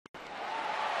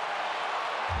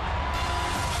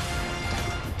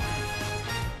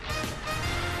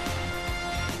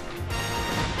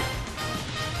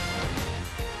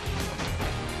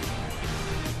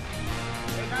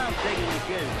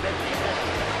is Betsy.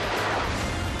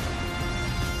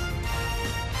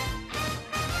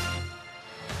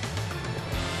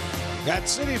 At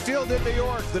Citi Field in New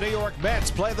York, the New York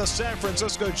Mets play the San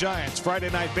Francisco Giants.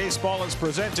 Friday Night Baseball is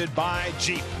presented by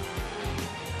Jeep.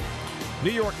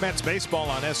 New York Mets baseball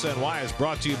on SNY is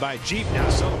brought to you by Jeep, now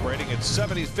celebrating its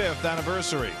 75th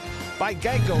anniversary. By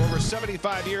Geico, over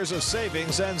 75 years of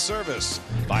savings and service.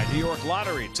 By New York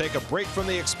Lottery, take a break from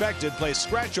the expected, play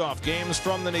scratch-off games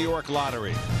from the New York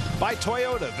Lottery. By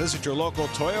Toyota, visit your local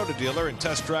Toyota dealer and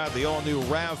test drive the all-new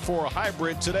RAV4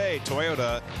 Hybrid today.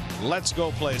 Toyota, let's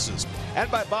go places.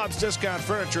 And by Bob's Discount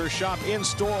Furniture, shop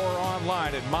in-store or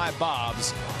online at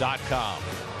mybobs.com.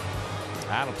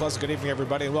 And a pleasant good evening,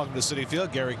 everybody, and welcome to Citi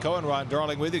Field. Gary Cohen, Ron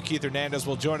Darling with you. Keith Hernandez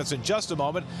will join us in just a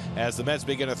moment as the Mets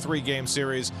begin a three-game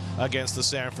series against the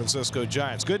San Francisco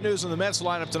Giants. Good news in the Mets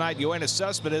lineup tonight. Yoenis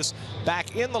Cespedes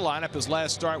back in the lineup. His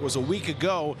last start was a week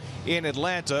ago in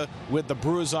Atlanta with the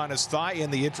bruise on his thigh. In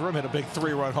the interim, hit a big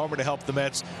three-run homer to help the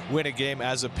Mets win a game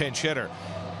as a pinch hitter.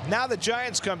 Now the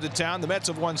Giants come to town. The Mets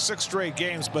have won 6 straight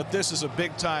games, but this is a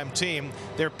big-time team.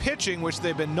 Their pitching, which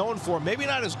they've been known for, maybe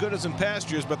not as good as in past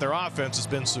years, but their offense has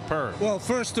been superb. Well,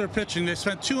 first, their pitching. They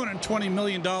spent $220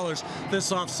 million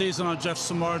this offseason on Jeff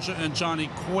Samardzija and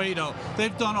Johnny Cueto.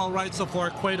 They've done all right so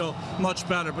far. Cueto much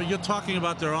better, but you're talking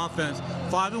about their offense.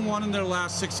 5-1 in their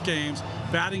last 6 games.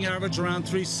 Batting average around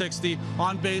 360,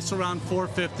 on base around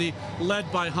 450,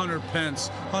 led by Hunter Pence.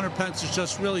 Hunter Pence is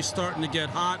just really starting to get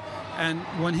hot, and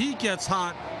when he gets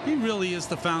hot, he really is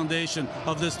the foundation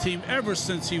of this team ever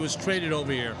since he was traded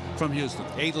over here from Houston.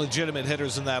 8 legitimate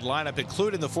hitters in that lineup,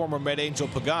 including the former Met Angel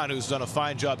Pagan, who's done a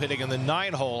fine job hitting in the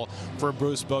 9-hole for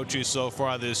Bruce Bochy so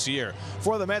far this year.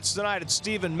 For the Mets tonight, it's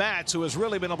Steven Matz, who has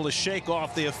really been able to shake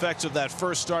off the effects of that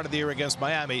first start of the year against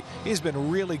Miami. He's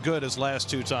been really good his last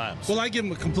 2 times. Well, I give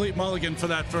him a complete mulligan for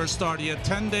that first start. He had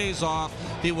 10 days off.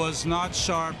 He was not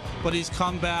sharp, but he's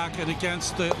come back, and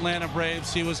against the Atlanta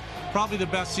Braves, he was probably the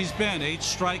best he's been. 8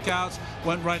 strikeouts,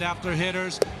 went right after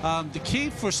hitters. The key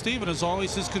for Steven is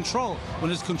always his control.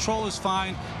 When his control is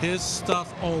fine, his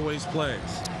stuff always plays.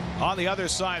 On the other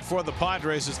side for the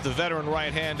Padres is the veteran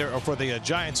right-hander, or for the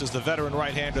Giants is the veteran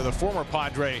right-hander, the former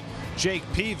Padre, Jake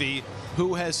Peavy,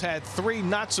 who has had 3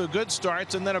 not-so-good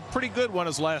starts and then a pretty good one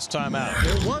his last time out.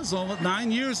 It was almost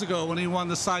 9 years ago when he won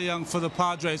the Cy Young for the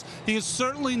Padres. He is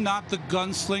certainly not the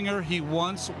gunslinger he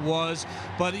once was,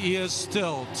 but he is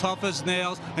still tough as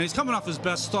nails, and he's coming off his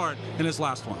best start in his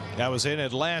last one. That was in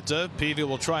Atlanta. Peavy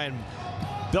will try and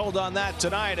build on that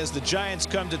tonight as the Giants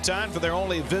come to town for their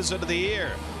only visit of the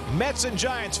year. Mets and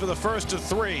Giants for the first of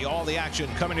 3. All the action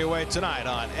coming your way tonight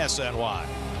on SNY.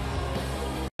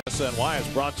 SNY is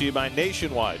brought to you by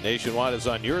Nationwide. Nationwide is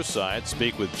on your side.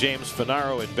 Speak with James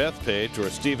Finaro in Bethpage or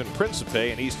Stephen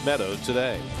Principe in East Meadow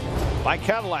today. By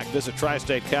Cadillac, visit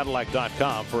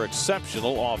tristatecadillac.com for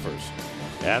exceptional offers.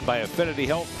 And by Affinity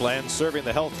Health Plan, serving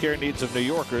the healthcare needs of New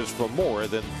Yorkers for more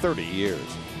than 30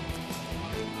 years.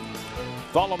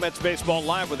 Follow Mets Baseball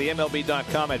live with the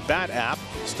MLB.com at Bat app.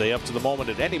 Stay up to the moment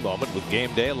at any moment with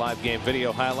game day, live game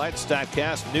video highlights,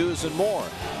 StatCast, news, and more.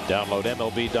 Download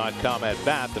MLB.com at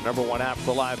Bat, the #1 app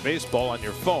for live baseball on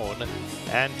your phone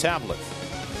and tablet.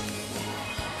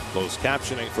 Closed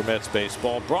captioning for Mets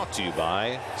Baseball brought to you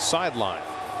by Sideline.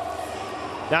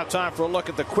 Now time for a look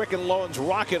at the Quicken Loans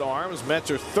Rocket Arms.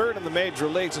 Mets are 3rd in the major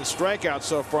leagues in strikeouts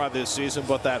so far this season,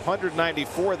 but that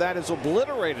 194, that has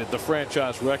obliterated the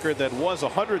franchise record that was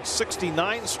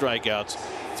 169 strikeouts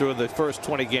through the first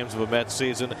 20 games of a Mets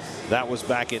season. That was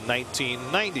back in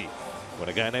 1990 when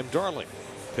a guy named Darling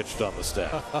pitched on the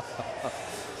staff.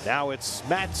 Now it's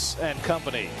Matz and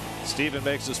company. Steven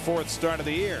makes his 4th start of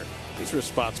the year. He's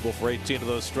responsible for 18 of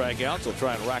those strikeouts. He'll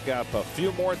try and rack up a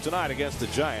few more tonight against the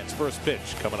Giants. First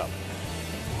pitch coming up.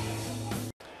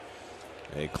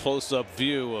 A close-up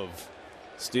view of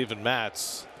Steven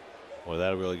Matz. Well,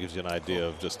 that really gives you an idea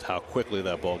of just how quickly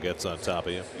that ball gets on top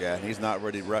of you. Yeah, and he's not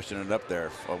really rushing it up there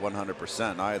for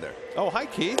 100% either. Oh, hi,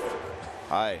 Keith.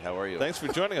 Hi, how are you? Thanks for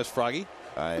joining us, Froggy.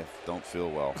 I don't feel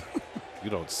well. You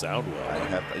don't sound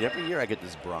well. Every year I get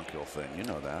this bronchial thing. You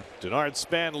know that. Denard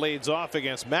Span leads off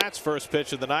against Matt's first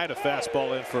pitch of the night. A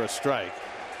fastball in for a strike.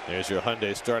 There's your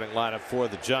Hyundai starting lineup for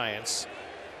the Giants.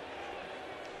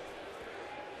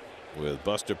 With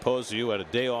Buster Posey, who had a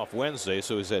day off Wednesday,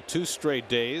 so he's had 2 straight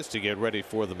days to get ready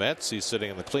for the Mets. He's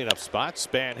sitting in the cleanup spot.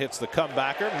 Span hits the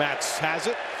comebacker. Matz has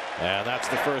it, and that's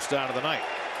the first out of the night.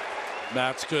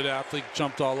 Matt's good athlete,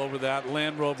 jumped all over that.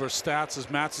 Land Rover stats as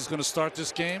Matz is going to start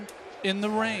this game. in the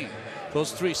rain.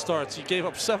 Those 3 starts, he gave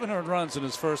up 7 earned runs in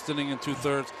his first inning and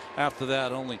 2/3. After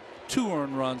that, only 2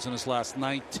 earned runs in his last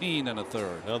 19 and a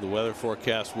third. Well, the weather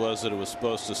forecast was that it was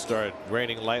supposed to start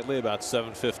raining lightly about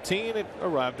 7:15. It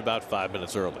arrived about 5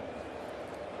 minutes early.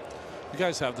 You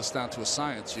guys have this down to a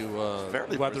science, you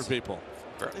weather people.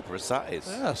 Fairly precise.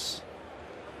 Yes.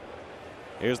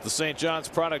 Here's the St. John's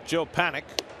product, Joe Panik,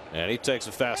 and he takes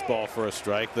a fastball for a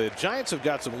strike. The Giants have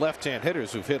got some left-hand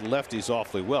hitters who've hit lefties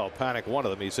awfully well. Panik, one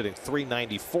of them. He's hitting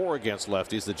 .394 against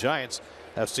lefties. The Giants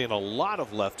have seen a lot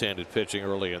of left-handed pitching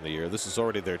early in the year. This is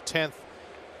already their 10th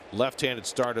left-handed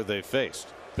starter they've faced.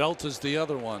 Belt is the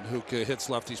other one who hits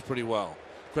lefties pretty well.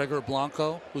 Gregor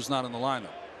Blanco, who's not in the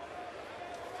lineup.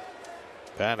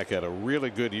 Panik had a really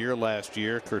good year last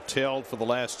year, curtailed for the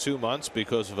last 2 months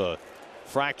because of a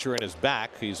fracture in his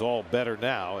back. He's all better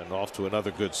now and off to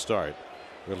another good start.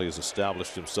 Really has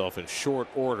established himself in short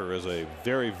order as a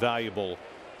very valuable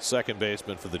second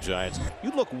baseman for the Giants.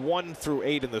 You look 1 through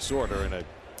 8 in this order, and a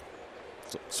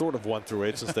sort of 1 through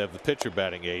 8 since they have the pitcher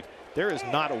batting 8. There is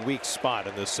not a weak spot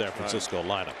in this San Francisco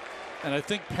lineup. And I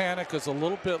think Panik is a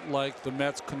little bit like the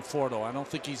Mets' Conforto. I don't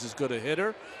think he's as good a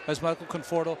hitter as Michael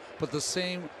Conforto, but the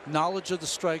same knowledge of the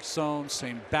strike zone,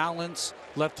 same balance.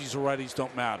 Lefties or righties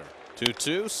don't matter.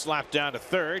 2-2, slapped down to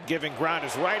third, giving ground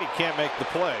his right. He can't make the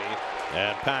play,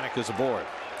 and Panik is aboard.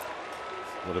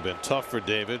 Would have been tough for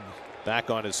David, back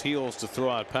on his heels to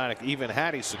throw out Panik, even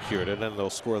had he secured it, and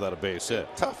they'll score that a base hit.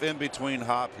 Tough in between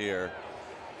hop here.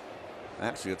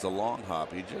 Actually, it's a long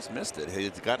hop. He just missed it. He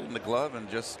got it in the glove and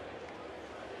just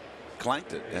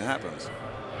clanked it. It happens.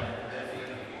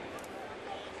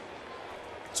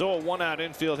 So a 1-out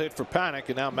infield hit for Panik,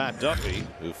 and now Matt Duffy,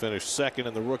 who finished second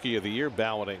in the Rookie of the Year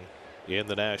balloting in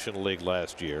the National League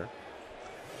last year.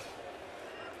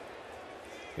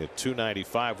 Hit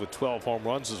 .295 with 12 home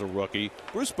runs as a rookie.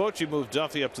 Bruce Bochy moved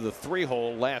Duffy up to the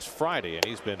 3-hole last Friday, and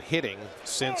he's been hitting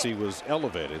since he was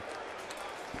elevated.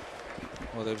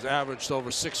 Well, they've averaged over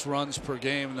 6 runs per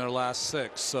game in their last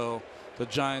 6, so the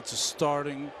Giants are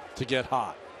starting to get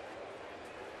hot.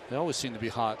 They always seem to be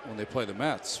hot when they play the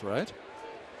Mets, right?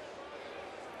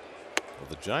 Well,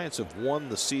 the Giants have won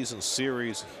the season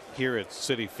series here at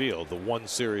Citi Field, the one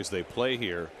series they play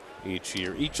here each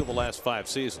year, each of the last 5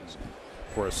 seasons.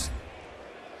 Of course,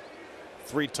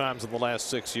 3 times in the last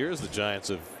 6 years, the Giants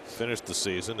have finished the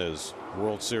season as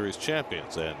World Series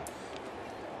champions, and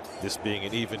this being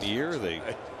an even year, they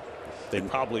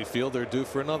probably feel they're due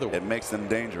for another one. It makes them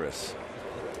dangerous.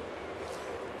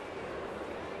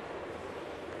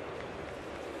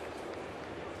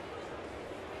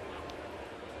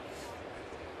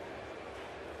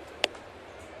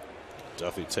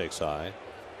 Duffy takes high.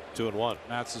 2-1.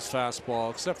 That's his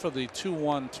fastball, except for the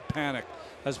 2-1 to Panik,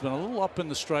 has been a little up in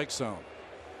the strike zone.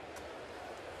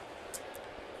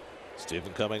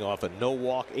 Stephen coming off a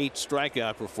no-walk 8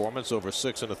 strikeout performance over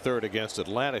 6 1/3 against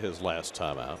Atlanta his last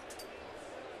time out.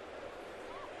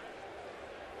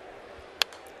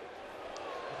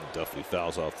 Duffy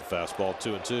fouls off the fastball.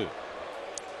 2-2.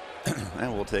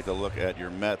 And we'll take a look at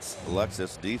your Mets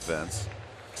Lexus defense.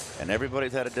 And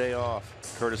everybody's had a day off.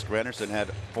 Curtis Granderson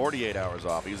had 48 hours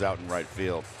off. He's out in right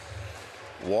field.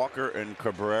 Walker and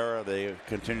Cabrera, they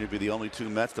continue to be the only 2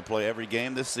 Mets to play every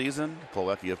game this season.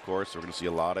 Plawecki, of course, we're going to see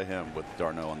a lot of him with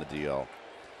Darno on the DL.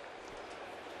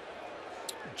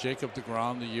 Jacob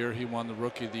deGrom, the year he won the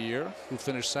Rookie of the Year, who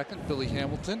finished second. Billy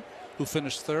Hamilton, who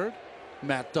finished third.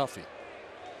 Matt Duffy.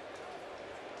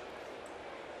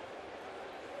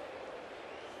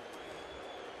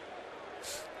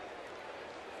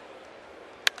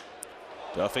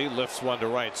 Duffy lifts one to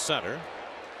right center.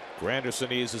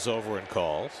 Granderson eases over and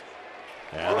calls,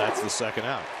 and that's the second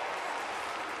out.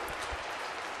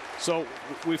 So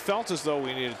we felt as though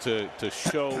we needed to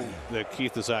show that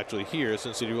Keith is actually here,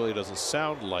 since he really doesn't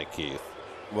sound like Keith.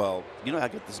 Well, you know, I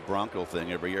get this Bronco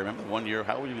thing every year. Remember one year,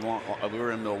 we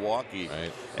were in Milwaukee,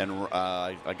 right, and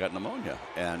I got pneumonia,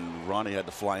 and Ronnie had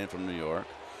to fly in from New York.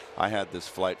 I had this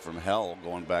flight from hell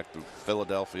going back to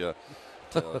Philadelphia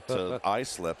to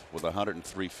Islip with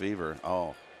 103 fever.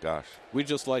 Oh gosh. We'd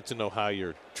just like to know how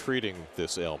you're treating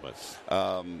this ailment.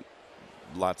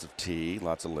 Lots of tea,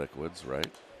 lots of liquids,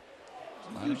 right?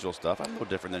 Usual stuff. I'm no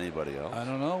different than anybody else. I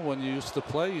don't know. When you used to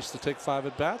play, you used to take 5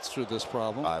 at bats through this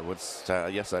problem. I would.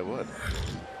 Yes, I would.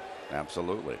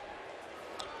 Absolutely.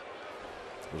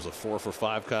 It was a 4 for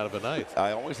 5 kind of a night.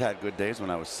 I always had good days when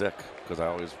I was sick because I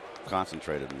always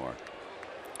concentrated more.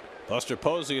 Buster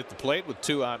Posey at the plate with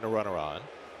 2 out and a runner on.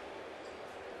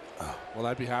 Well,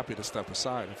 I'd be happy to step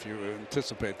aside if you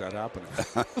anticipate that happening.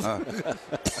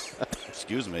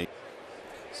 Excuse me.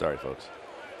 Sorry, folks.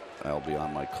 I'll be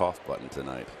on my cough button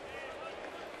tonight.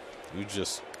 You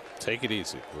just take it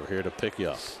easy. We're here to pick you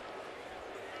up.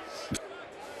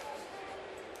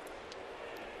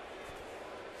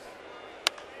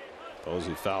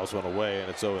 Posey fouls one away, and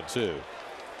it's 0-2.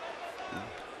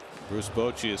 Bruce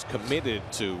Bochy is committed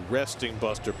to resting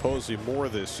Buster Posey more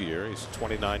this year. He's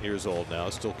 29 years old now,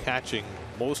 still catching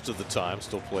most of the time,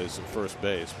 still plays in first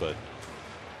base, but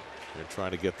they're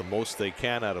trying to get the most they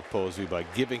can out of Posey by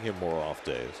giving him more off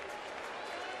days.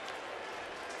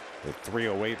 With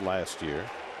 308 last year.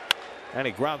 And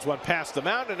he grounds one past the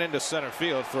mound and into center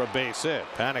field for a base hit.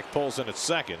 Panic pulls in at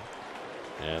second.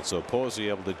 And so Posey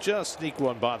able to just sneak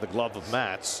one by the glove of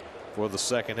Matz for the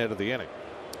second hit of the inning.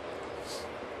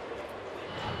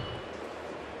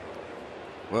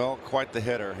 Well, quite the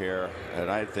hitter here, and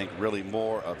I think really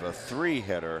more of a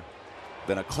 3-hitter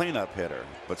than a cleanup hitter,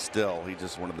 but still he's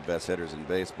just one of the best hitters in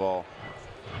baseball,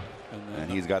 and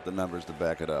he's got the numbers to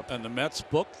back it up. And the Mets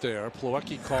book there,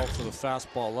 Plawecki called for the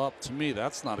fastball up. To me,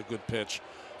 that's not a good pitch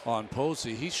on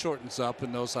Posey. He shortens up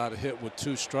and knows how to hit with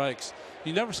 2 strikes.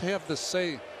 You never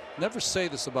say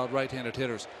this about right-handed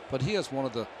hitters, but he has one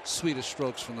of the sweetest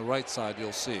strokes from the right side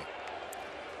you'll see.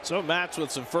 So Matz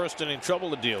with some first inning trouble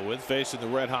to deal with, facing the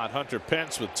red-hot Hunter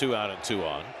Pence with 2 out and 2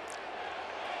 on.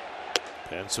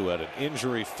 Pence, who had an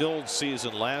injury-filled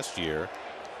season last year,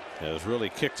 has really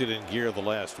kicked it in gear the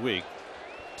last week.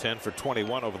 10 for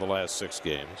 21 over the last 6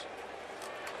 games.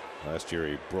 Last year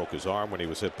he broke his arm when he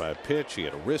was hit by a pitch. He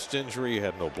had a wrist injury. He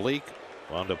had an oblique.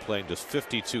 Wound up playing just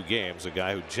 52 games. A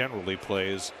guy who generally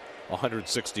plays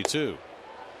 162.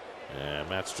 And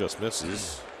Matz just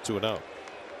misses 2-0.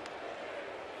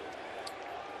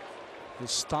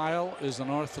 His style is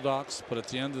unorthodox, but at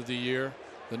the end of the year,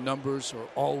 the numbers are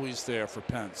always there for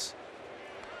Pence.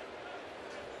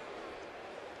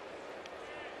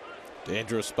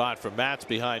 Dangerous spot for Matz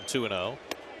behind 2-0.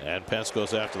 And Pence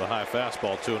goes after the high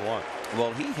fastball, 2-1.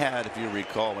 Well, he had, if you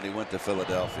recall, when he went to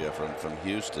Philadelphia from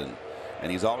Houston,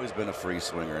 and he's always been a free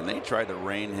swinger, and they tried to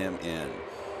rein him in.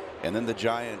 And then the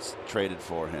Giants traded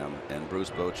for him, and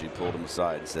Bruce Bochy pulled him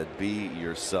aside and said, "Be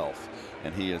yourself."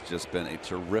 And he has just been a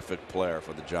terrific player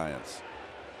for the Giants.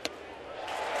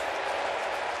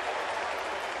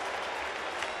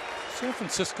 San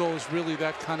Francisco is really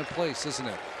that kind of place, isn't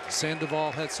it?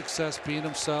 Sandoval had success being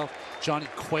himself. Johnny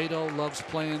Cueto loves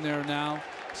playing there now.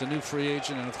 He's a new free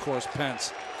agent, and of course Pence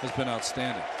has been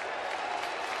outstanding.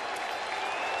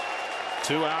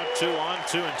 2 out, 2 on,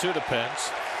 2-2 to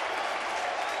Pence.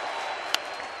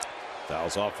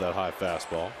 Fouls off that high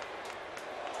fastball.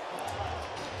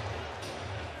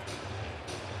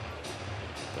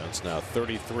 Pence now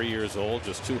 33 years old,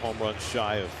 just 2 home runs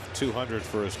shy of 200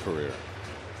 for his career.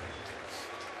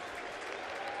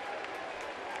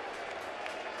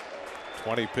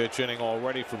 .20-pitch inning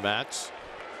already for Matz.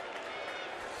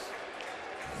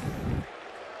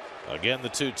 Again the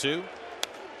 2-2.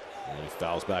 And he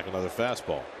fouls back another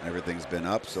fastball. Everything's been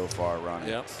up so far,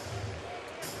 Ronnie. Yep.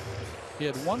 He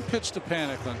had 1 pitch to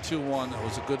panic on 2-1. That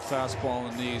was a good fastball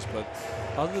in the knees, but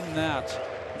other than that,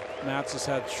 Matz has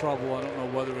had trouble. I don't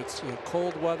know whether it's the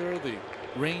cold weather, the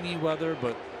rainy weather,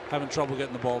 but having trouble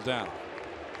getting the ball down.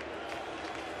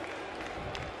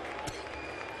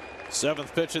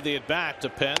 7th pitch of the at bat to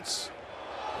Pence,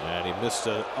 and he missed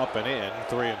a up and in.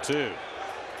 3-2.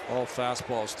 All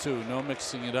fastballs too. No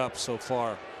mixing it up so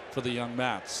far for the young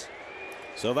Matz.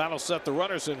 So that'll set the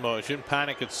runners in motion.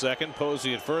 Panic at second.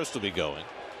 Posey at first will be going.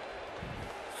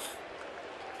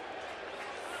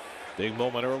 Big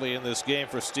moment early in this game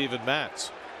for Steven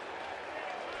Matz.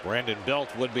 Brandon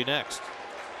Belt would be next.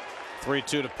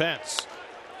 3-2 to Pence.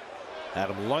 Had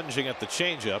him lunging at the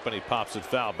changeup, and he pops it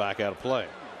foul back out of play.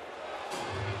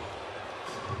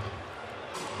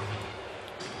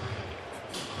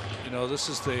 You know, this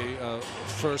is the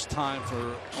first time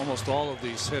for almost all of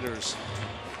these hitters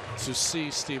to see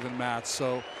Steven Matz,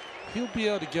 so he'll be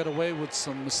able to get away with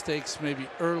some mistakes maybe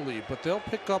early, but they'll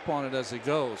pick up on it as it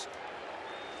goes.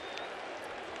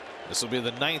 This will be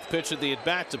the 9th pitch of the at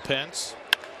bat to Pence,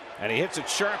 and he hits it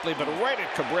sharply, but right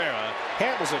at Cabrera.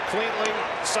 Handles it cleanly.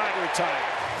 Side retired.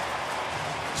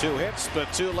 2 hits,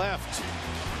 but 2 left.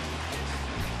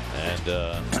 And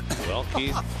well,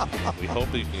 Keith, we hope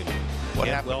he can. What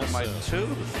get happened well to my soon.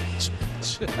 tooth?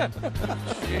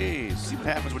 Jeez, see what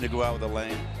happens when you go out with a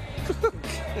lane.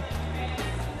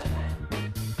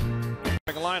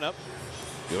 Lineup.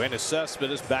 Yoenis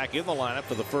Cespedes back in the lineup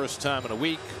for the first time in a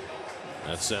week.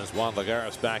 That sends Juan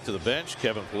Lagares back to the bench.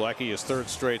 Kevin Plawecki, his 3rd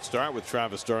straight start with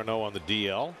Travis d'Arnaud on the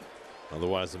DL.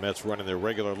 Otherwise, the Mets running their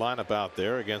regular lineup out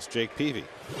there against Jake Peavy.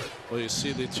 Well, you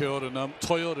see the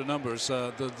Toyota numbers.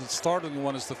 The starting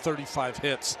one is the 35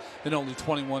 hits in only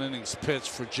 21 innings pitched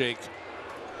for Jake.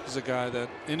 He's a guy that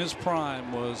in his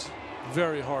prime was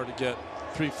very hard to get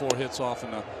 3-4 hits off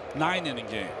in a 9-inning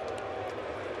game.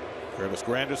 Curtis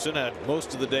Granderson had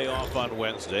most of the day off on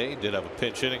Wednesday. He did have a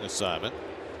pinch hitting assignment.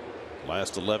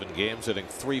 Last 11 games hitting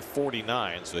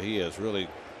 .349, so he has really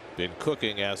been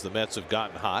cooking as the Mets have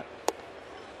gotten hot.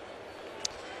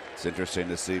 It's interesting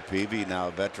to see Peavy, now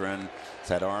a veteran, has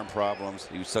had arm problems.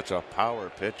 He was such a power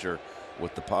pitcher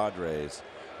with the Padres,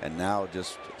 and now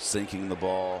just sinking the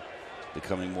ball,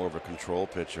 becoming more of a control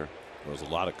pitcher. There's a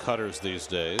lot of cutters these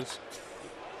days.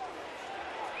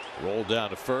 Rolled down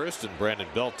to first, and Brandon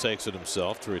Belt takes it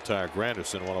himself to retire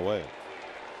Granderson, one away.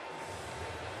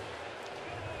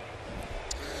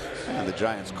 And the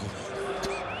Giants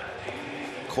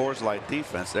Coors Light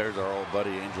defense. There's our old buddy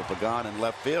Angel Pagan in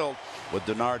left field with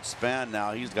Denard Span.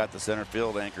 Now he's got the center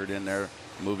field anchored in there,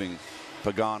 moving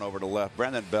Pagan over to left.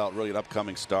 Brandon Belt, really an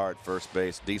upcoming star at first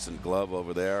base. Decent glove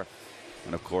over there.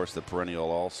 And of course the perennial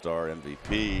all-star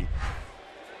MVP,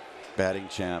 batting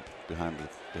champ behind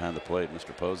the plate,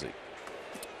 Mr. Posey.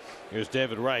 Here's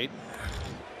David Wright.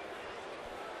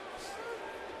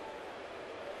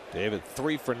 David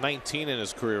 3 for 19 in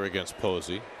his career against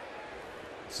Posey.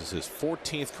 This is his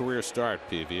 14th career start,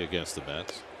 PV, against the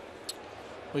Mets.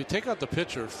 Well, you take out the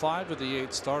pitcher, 5 of the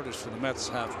 8 starters for the Mets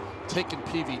have taken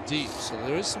PV deep, so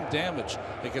there is some damage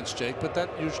against Jake, but that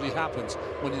usually happens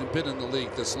when you've been in the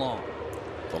league this long.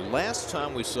 The last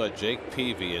time we saw Jake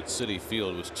Peavy at Citi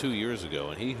Field was 2 years ago,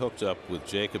 and he hooked up with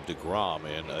Jacob deGrom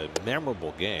in a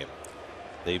memorable game.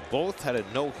 They both had a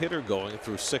no-hitter going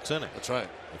through 6 innings. That's right.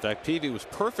 In fact, Peavy was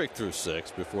perfect through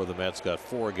 6 before the Mets got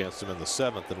 4 against him in the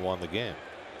 7th and won the game.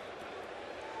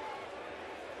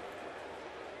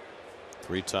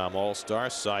 3-time All-Star,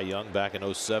 Cy Young back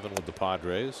in 07 with the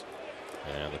Padres,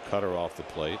 and the cutter off the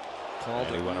plate. Called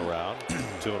and it. he went around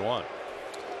 2-1.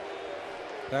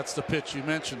 That's the pitch you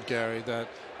mentioned, Gary, that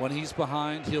when he's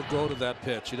behind, he'll go to that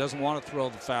pitch. He doesn't want to throw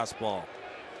the fastball,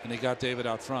 and he got David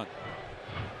out front.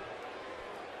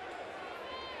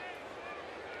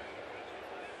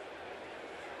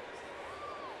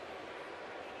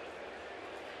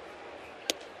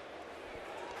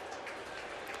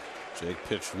 Jake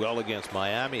pitched well against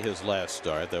Miami his last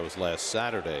start. That was last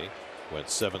Saturday.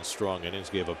 Went 7 strong innings,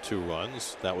 gave up 2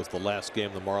 runs. That was the last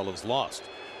game the Marlins lost.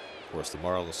 Of course, the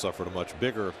Marlins suffered a much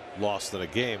bigger loss than a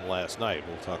game last night.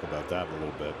 We'll talk about that in a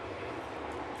little bit.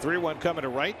 3-1 coming to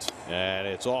Wright, and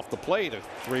it's off the plate. A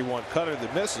 3-1 cutter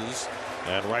that misses,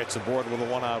 and Wright's aboard with a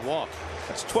 1-out walk.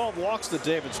 That's 12 walks that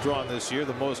David's drawn this year,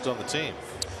 the most on the team.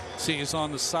 See, he's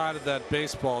on the side of that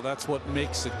baseball. That's what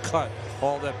makes it cut.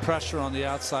 All that pressure on the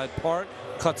outside part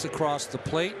cuts across the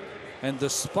plate, and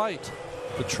despite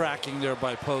the tracking there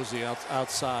by Posey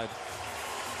outside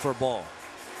for a ball.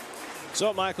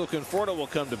 So Michael Conforto will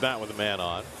come to bat with a man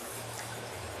on.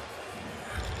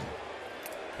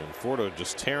 Conforto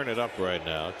just tearing it up right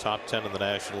now. Top 10 in the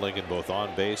National League in both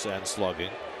on base and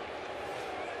slugging.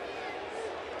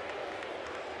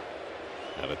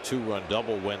 Had a 2-run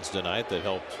double Wednesday night that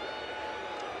helped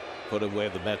put away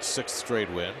the Mets' 6th straight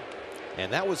win.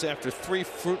 And that was after 3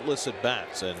 fruitless at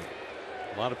bats. And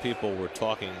a lot of people were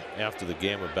talking after the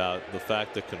game about the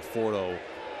fact that Conforto,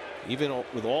 even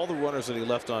with all the runners that he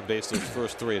left on base those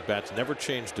first 3 at bats, never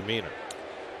changed demeanor.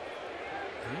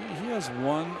 He has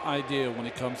one idea when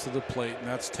he comes to the plate, and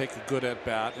that's take a good at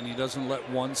bat, and he doesn't let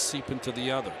one seep into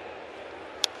the other.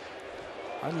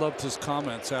 I loved his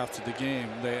comments after the game.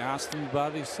 They asked him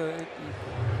about it. He said,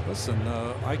 listen,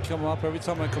 I come up every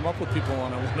time I come up with people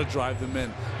and I want to drive them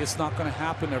in. It's not going to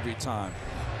happen every time.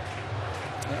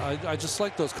 I just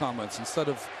like those comments instead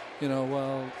of,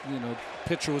 well,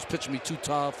 pitcher was pitching me too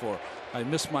tough, or I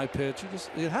missed my pitch.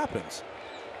 It happens.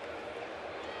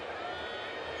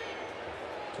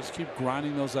 Just keep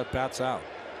grinding those at bats out.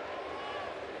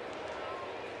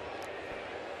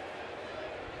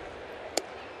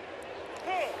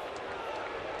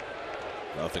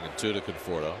 Nothing in 2 to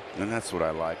Conforto. And that's what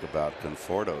I like about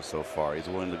Conforto so far. He's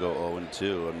willing to go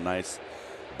 0-2. A nice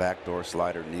backdoor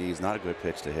slider knees. Not a good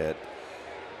pitch to hit.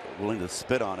 Willing to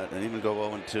spit on it and even go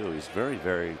 0-2. He's very,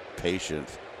 very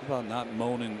patient. How about not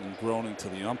moaning and groaning to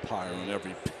the umpire on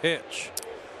every pitch?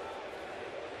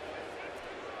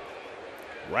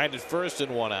 Right at first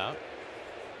and 1 out.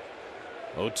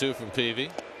 0-2 from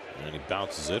Peavy, and he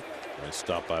bounces it. Nice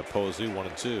stop by Posey.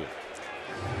 1-2.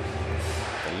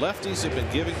 The lefties have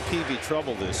been giving Peavy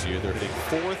trouble this year. They're hitting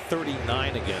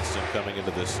 .439 against him coming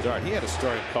into this start. He had a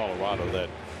start in Colorado that,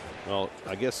 well,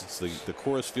 I guess it's the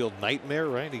Coors Field nightmare,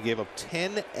 right? He gave up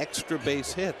 10 extra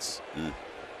base hits,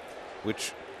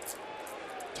 which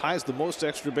ties the most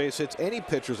extra base hits any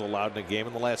pitcher's allowed in a game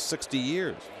in the last 60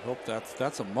 years. I hope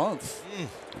that's a month.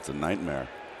 It's a nightmare.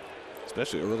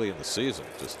 especially early in the season.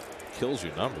 Just kills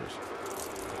your numbers.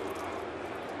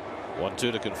 1-2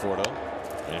 to Conforto.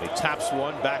 And he taps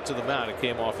one back to the mound. It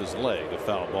came off his leg, a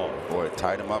foul ball. Boy, it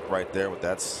tied him up right there with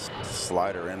that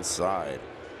slider inside.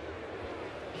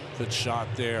 Good shot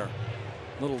there.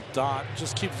 Little dot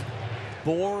just keeps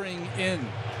boring in.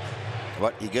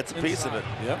 But he gets a piece of it.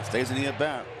 Yep. Stays in the at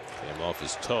bat. Came off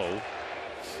his toe.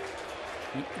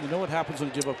 You know what happens when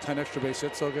you give up 10 extra base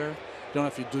hits, though, Gary? You don't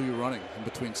have to do your running in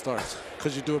between starts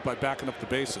because you do it by backing up the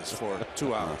bases for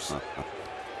 2 hours.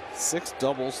 6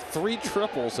 doubles, 3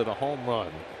 triples, and a home run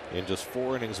in just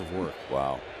 4 innings of work.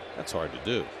 Wow. That's hard to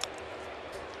do.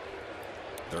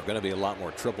 There are going to be a lot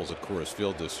more triples at Coors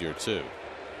Field this year, too.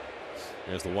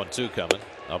 Here's the 1-2 coming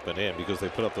up and in because they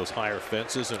put up those higher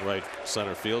fences in right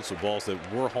center field. So balls that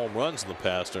were home runs in the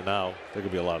past are now, there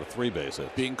could be a lot of 3-base hits.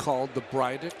 Being called the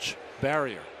Bridich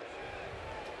barrier.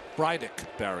 Brydick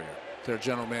barrier. Their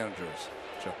general managers,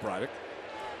 Jeff Brydick.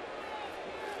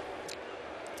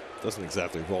 Doesn't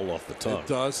exactly roll off the tongue. It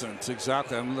doesn't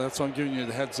exactly. That's why I'm giving you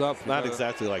the heads up. Not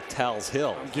exactly like Tal's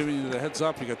Hill. I'm giving you the heads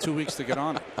up. You got 2 weeks to get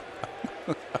on it.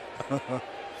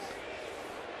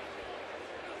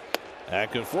 And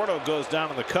Conforto goes down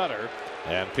to the cutter,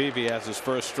 and Peavy has his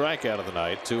first strikeout of the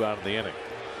night, 2 out of the inning.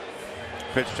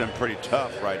 Pitched him pretty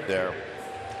tough right there.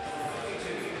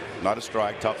 Not a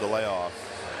strike, tough to lay off.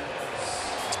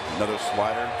 Another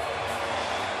slider.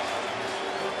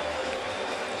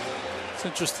 It's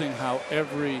interesting how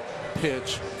every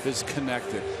pitch is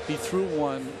connected. He threw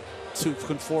one to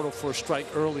Conforto for a strike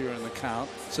earlier in the count,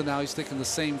 so now he's thinking the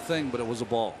same thing, but it was a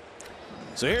ball.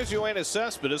 So here's Yoenis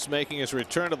Cespedes making his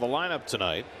return to the lineup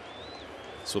tonight.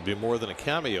 This will be more than a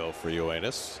cameo for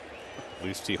Yoenis. At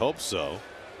least he hopes so.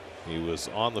 He was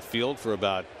on the field for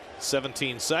about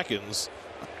 17 seconds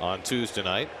on Tuesday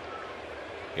night.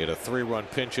 He had a 3-run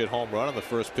pinch hit home run on the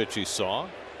first pitch he saw.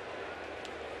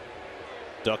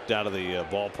 Ducked out of the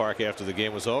ballpark after the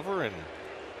game was over, and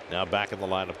now back in the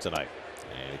lineup tonight.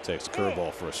 And he takes a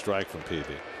curveball for a strike from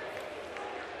Peavy.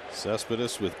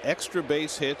 Cespedes with extra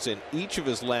base hits in each of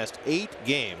his last 8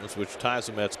 games, which ties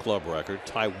the Mets club record.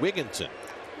 Ty Wigginton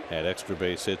had extra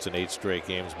base hits in 8 straight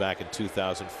games back in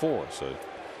 2004. So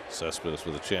Cespedes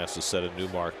with a chance to set a new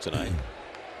mark tonight.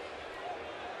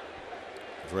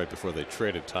 It was right before they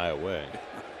traded Ty away.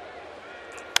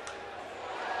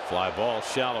 Fly ball,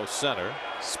 shallow center.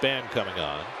 Span coming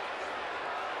on.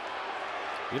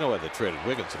 You know why they traded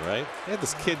Wigginton, right? They had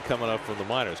this kid coming up from the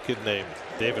minors, kid named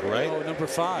David Wright. Oh, number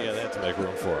 5. Yeah, they had to make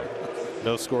room for him.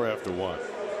 No score after 1.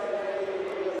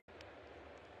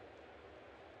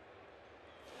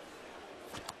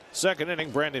 Second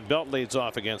inning, Brandon Belt leads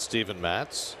off against Steven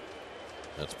Matz.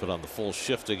 That's put on the full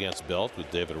shift against Belt,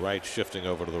 with David Wright shifting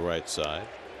over to the right side.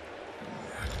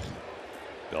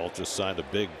 Belt just signed a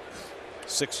big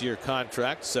 6-year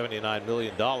contract, $79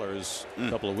 million a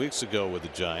couple of weeks ago with the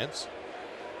Giants.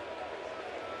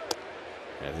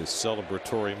 And his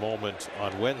celebratory moment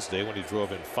on Wednesday when he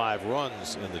drove in 5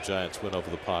 runs in the Giants win over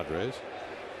the Padres.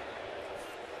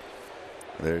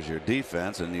 There's your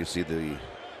defense, and you see the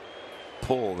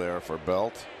pull there for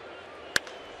Belt.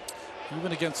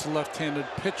 Even against left-handed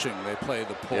pitching, they play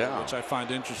the pull, which I find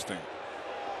interesting.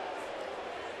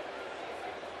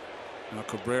 Now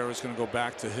Cabrera is going to go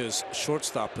back to his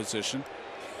shortstop position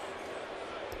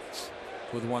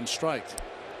with 1 strike.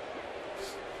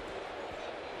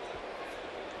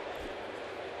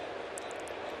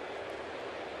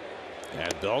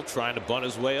 And Belt trying to bunt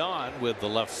his way on with the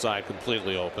left side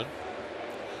completely open.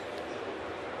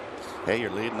 Hey, you're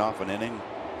leading off an inning.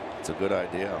 It's a good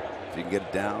idea if you can get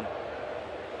it down.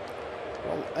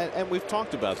 Well, and we've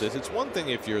talked about this. It's one thing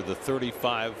if you're the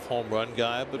 35 home run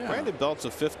guy, but Brandon Belt's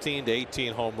a 15 to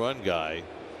 18 home run guy.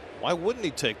 Why wouldn't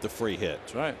he take the free hit?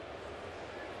 That's right.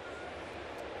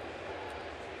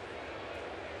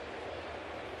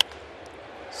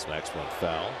 Smacks one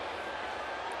foul.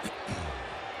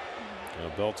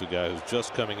 Belt's a guy who's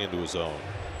just coming into his own.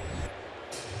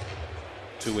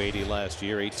 280 last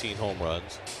year, 18 home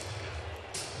runs.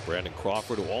 Brandon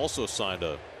Crawford, who also signed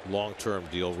a long-term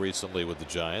deal recently with the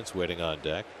Giants, waiting on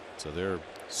deck. So they're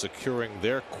securing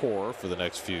their core for the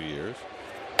next few years.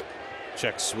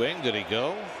 Check swing. Did he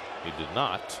go? He did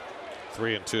not.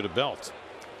 3-2 to Belt.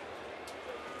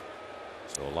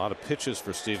 So a lot of pitches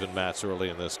for Steven Matz early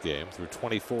in this game, through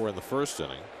 24 in the first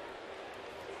inning.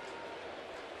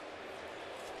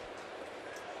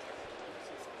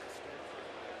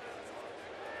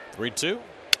 (3-2).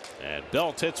 And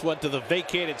Belt hits one to the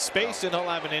vacated space, and he'll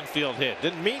have an infield hit.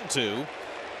 Didn't mean to,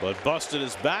 but busted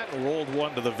his bat and rolled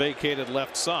one to the vacated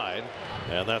left side.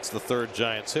 And that's the 3rd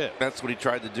Giants hit. That's what he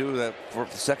tried to do that for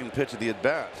the second pitch of the at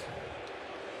bat.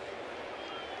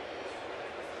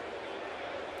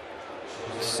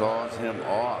 saws him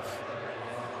off.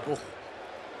 Oh.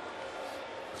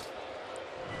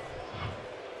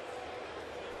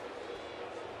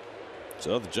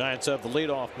 So the Giants have the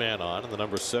leadoff man on, and the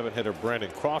number 7 hitter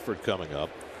Brandon Crawford coming up.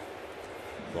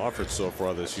 Crawford so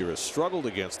far this year has struggled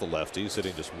against the lefties,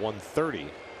 hitting just 130.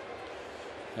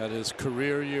 Had his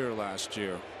career year last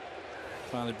year.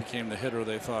 Finally became the hitter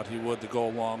they thought he would to go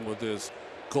along with his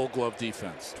Gold Glove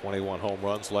defense. 21 home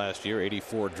runs last year,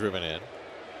 84 driven in.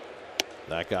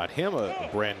 That got him a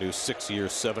brand new 6-year,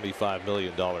 $75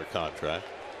 million contract.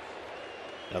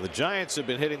 Now the Giants have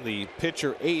been hitting the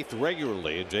pitcher 8th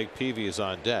regularly, and Jake Peavy is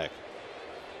on deck.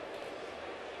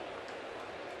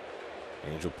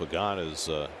 Angel Pagan has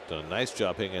done a nice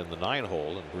job hitting in the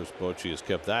 9-hole, and Bruce Bochy has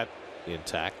kept that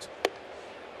intact.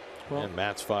 Well, and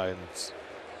Matz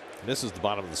misses the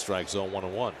bottom of the strike zone,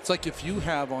 1-1. It's like if you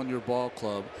have on your ball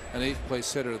club an 8th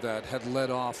place hitter that had led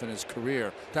off in his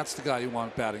career, that's the guy you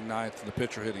want batting 9th and the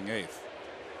pitcher hitting 8th.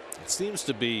 It seems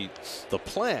to be the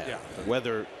plan. Yeah.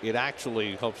 Whether it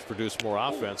actually helps produce more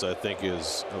offense, I think,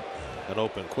 is an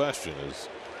open question. As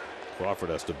Crawford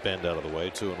has to bend out of the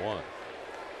way, 2-1.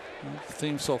 The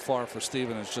theme so far for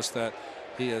Steven is just that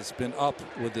he has been up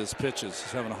with his pitches.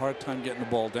 He's having a hard time getting the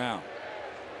ball down.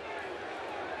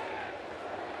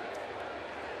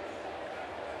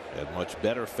 Had much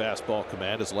better fastball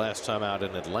command his last time out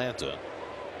in Atlanta.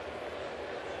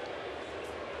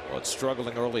 But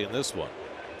struggling early in this one.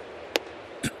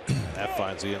 That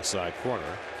finds the inside corner.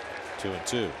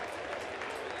 2-2.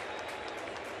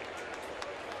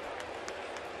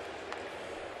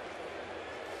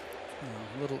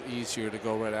 A little easier to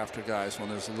go right after guys when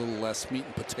there's a little less meat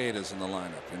and potatoes in the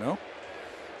lineup, you know?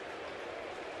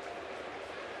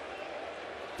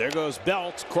 There goes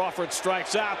Belt. Crawford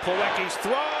strikes out. Plawecki's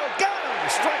throw. Got him.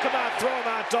 Strike him out. Throw him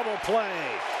out. Double play.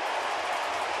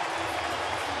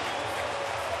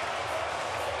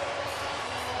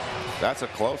 That's a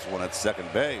close one at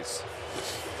second base.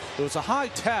 It was a high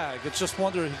tag. It's just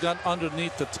wonder he got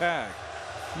underneath the tag.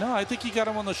 No, I think he got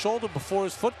him on the shoulder before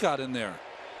his foot got in there.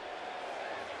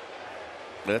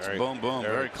 That's boom, boom.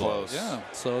 Very close. Yeah,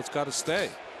 so it's got to stay.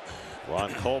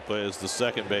 Ron Kolpa is the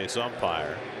second base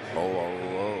umpire.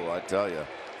 Oh, I tell you.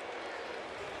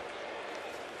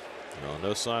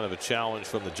 No sign of a challenge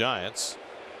from the Giants.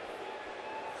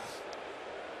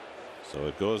 So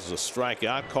it goes as a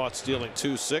strikeout, caught stealing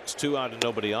 2-6, 2 out and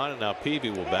nobody on, and now Peavy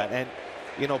will bat. And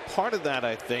part of that,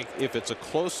 I think, if it's a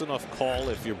close enough call,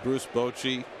 if you're Bruce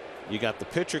Bochy, you got the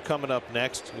pitcher coming up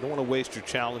next. You don't want to waste your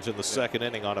challenge in the second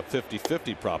inning on a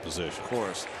 50-50 proposition. Of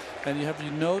course. And have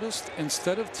you noticed,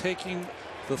 instead of taking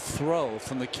the throw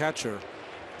from the catcher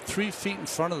 3 feet in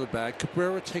front of the bag,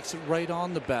 Cabrera takes it right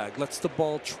on the bag, lets the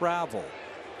ball travel.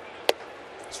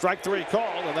 Strike 3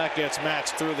 called, and that gets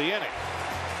Matz through the inning.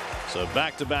 So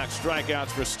back-to-back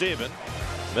strikeouts for Steven.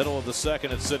 Middle of the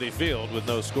second at Citi Field with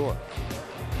no score.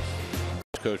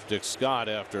 Coach Dick Scott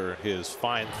after his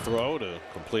fine throw to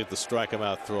complete the strike him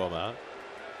out, throw him out.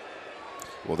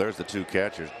 Well, there's the 2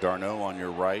 catchers. Darno on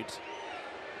your right.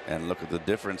 And look at the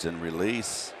difference in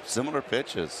release. Similar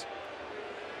pitches.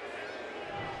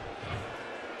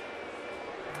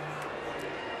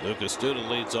 Lucas Duda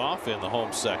leads off in the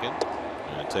home second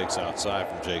and takes outside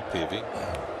from Jake Peavy.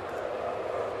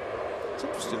 It's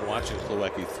interesting watching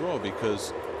Plawecki throw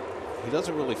because he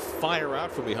doesn't really fire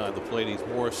out from behind the plate. He's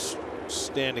more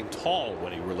standing tall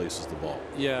when he releases the ball.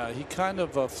 Yeah, he kind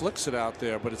of flicks it out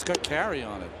there, but it's got carry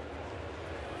on it.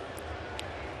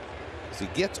 He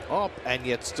gets up and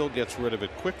yet still gets rid of it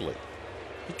quickly.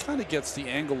 He kind of gets the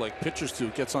angle like pitchers do,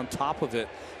 gets on top of it.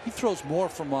 He throws more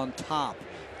from on top.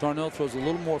 Darno throws a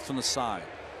little more from the side.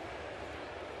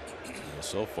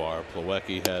 So far,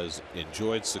 Plawecki has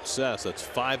enjoyed success. That's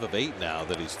 5 of 8 now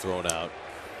that he's thrown out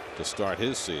to start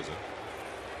his season.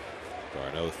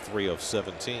 Darno 3 of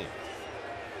 17.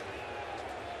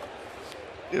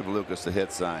 Give Lucas the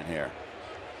hit sign here.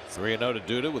 3-0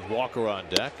 to Duda with Walker on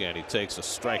deck, and he takes a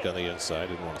strike on the inside.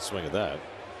 Didn't want to swing at that.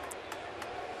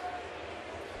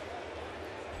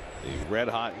 The red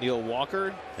hot Neil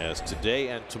Walker has today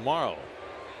and tomorrow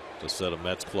to set a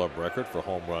Mets club record for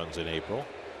home runs in April.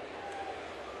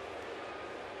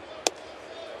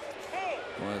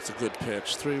 Well, that's a good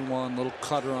pitch. 3-1, little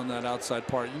cutter on that outside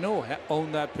part. You know who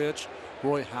owned that pitch?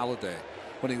 Roy Halladay,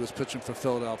 when he was pitching for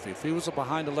Philadelphia. If he was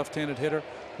behind a left-handed hitter,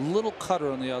 little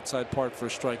cutter on the outside part for a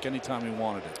strike anytime he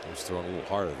wanted it. He was throwing a little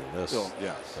harder than this. Oh,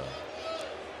 yeah. So.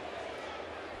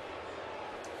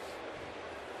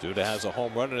 Duda has a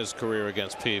home run in his career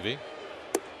against Peavy,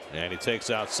 and he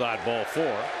takes outside ball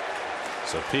 4.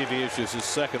 So Peavy issues his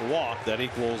second walk. That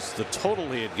equals the total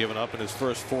he had given up in his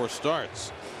first 4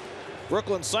 starts.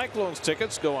 Brooklyn Cyclones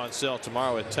tickets go on sale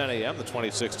tomorrow at 10 a.m. The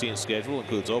 2016 schedule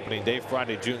includes opening day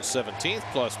Friday, June 17th,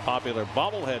 plus popular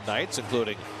bobblehead nights,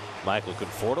 including Michael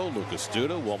Conforto, Lucas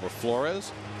Duda, Wilmer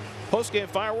Flores, postgame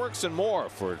fireworks, and more.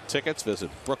 For tickets, visit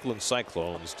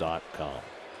brooklyncyclones.com.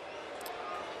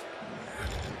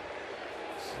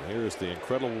 Here's the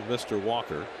incredible Mr.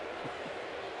 Walker.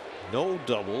 No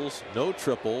doubles, no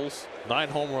triples, 9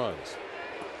 home runs.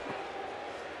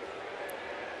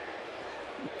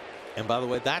 And by the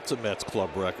way, that's a Mets club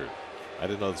record. I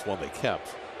didn't know it's one they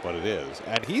kept, but it is.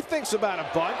 And he thinks about a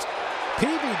bunt.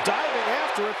 Peavy diving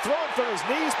after it, thrown from his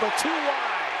knees, but too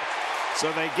wide.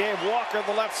 So they gave Walker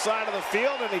the left side of the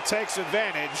field, and he takes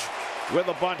advantage with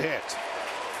a bunt hit.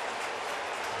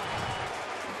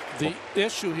 The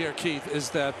issue here, Keith, is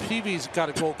that Peavy's got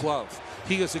a Gold Glove.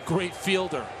 He is a great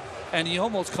fielder, and he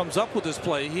almost comes up with his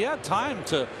play. He had time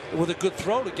to, with a good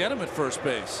throw, to get him at first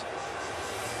base.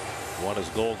 Won his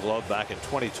Gold Glove back in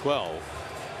 2012.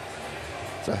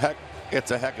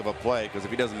 It's a heck of a play, because if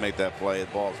he doesn't make that play,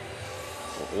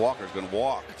 Walker's going to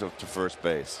walk to first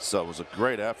base. So it was a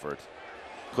great effort.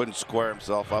 Couldn't square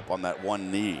himself up on that one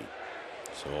knee.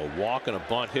 So a walk and a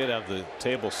bunt hit have the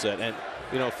table set. And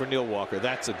you know, for Neil Walker,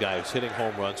 that's a guy who's hitting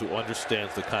home runs, who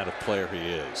understands the kind of player he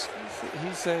is.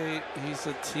 He's a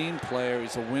team player.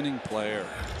 He's a winning player.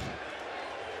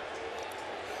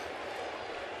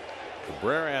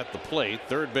 Cabrera at the plate.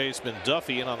 Third baseman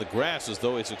Duffy in on the grass as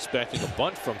though he's expecting a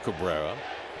bunt from Cabrera.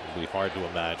 It'll be hard to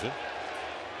imagine.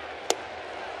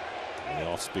 And the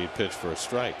off-speed pitch for a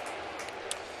strike.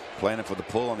 Playing it for the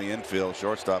pull on the infield.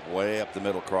 Shortstop way up the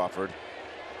middle, Crawford.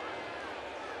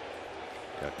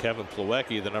 Got Kevin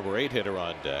Plawecki, the number 8 hitter,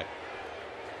 on deck.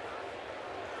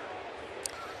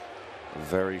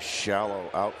 Very shallow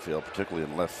outfield,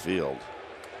 particularly in left field.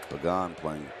 Pagan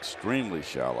playing extremely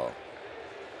shallow.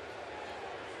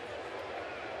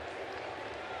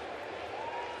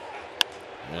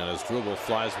 And his dribble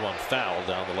flies one foul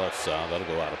down the left side. That'll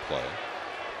go out of play.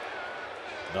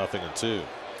 0-2.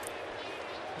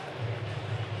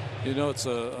 You know, it's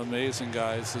amazing,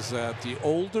 guys, is that the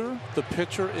older the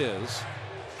pitcher is,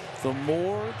 the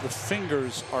more the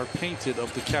fingers are painted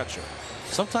of the catcher.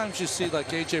 Sometimes you see,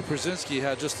 like A.J. Przinsky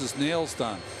had just his nails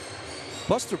done.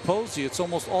 Buster Posey, it's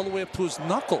almost all the way up to his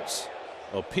knuckles.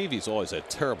 Well, Peavy's always had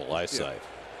terrible eyesight.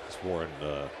 Yeah. He's worn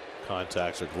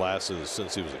contacts or glasses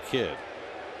since he was a kid.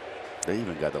 They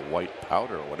even got the white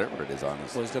powder or whatever it is on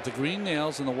his. Well, he's got the green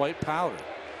nails and the white powder.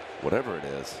 Whatever it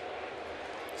is.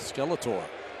 Skeletor.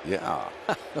 Yeah.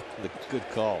 Good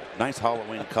call. Nice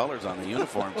Halloween colors on the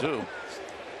uniform, too.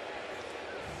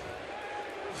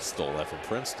 Stole that from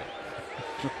Princeton.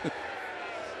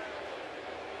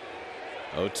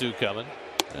 0-2 coming.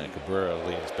 And Cabrera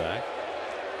leans back.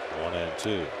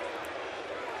 1-2.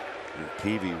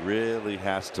 Peavy really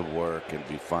has to work and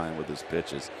be fine with his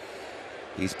pitches.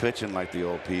 He's pitching like the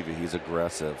old Peavy. He's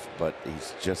aggressive, but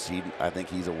he's just, I think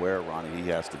he's aware, Ronnie, he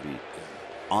has to be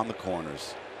on the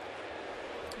corners.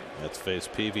 Mets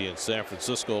faced Peavy in San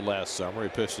Francisco last summer. He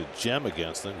pitched a gem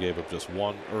against them, gave up just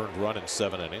 1 earned run in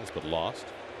 7 innings, but lost.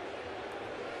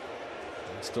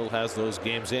 And still has those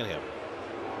games in him.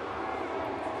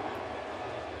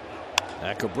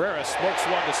 And Cabrera smokes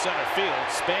one to center field.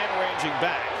 Span ranging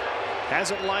back.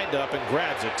 Has it lined up and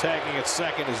grabs it. Tagging at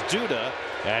second is Duda,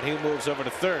 and he moves over to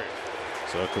third.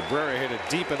 So Cabrera hit it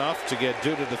deep enough to get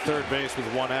Duda to third base with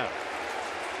 1 out.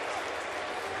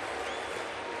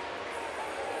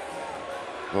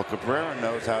 Well, Cabrera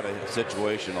knows how to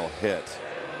situational hit.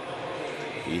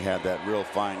 He had that real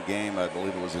fine game, I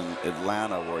believe it was in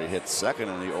Atlanta, where he hit second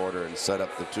in the order and set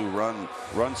up the 2 run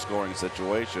scoring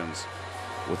situations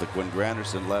with when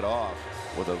Granderson led off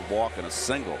with a walk and a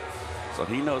single. So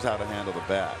he knows how to handle the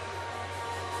bat.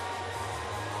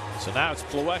 So now it's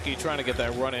Plawecki trying to get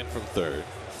that run in from third.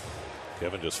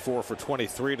 Kevin just 4 for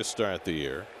 23 to start the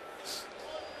year.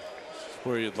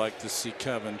 Where you'd like to see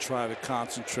Kevin try to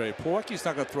concentrate. Plawecki's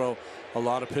not going to throw a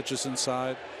lot of pitches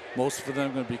inside. Most of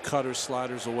them are going to be cutters,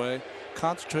 sliders away.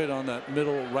 Concentrate on that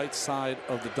middle right side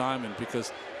of the diamond,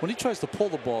 because when he tries to pull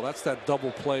the ball, that's that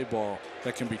double play ball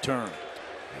that can be turned.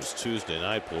 It was Tuesday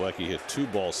night. Plawecki hit 2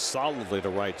 balls solidly to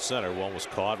right center. One was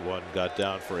caught, one got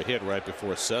down for a hit right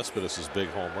before Cespedes' big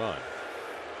home run.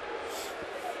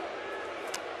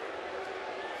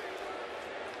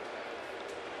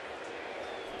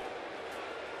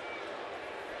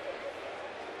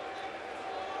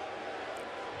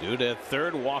 Duda at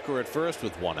third, Walker at first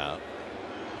with 1 out.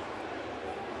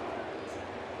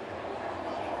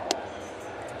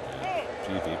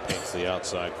 Peavy paints the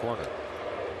outside corner.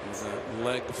 His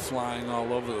leg flying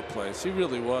all over the place. He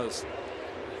really was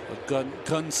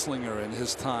gunslinger in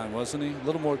his time, wasn't he? A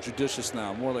little more judicious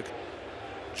now, more like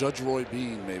Judge Roy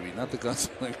Bean, maybe, not the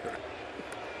gunslinger.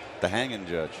 The hanging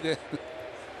judge. Yeah.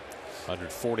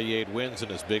 148 wins in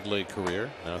his big league career.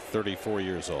 Now 34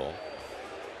 years old.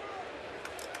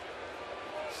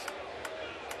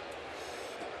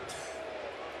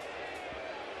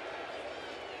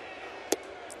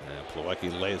 And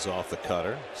Plawecki lays off the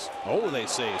cutter. Oh, they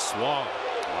say he swung.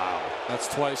 Wow. That's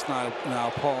twice now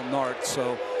Paul Nart.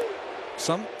 So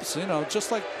you know,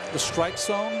 just like the strike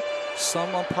zone,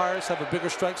 some umpires have a bigger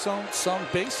strike zone. Some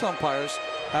base umpires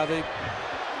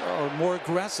are more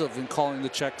aggressive in calling the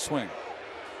check swing.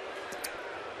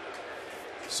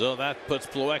 So that puts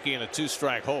Plawecki in a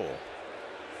 2-strike hole.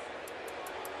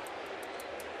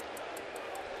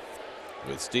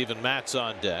 With Steven Matz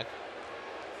on deck.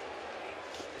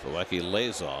 Plawecki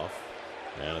lays off,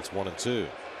 and it's 1-2.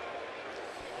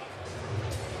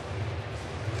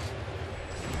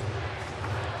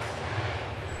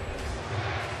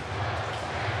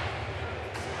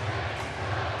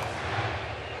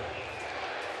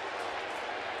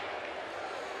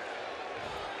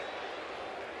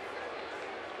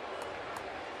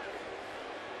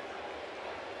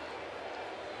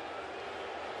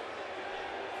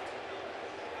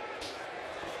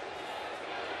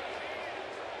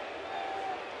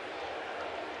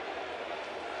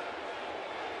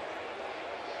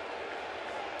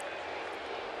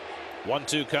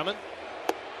 One-two coming.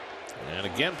 And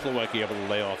again, Plawecki able to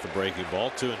lay off the breaking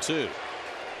ball. 2-2.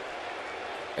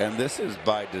 And this is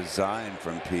by design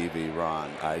from PV,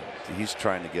 Ron. He's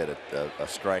trying to get a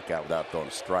strikeout without throwing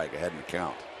a strike ahead in the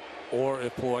count. Or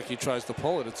if Plawecki tries to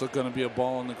pull it, it's going to be a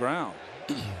ball on the ground.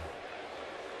 He's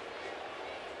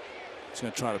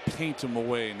going to try to paint him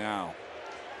away now.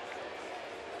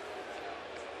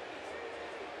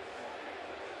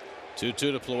 2-2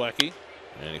 to Plawecki.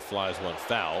 And he flies one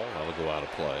foul. That'll go out of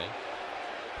play.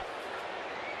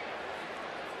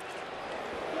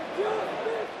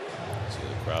 See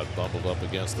the crowd bumbled up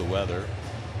against the weather.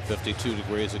 52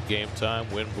 degrees at game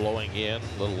time. Wind blowing in.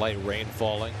 A little light rain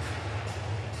falling.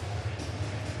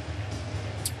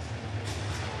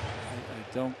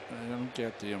 I don't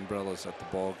get the umbrellas at the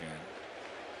ball game.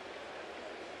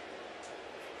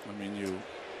 I mean, you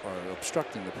are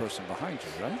obstructing the person behind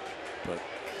you, right? But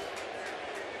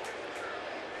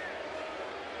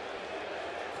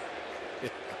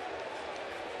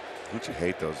don't you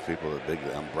hate those people with big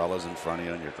umbrellas in front of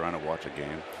you and you're trying to watch a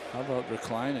game? how about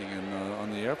reclining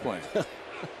on the airplane?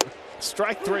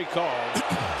 Strike 3 called.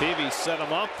 Peavy set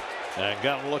him up and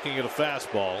got him looking at a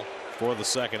fastball for the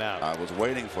second out. I was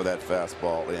waiting for that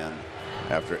fastball in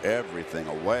after everything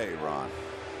away, Ron.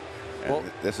 And Well,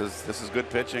 this is good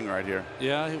pitching right here.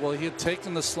 yeah, well, he had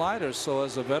taken the slider, so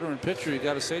as a veteran pitcher, you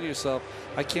got to say to yourself,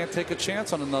 I can't take a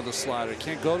chance on another slider.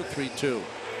 Can't go to 3-2.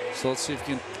 So let's see if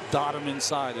you can dot him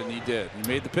inside, and he did. He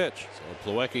made the pitch.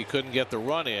 So Plawecki couldn't get the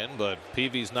run in, but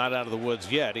Peavy's not out of the woods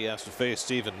yet. He has to face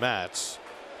Steven Matz,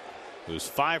 who's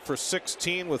 5 for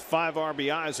 16 with 5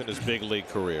 RBIs in his big league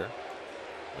career.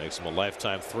 Makes him a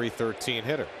lifetime .313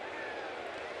 hitter.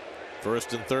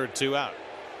 First and third, 2 out.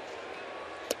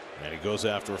 And he goes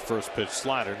after a first pitch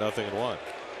slider, 0-1.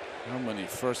 How many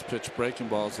first pitch breaking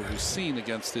balls have we seen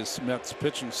against this Mets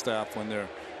pitching staff when they're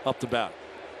up to bat?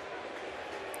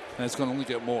 And it's going to only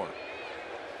get more.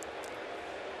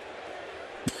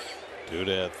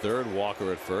 Duda at third,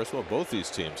 Walker at first. Well, both these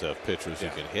teams have pitchers who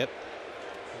can hit.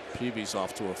 Peavy's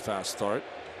off to a fast start.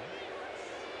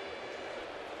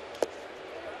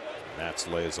 Matz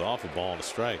lays off, a ball and a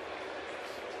strike.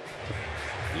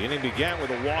 The inning began with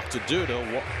a walk to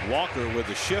Duda. Walker with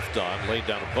the shift on laid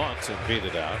down a bunt and beat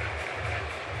it out.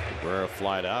 Cabrera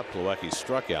flied out. Plawecki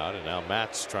struck out, and now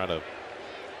Matz trying to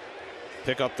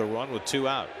pick up the run with 2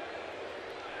 out.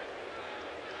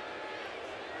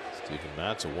 Steven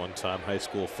Matz, a one-time high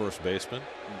school first baseman.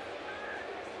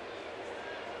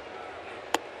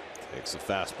 Takes a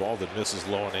fastball that misses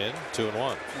low and in.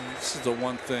 2-1. This is the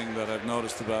one thing that I've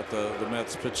noticed about the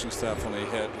Mets pitching staff when they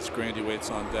hit. It's Grandy Waits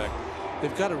on deck.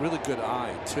 They've got a really good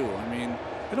eye too. I mean,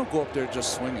 they don't go up there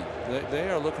just swinging. They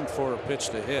are looking for a pitch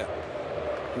to hit.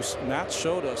 Matt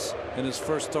showed us in his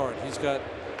first start. He's got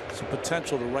some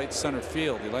potential to right center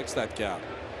field. He likes that gap.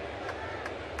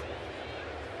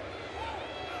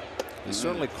 He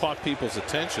certainly caught people's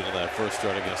attention in that first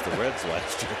start against the Reds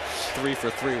last year. 3 for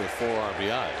 3 with 4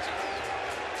 RBIs.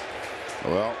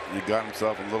 Well, he got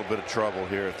himself in a little bit of trouble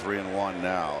here at 3-1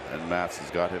 now, and Matz has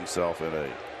got himself in a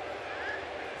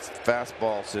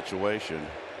fastball situation.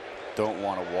 Don't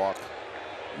want to walk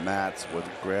Matz with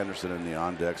Granderson in the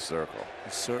on-deck circle.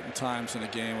 At certain times in a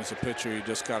game as a pitcher, you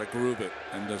just got to groove it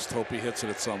and just hope he hits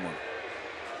it at someone.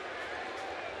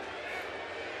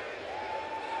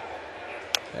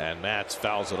 And Matz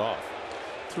fouls it off.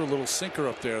 Threw a little sinker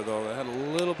up there, though. That had a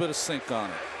little bit of sink on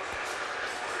it.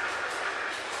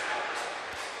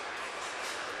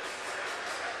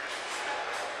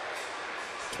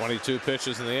 .22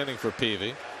 pitches in the inning for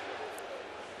Peavy.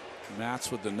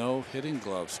 Matz with the no hitting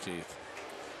gloves, Keith.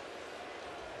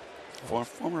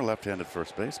 Former left-handed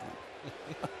first baseman.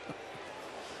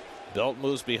 Belt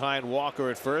moves behind Walker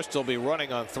at first. He'll be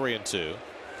running on 3-2.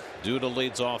 Duda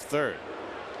leads off third.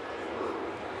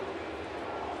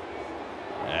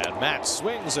 And Matz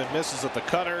swings and misses at the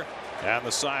cutter, and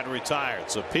the side retired.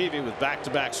 So Peavy, with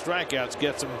back-to-back strikeouts,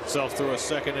 gets himself through a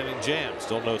second inning jam.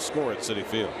 Still no score at Citi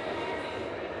Field.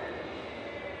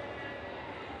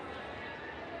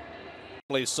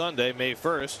 Sunday, May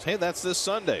 1st. Hey, that's this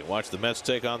Sunday. Watch the Mets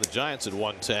take on the Giants at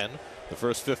 1:10. The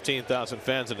first 15,000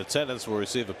 fans in attendance will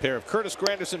receive a pair of Curtis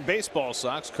Granderson baseball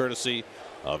socks, courtesy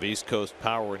of East Coast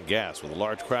Power and Gas. With a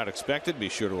large crowd expected, be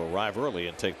sure to arrive early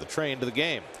and take the train to the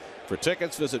game. For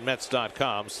tickets, visit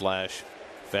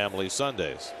Mets.com/Family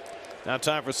Sundays. Now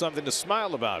time for something to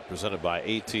smile about, presented by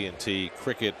AT&T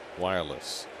Cricket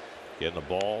Wireless. Getting a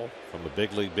ball from a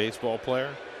big league baseball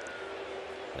player.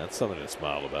 That's something to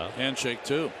smile about. Handshake,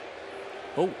 too.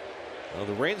 Oh. Well,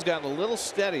 the rain's gotten a little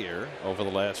steadier over the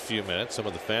last few minutes. Some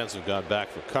of the fans have gone back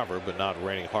for cover, but not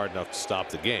raining hard enough to stop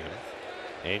the game.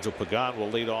 Angel Pagan will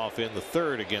lead off in the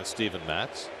third against Steven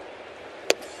Matz.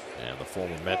 And the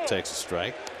former Met takes a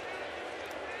strike.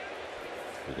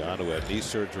 Pagan, who had knee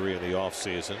surgery in the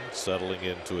offseason, settling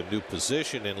into a new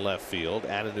position in left field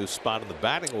and a new spot in the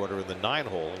batting order in the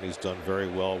 9-hole, and he's done very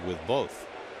well with both.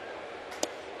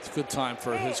 It's a good time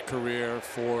for his career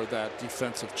for that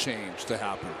defensive change to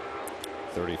happen.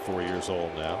 34 years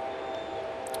old now.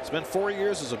 Spent 4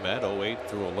 years as a Met, 08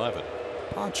 through 11.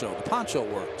 Poncho. The poncho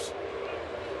works.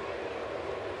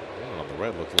 Oh, the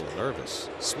Red looked a little nervous.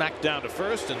 Smacked down to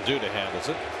first, and Duda handles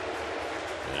it.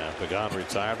 Yeah, Pagan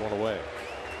retired, one away.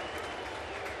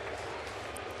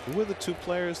 Who were the two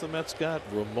players the Mets got?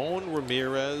 Ramon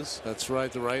Ramirez. That's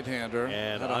right, the right-hander.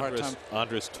 And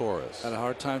Andres Torres. Had a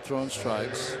hard time throwing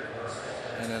strikes.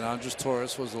 And then Andres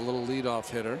Torres was a little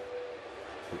leadoff hitter.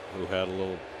 Who had a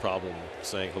little problem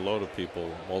saying hello to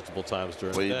people multiple times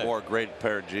during the day. He wore a great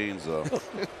pair of jeans, though.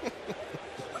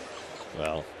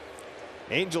 Well,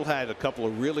 Angel had a couple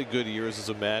of really good years as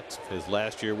a Met. His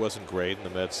last year wasn't great, and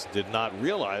the Mets did not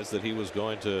realize that he was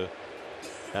going to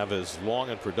have as long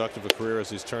and productive a career as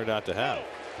he's turned out to have.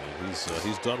 And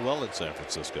he's done well in San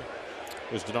Francisco.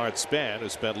 There's Denard Span, who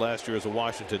spent last year as a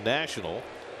Washington National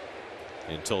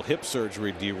until hip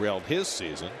surgery derailed his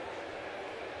season.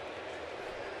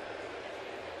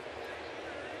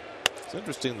 It's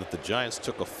interesting that the Giants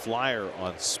took a flyer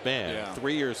on Span. Yeah.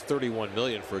 3 years, $31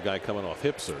 million for a guy coming off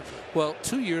hip surgery. Well,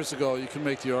 2 years ago, you can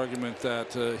make the argument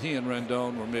that he and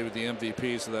Rendon were maybe the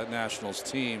MVPs of that Nationals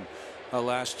team.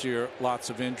 Last year, lots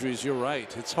of injuries. You're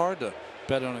right. It's hard to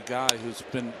bet on a guy who's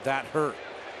been that hurt.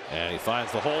 And he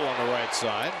finds the hole on the right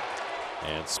side.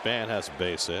 And Span has a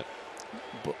base hit.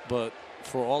 But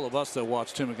for all of us that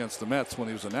watched him against the Mets when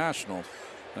he was a National,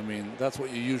 I mean, that's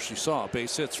what you usually saw,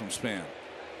 base hits from Span.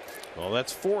 Well,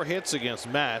 that's 4 hits against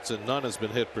Matz, and none has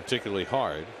been hit particularly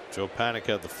hard. Joe Panik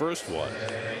had the first one.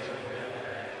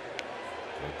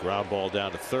 A ground ball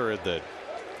down to third that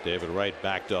David Wright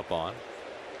backed up on.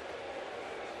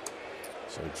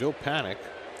 So Joe Panik,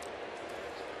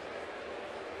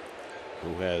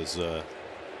 who has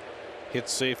hit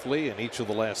safely in each of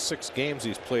the last 6 games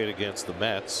he's played against the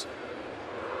Mets.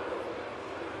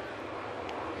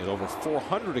 Hit over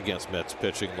 400 against Mets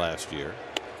pitching last year.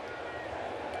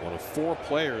 One of 4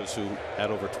 players who had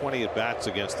over 20 at-bats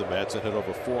against the Mets and hit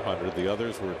over 400. The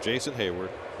others were Jason Hayward,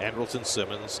 Andrelton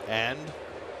Simmons, and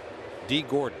Dee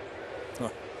Gordon. Huh.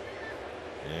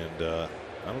 And I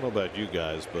don't know about you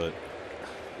guys, but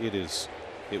it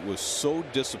was so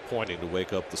disappointing to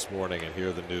wake up this morning and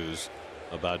hear the news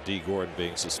about Dee Gordon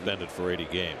being suspended for 80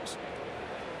 games.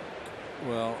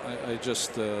 Well, I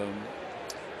just,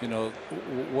 you know,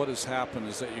 what has happened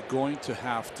is that you're going to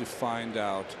have to find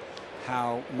out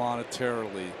how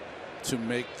monetarily to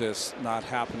make this not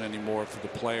happen anymore for the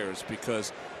players,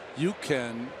 because you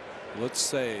can, let's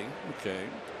say, okay,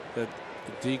 that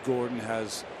Dee Gordon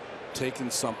has taken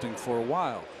something for a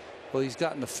while. Well, he's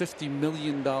gotten a $50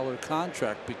 million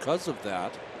contract because of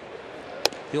that.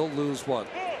 He'll lose what,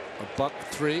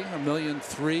 $1.3, $1.3 million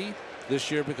this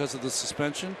year because of the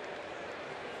suspension.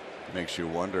 Makes you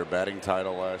wonder. Batting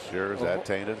title last year, is that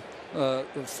tainted? A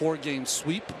 4-game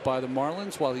sweep by the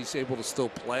Marlins while he's able to still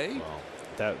play. Well,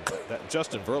 that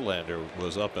Justin Verlander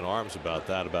was up in arms about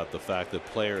that, about the fact that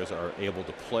players are able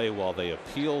to play while they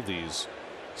appeal these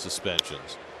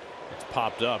suspensions. It's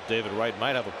popped up. David Wright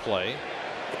might have a play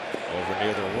over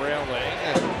near the railing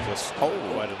and just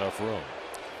quite enough room.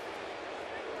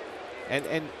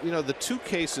 And you know, the two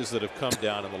cases that have come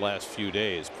down in the last few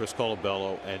days, Chris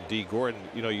Colabello and Dee Gordon,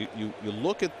 you know, you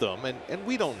look at them and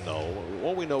we don't know.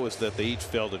 All we know is that they each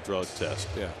failed a drug test.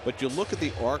 Yeah. But you look at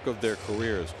the arc of their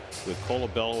careers, with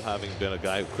Colabello having been a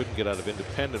guy who couldn't get out of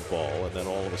independent ball and then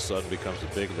all of a sudden becomes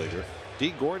a big leaguer.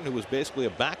 Dee Gordon, who was basically a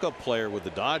backup player with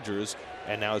the Dodgers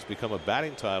and now has become a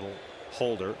batting title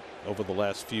holder over the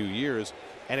last few years.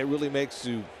 And it really makes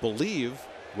you believe,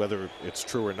 whether it's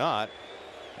true or not,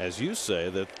 as you say,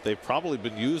 that they've probably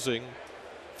been using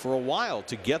for a while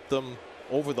to get them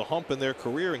over the hump in their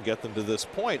career and get them to this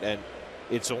point. And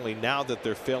it's only now that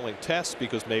they're failing tests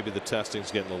because maybe the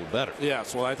testing's getting a little better.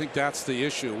 Yes, well, I think that's the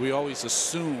issue. We always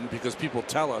assume, because people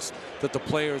tell us, that the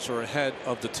players are ahead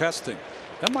of the testing.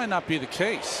 That might not be the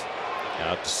case.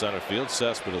 Out to center field,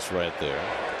 Cespedes right there.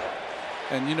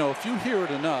 And you know, if you hear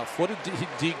it enough, what did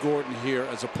Dee Gordon hear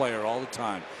as a player all the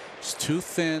time? He's too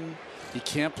thin. He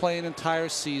can't play an entire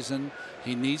season.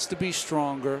 He needs to be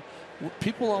stronger.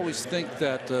 People always think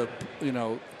that you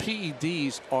know,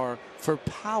 PEDs are for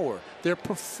power. They're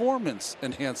performance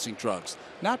enhancing drugs,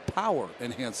 not power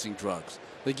enhancing drugs.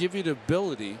 They give you the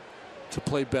ability to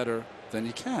play better than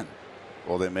you can.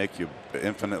 Well, they make you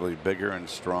infinitely bigger and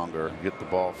stronger, get the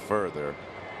ball further,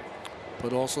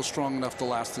 but also strong enough to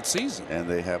last the season. And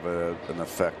they have an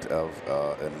effect of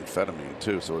an amphetamine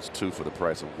too, so it's 2 for the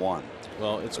price of 1.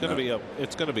 Well, it's going to be up.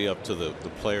 It's going to be up to the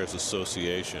Players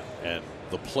Association and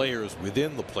the players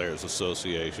within the Players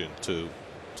Association to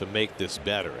make this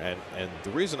better. And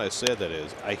the reason I say that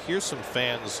is I hear some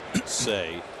fans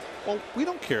say, "Well, we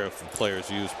don't care if the players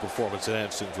use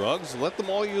performance-enhancing drugs. Let them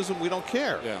all use them. We don't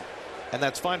care." Yeah. And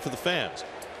that's fine for the fans,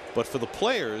 but for the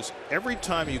players, every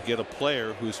time you get a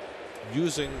player who's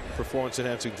using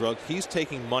performance-enhancing drugs, he's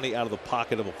taking money out of the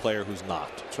pocket of a player who's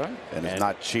not. That's right. And he's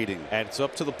not cheating. And it's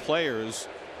up to the players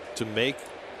to make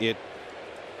it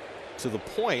to the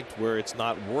point where it's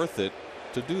not worth it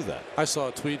to do that. I saw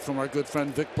a tweet from our good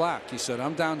friend Vic Black. He said,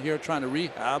 "I'm down here trying to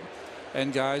rehab,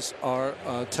 and guys are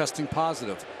testing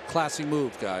positive. Classy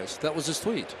move, guys." That was his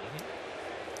tweet.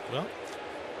 Mm-hmm. Well,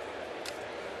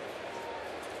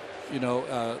 you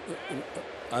know,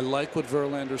 I like what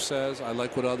Verlander says. I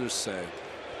like what others say.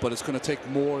 But it's going to take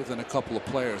more than a couple of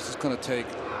players. It's going to take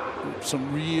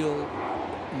some real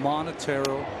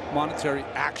monetary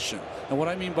action. And what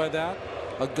I mean by that,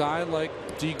 a guy like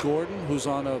Dee Gordon, who's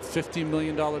on a $50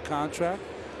 million contract,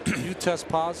 you test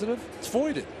positive, it's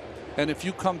voided. And if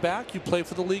you come back, you play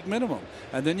for the league minimum.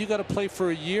 And then you got to play for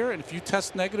a year. And if you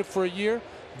test negative for a year,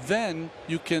 then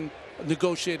you can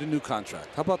negotiate a new contract.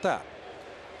 How about that?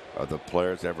 Are the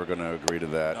players ever going to agree to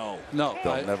that? No.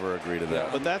 They'll never agree to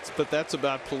that. But that's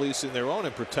about policing their own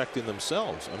and protecting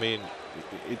themselves. I mean,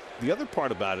 the other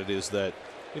part about it is that,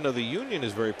 you know, the union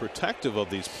is very protective of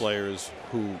these players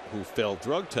who fail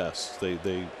drug tests.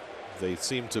 They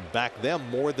seem to back them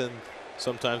more than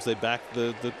sometimes they back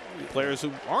the players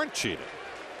who aren't cheating,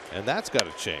 and that's got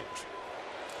to change.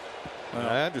 And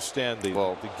I understand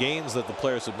the gains that the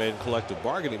players have made in collective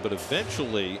bargaining, but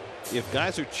eventually, if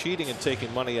guys are cheating and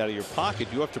taking money out of your pocket,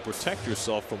 you have to protect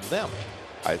yourself from them.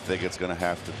 I think it's going to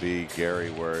have to be,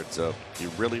 Gary, where it's you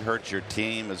really hurt your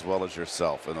team as well as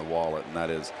yourself in the wallet, and that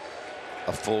is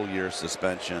a full year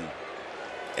suspension,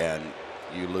 and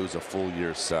you lose a full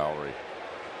year's salary.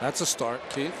 That's a start,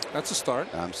 Keith. That's a start.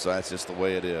 That's just the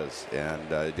way it is, and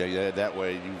that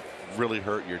way you really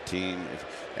hurt your team.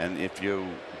 And if you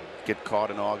get caught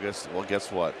in August, well,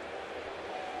 guess what?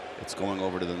 It's going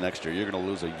over to the next year. You're going to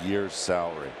lose a year's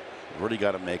salary. You really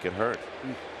got to make it hurt.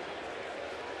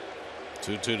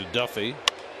 2-2 to Duffy.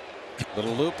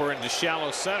 Little looper into shallow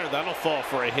center. That'll fall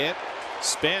for a hit.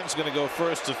 Span's going to go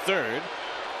first to third.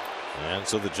 And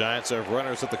so the Giants have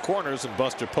runners at the corners, and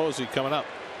Buster Posey coming up.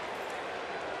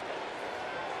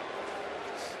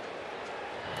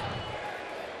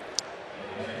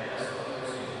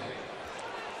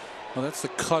 Well, that's the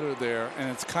cutter there, and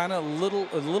it's kind of a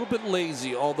little bit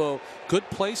lazy, although good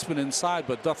placement inside,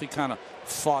 but Duffy kind of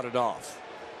fought it off.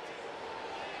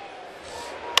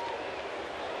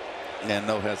 And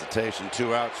no hesitation.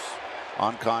 2 outs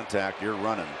on contact. You're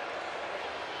running.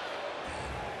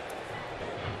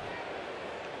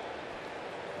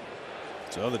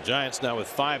 So the Giants now with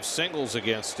 5 singles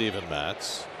against Steven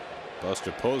Matz.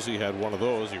 Buster Posey had one of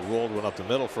those. He rolled one up the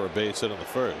middle for a base hit in the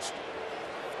first.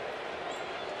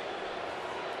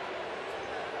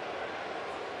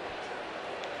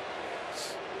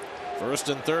 First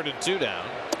and third and 2 down.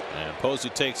 And Posey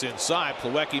takes inside.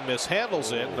 Plawecki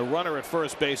mishandles it. And the runner at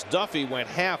first base, Duffy, went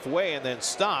halfway and then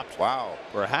stopped. Wow.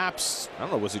 Perhaps, I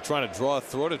don't know, was he trying to draw a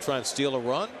throw to try and steal a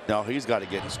run? No, he's got to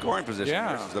get in scoring position.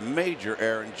 Yeah. This is a major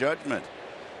error in judgment.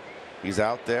 He's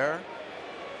out there.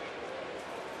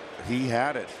 He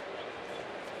had it.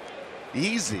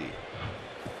 Easy.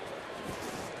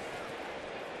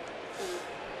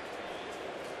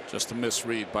 Just a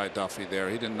misread by Duffy there.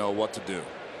 He didn't know what to do.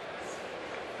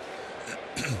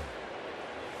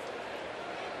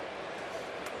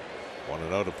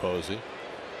 1-0 to Posey.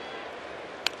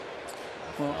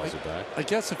 Well, Fouls it back. I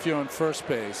guess if you're on first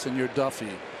base and you're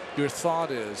Duffy, your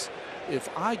thought is, if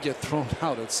I get thrown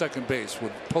out at second base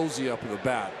with Posey up with a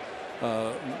bat,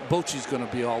 Bochy's going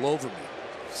to be all over me.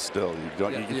 Still, you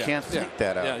don't. You can't think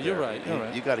that out. Yeah, you're there. right. You're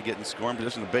right. You got to get in scoring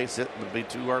position. The base hit would be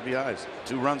 2 RBIs,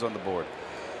 2 runs on the board.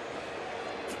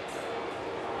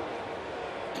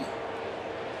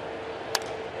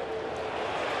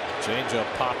 Changeup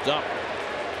popped up.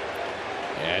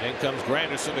 And in comes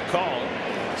Granderson to call.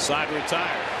 Side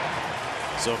retired.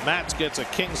 So Matz gets a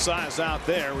king size out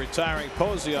there, retiring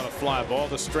Posey on a fly ball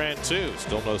to strand 2.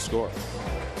 Still no score.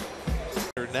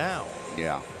 Now.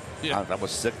 Yeah. I was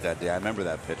sick that day. I remember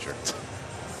that pitcher.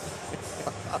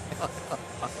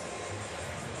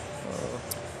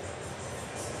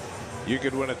 You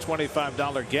could win a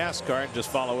 $25 gas card. Just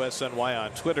follow SNY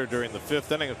on Twitter during the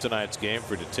 5th inning of tonight's game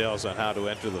for details on how to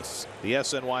enter the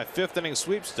SNY 5th inning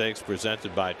sweepstakes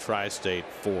presented by Tri-State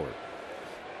Ford.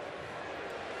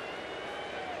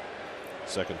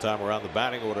 Second time around the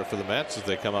batting order for the Mets as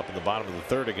they come up in the bottom of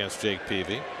the 3rd against Jake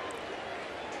Peavy.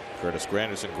 Curtis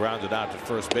Granderson grounded out to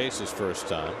first base his first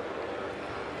time.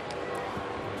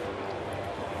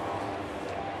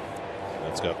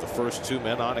 That's got the first 2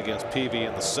 men on against Peavy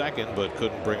in the 2nd, but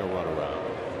couldn't bring a run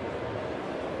around.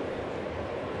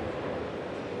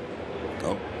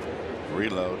 Oh,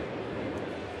 reload.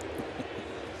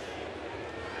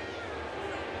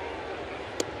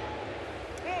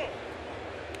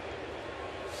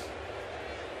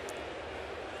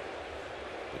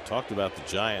 Talked about the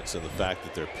Giants and the fact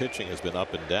that their pitching has been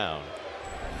up and down.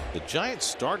 The Giants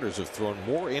starters have thrown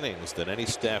more innings than any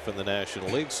staff in the National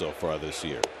League so far this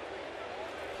year.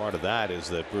 Part of that is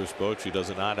that Bruce Bochy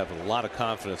does not have a lot of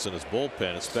confidence in his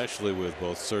bullpen, especially with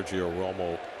both Sergio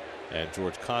Romo and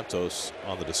George Contos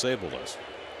on the disabled list.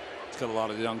 He's got a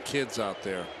lot of young kids out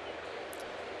there.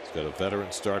 He's got a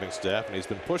veteran starting staff and he's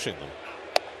been pushing them.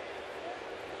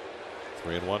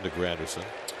 3-1 to Granderson.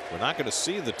 We're not going to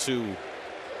see the 2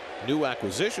 new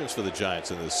acquisitions for the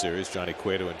Giants in this series, Johnny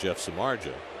Cueto and Jeff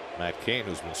Samardzija. Matt Cain,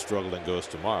 who's been struggling, goes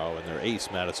tomorrow, and their ace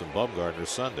Madison Bumgarner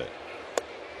Sunday.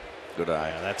 Good eye.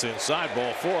 And that's inside,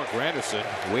 ball 4. Granderson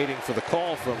waiting for the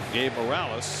call from Gabe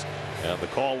Morales, and the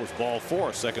call was ball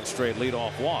 4. 2nd straight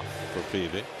leadoff walk for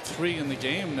Peavy. 3 in the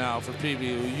game now for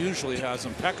Peavy, who usually has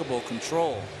impeccable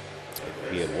control.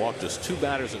 He had walked just 2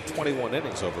 batters in 21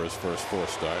 innings over his first 4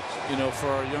 starts. You know, for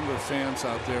our younger fans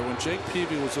out there, when Jake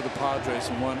Peavy was with the Padres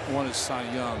and won his Cy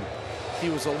Young, he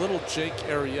was a little Jake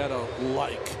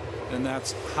Arrieta-like, and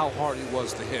that's how hard he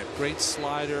was to hit. Great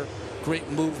slider, great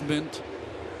movement.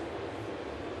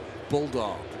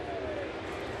 Bulldog.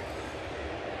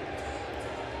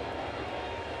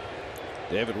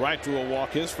 David Wright drew a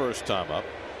walk his first time up.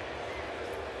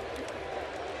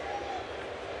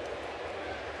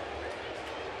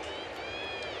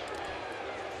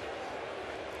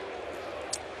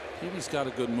 Peavy's got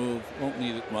a good move. Won't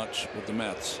need it much with the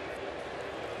Mets.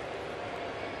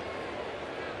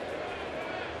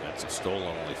 Mets have stolen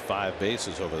only 5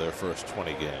 bases over their first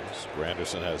 20 games.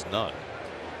 Granderson has none.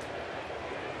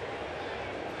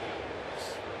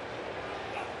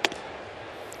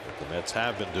 What the Mets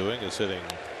have been doing is hitting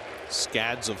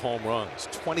scads of home runs,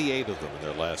 28 of them in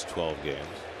their last 12 games.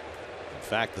 In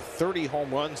fact, the 30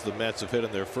 home runs the Mets have hit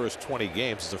in their first 20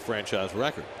 games is a franchise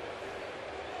record.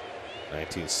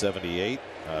 1978,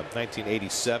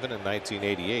 1987 and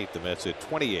 1988, the Mets hit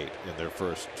 28 in their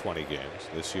first 20 games.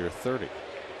 This year, 30.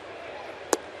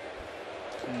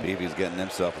 Peavy's getting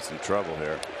himself in some trouble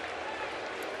here.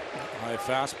 High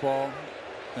fastball,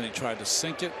 and he tried to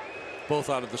sink it, both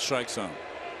out of the strike zone.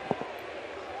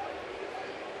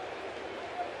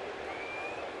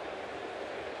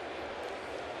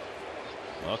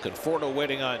 Well, Conforto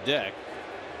waiting on deck.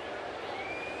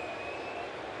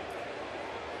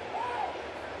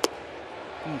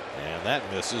 And that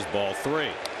misses, ball 3.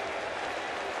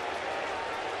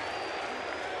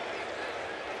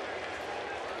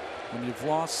 When you've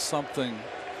lost something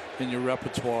in your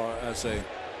repertoire as a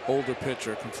older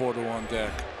pitcher, Conforto on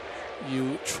deck,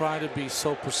 you try to be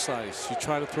so precise. You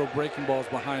try to throw breaking balls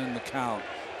behind in the count.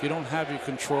 If you don't have your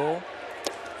control,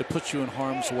 it puts you in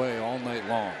harm's way all night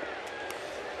long.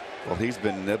 Well, he's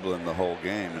been nibbling the whole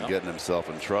game and getting himself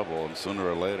in trouble, and sooner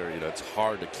or later, it's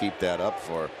hard to keep that up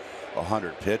for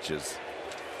 100 pitches.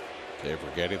 Dave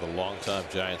Righetti, the longtime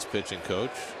Giants pitching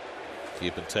coach,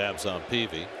 keeping tabs on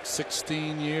Peavy.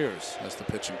 16 years as the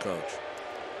pitching coach.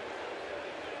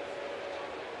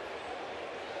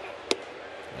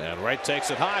 And Wright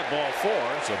takes it high, ball 4.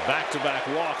 So back-to-back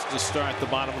walks to start the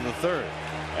bottom of the 3rd.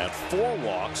 And 4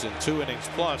 walks in 2 innings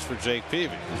plus for Jake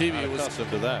Peavy. Peavy was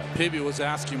accustomed to that. Peavy was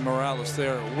asking Morales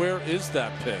there, where is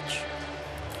that pitch?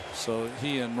 So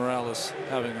he and Morales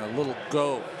having a little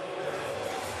go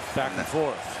back and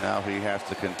forth. Now he has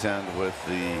to contend with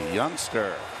the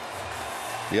youngster,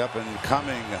 the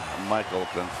up-and-coming Michael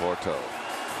Conforto.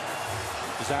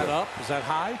 Is that up? Is that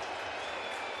high?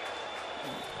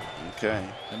 Okay.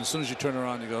 And as soon as you turn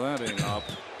around, you go, that ain't up.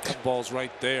 That ball's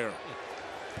right there.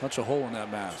 Punch a hole in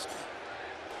that mask.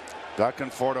 Got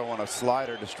Conforto on a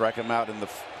slider to strike him out in the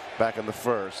back in the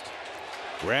 1st.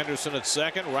 Granderson at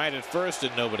second, Wright at first,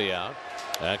 and nobody out.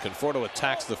 And Conforto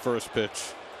attacks the first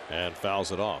pitch and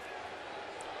fouls it off.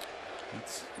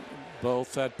 It's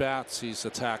both at bats. He's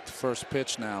attacked first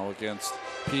pitch now against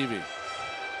Peavy.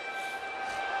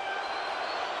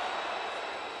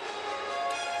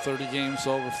 30 games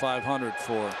over 500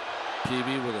 for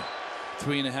Peavy with a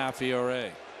 3.5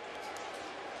 ERA.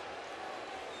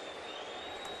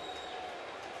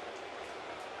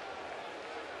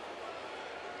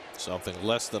 Something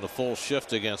less than a full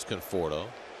shift against Conforto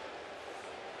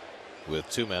with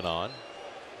 2 men on.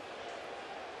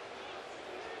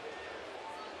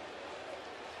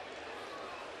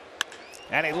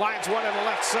 And he lines one in the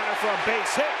left center for a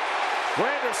base hit.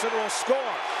 Granderson will score.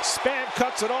 Span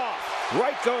cuts it off.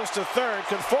 Wright goes to 3rd.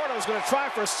 Conforto's going to try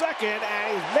for 2nd,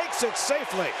 and he makes it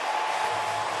safely.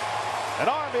 An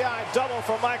RBI double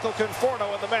for Michael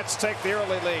Conforto, and the Mets take the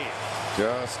early lead.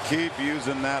 Just keep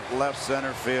using that left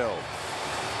center field.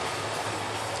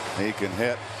 He can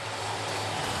hit.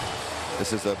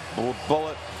 This is a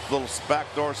bullet, little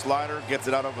backdoor slider, gets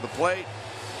it out over the plate,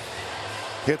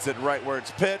 hits it right where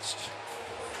it's pitched.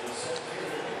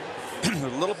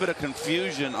 A little bit of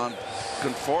confusion on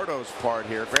Conforto's part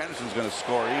here. Granderson's going to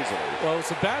score easily. Well,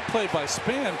 it's a bad play by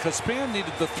Span because Span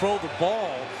needed to throw the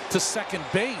ball to second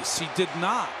base. He did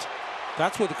not.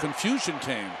 That's where the confusion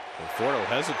came. Conforto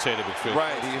hesitated between.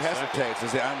 Right, he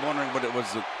hesitates. I'm wondering what it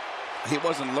was. He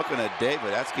wasn't looking at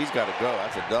David. He's got to go.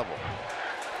 That's a double.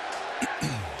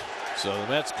 So the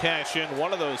Mets cash in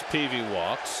one of those Peavy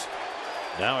walks.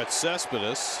 Now it's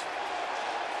Cespedes.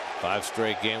 5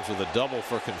 straight games with a double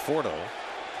for Conforto.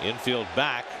 Infield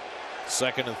back.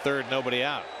 2nd and 3rd, nobody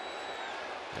out.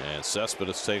 And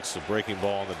Cespedes takes the breaking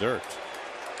ball in the dirt.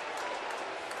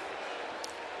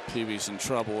 Peavy's in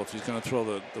trouble if he's going to throw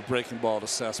the breaking ball to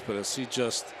Cespedes. He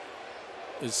just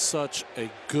is such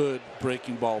a good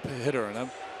breaking ball hitter. And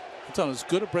I'm telling you, as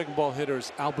good a breaking ball hitter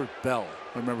as Albert Bell.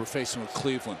 I remember facing with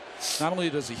Cleveland. Not only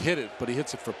does he hit it, but he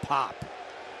hits it for pop.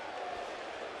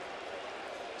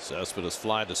 Cespedes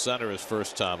flying to center his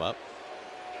first time up.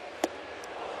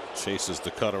 Chases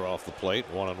the cutter off the plate.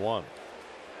 1-1.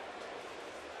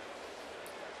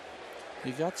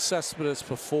 He got Cespedes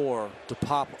before to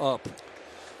pop up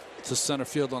to center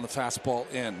field on the fastball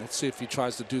in. Let's see if he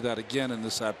tries to do that again in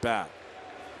this at bat.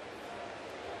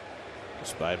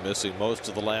 Despite missing most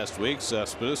of the last week,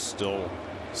 Cespedes still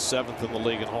 7th in the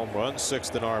league in home runs,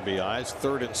 6th in RBIs,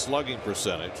 3rd in slugging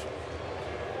percentage.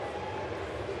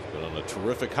 Been on a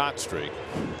terrific hot streak.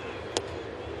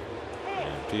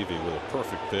 And Peavy with a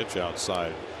perfect pitch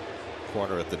outside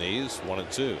corner at the knees.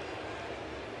 1-2.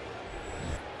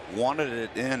 Wanted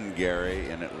it in, Gary,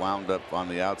 and it wound up on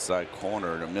the outside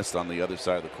corner and missed on the other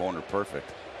side of the corner.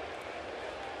 Perfect.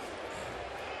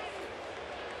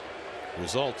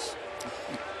 Results.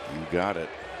 You got it.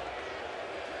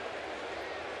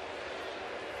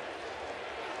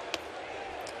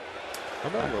 How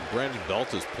about where Brandon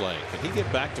Belt is playing? Can he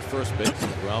get back to first base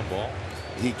with a ground ball?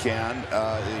 He can.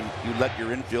 You let your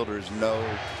infielders know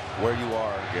where you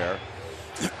are, Gary.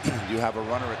 You have a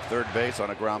runner at 3rd base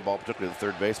on a ground ball, particularly the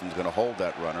 3rd baseman's going to hold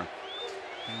that runner.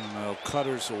 No,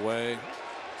 Cutter's away.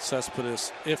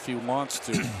 Cespedes, if he wants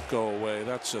to go away,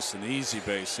 that's just an easy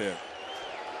base hit.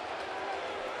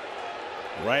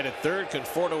 Right at 3rd,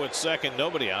 Conforto at 2nd,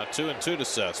 nobody out. 2-2 to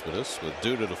Cespedes with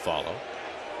Duda to follow.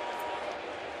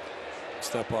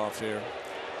 Step off here.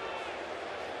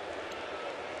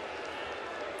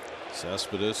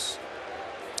 Cespedes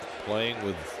playing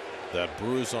with that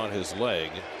bruise on his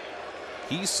leg.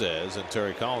 He says, and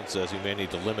Terry Collins says, he may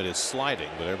need to limit his sliding,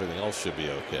 but everything else should be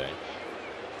okay.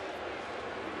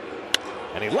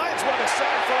 And he lines one to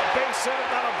center for a base hit,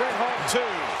 and that'll bring home 2.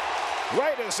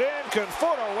 Right is in.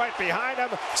 Conforto right behind him.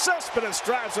 Cespedes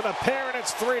drives in a pair, and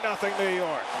it's 3-0 New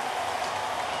York.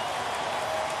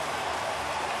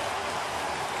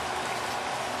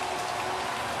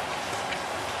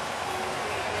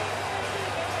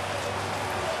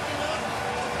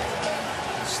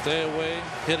 Stay away,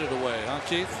 hit it away, huh,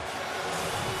 Keith?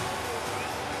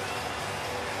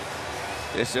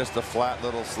 It's just a flat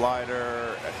little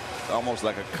slider, almost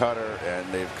like a cutter,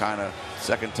 and they've kind of,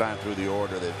 second time through the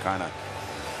order, they've kind of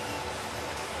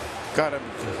got him.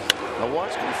 Now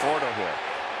watch Conforto here.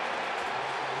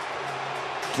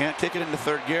 Can't kick it into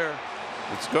third gear.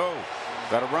 Let's go.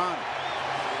 Got to run.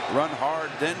 Run hard,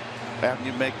 then after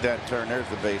you make that turn, there's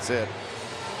the base hit.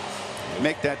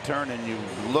 Make that turn and you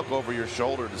look over your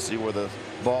shoulder to see where the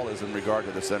ball is in regard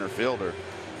to the center fielder.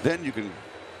 Then you can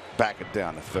back it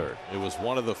down to third. It was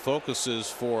one of the focuses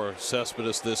for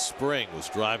Cespedes this spring, was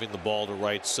driving the ball to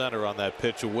right center on that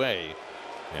pitch away,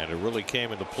 and it really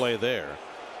came into play there.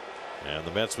 And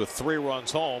the Mets with 3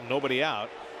 runs home, nobody out.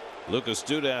 Lucas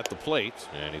Duda at the plate,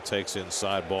 and he takes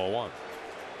inside ball 1.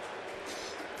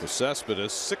 For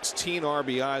Cespedes, 16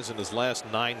 RBIs in his last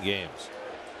 9 games.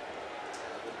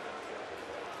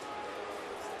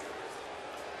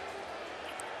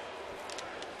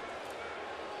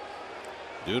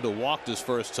 Duda walked his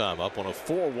first time up. One of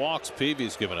 4 walks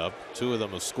Peavy's given up. 2 of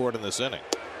them have scored in this inning.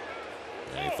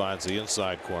 And he finds the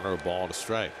inside corner, a ball and a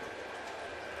strike.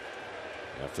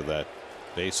 After that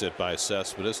base hit by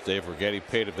Cespedes, Dave Righetti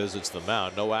paid a visit to the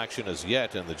mound. No action as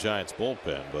yet in the Giants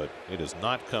bullpen, but it has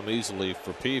not come easily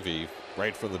for Peavy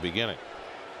right from the beginning.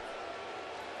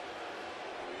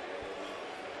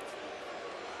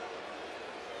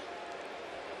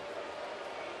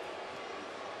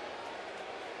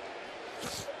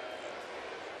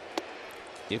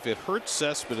 If it hurts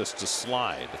Cespedes to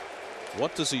slide,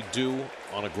 what does he do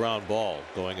on a ground ball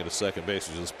going into second base?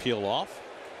 Does he just peel off?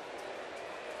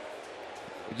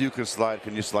 You can slide.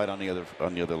 Can you slide on the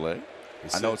other leg?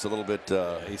 I know it's a little bit.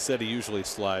 He said he usually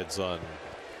slides on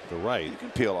the right. You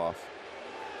can peel off.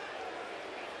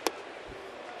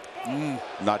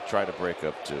 Not try to break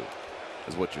up too,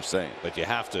 is what you're saying. But you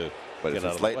have to. But if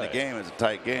it's late in the game, it's a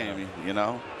tight game. Yeah. You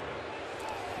know.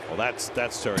 Well, that's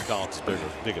Terry Collins'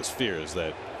 biggest fear, is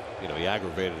that, you know, he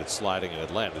aggravated it sliding in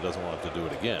Atlanta. Doesn't want to do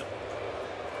it again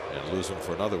and lose him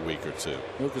for another week or 2.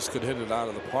 Lucas could hit it out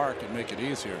of the park and make it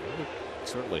easier. It would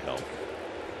certainly help.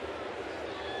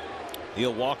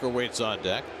 Neil Walker waits on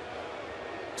deck.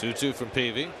 2-2 from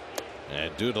Peavy,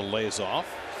 and Duda lays off.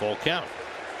 Full count.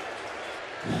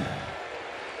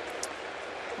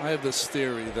 I have this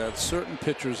theory that certain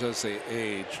pitchers, as they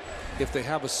age, if they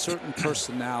have a certain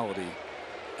personality,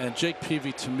 and Jake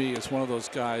Peavy to me is one of those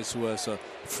guys who has a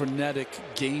frenetic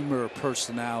gamer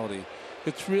personality,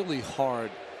 it's really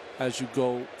hard as you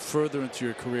go further into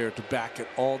your career to back it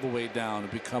all the way down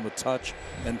and become a touch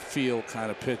and feel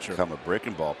kind of pitcher. Become a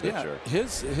breaking ball pitcher. Yeah,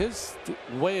 his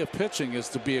way of pitching is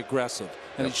to be aggressive,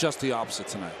 and it's just the opposite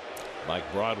tonight.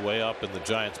 Mike Broadway up in the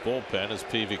Giants bullpen as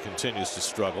Peavy continues to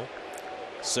struggle.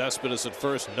 Cespedes at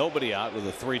first, nobody out with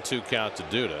a 3-2 count to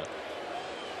Duda.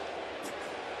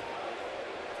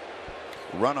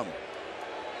 Run him.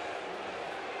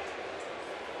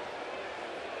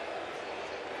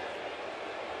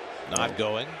 Not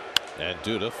going, and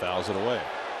Duda fouls it away.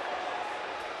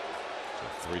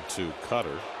 So 3-2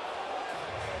 cutter.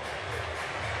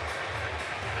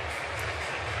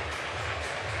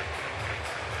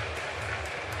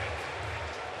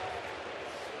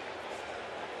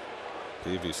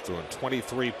 Peavy's thrown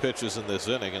 23 pitches in this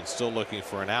inning and still looking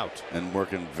for an out. And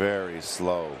working very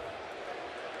slow.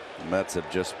 The Mets have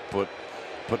just put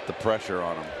the pressure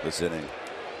on him this inning.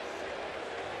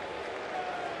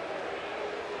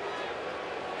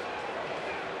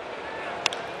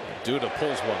 Duda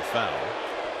pulls one foul.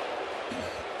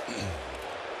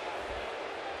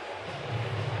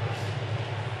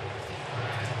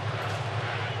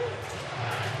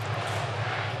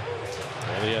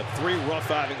 Well, he had 3 rough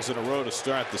outings in a row to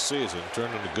start the season.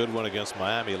 Turned in a good one against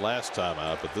Miami last time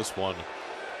out, but this one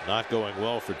not going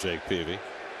well for Jake Peavy.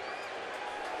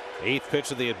 8th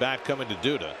pitch of the at bat coming to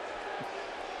Duda.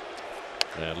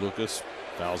 And Lucas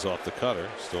fouls off the cutter.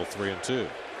 Still 3-2.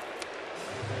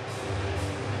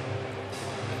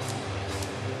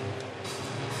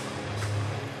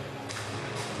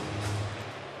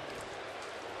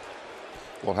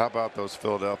 Well, how about those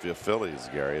Philadelphia Phillies,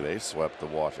 Gary? They swept the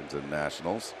Washington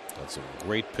Nationals. That's some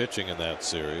great pitching in that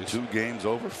series. 2 games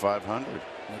over 500.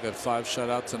 They got 5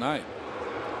 shutout tonight.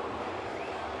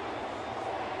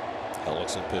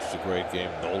 Ellison pitched a great game.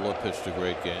 Nola pitched a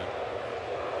great game.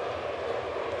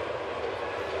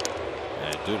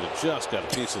 And Duda just got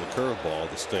a piece of the curveball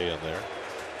to stay in there.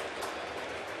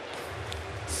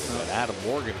 And Adam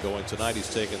Morgan going tonight.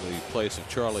 He's taking the place of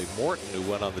Charlie Morton, who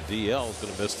went on the DL. Is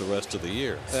going to miss the rest of the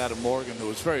year. Adam Morgan, who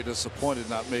was very disappointed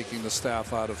not making the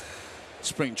staff out of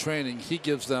spring training, he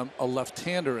gives them a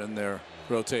left-hander in their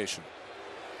rotation.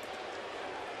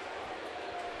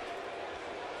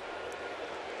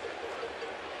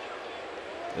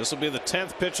 This will be the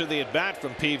 10th pitch of the at-bat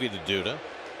from Peavy to Duda.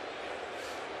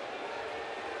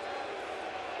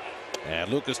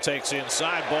 And Lucas takes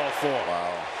inside, ball 4.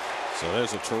 Wow. So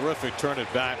there's a terrific turn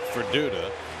at bat for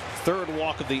Duda. 3rd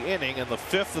walk of the inning and the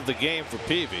 5th of the game for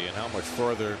Peavy. And how much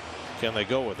further can they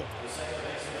go with him?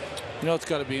 You know, it's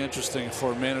got to be interesting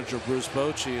for manager Bruce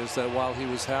Bochy is that while he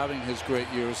was having his great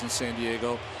years in San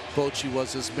Diego, Bochy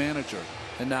was his manager,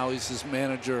 and now he's his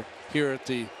manager here at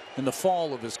in the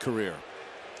fall of his career.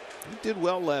 He did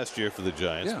well last year for the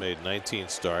Giants. Yeah. Made 19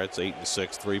 starts,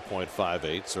 8-6,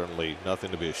 3.58. Certainly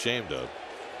nothing to be ashamed of.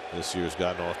 This year's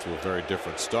gotten off to a very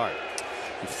different start.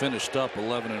 He finished up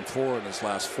 11-4 in his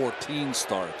last 14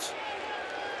 starts.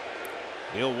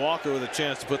 Neil Walker with a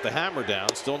chance to put the hammer down.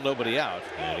 Still nobody out,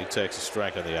 and he takes a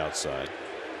strike on the outside.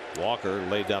 Walker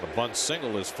laid down a bunt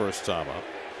single his first time up.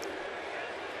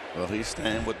 Well, he's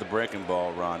staying with the breaking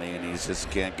ball, Ronnie, and he just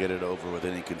can't get it over with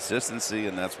any consistency,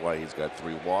 and that's why he's got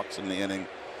 3 walks in the inning,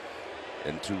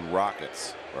 and 2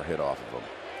 rockets are hit off of him.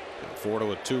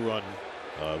 Fordo a 2-run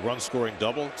run-scoring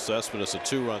double. Cespedes a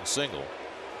 2-run single.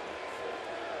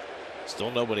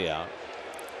 Still nobody out.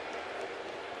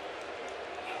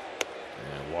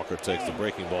 And Walker takes the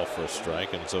breaking ball for a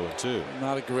strike, and it's 0-2.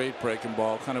 Not a great breaking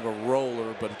ball, kind of a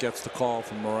roller, but gets the call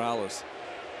from Morales.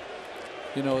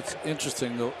 You know, it's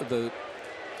interesting. The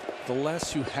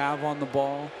less you have on the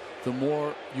ball, the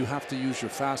more you have to use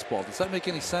your fastball. Does that make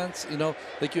any sense? You know,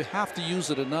 like you have to use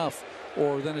it enough,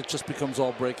 or then it just becomes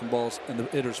all breaking balls, and the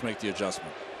hitters make the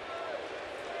adjustment.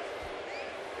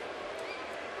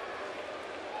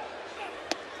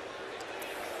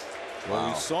 Well,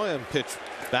 we saw him pitch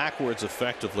backwards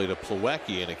effectively to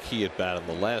Plawecki in a key at bat in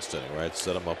the last inning, right?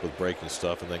 Set him up with breaking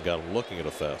stuff and then got him looking at a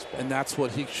fastball. And that's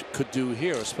what he could do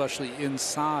here, especially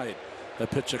inside. That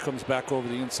pitcher comes back over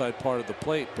the inside part of the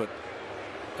plate, but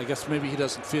I guess maybe he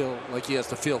doesn't feel like he has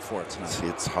to feel for it tonight.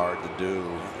 It's hard to do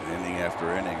inning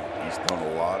after inning. He's thrown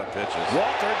a lot of pitches.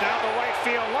 Walker down the right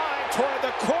field line toward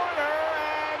the corner,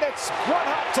 and it's one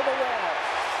hop to the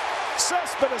wall.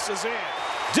 Cespedes is in.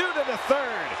 Duda to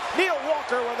 3rd. Neil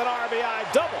Walker with an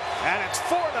RBI double, and it's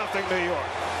 4-0 New York.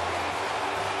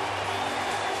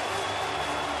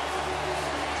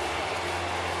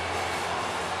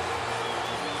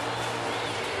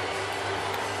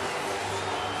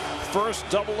 First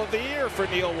double of the year for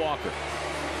Neil Walker.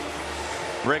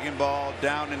 Breaking ball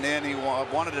down and in. He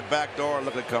wanted it back door.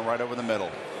 Look at it come right over the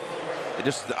middle. It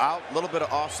just out a little bit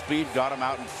of off speed got him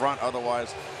out in front.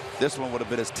 Otherwise, this one would have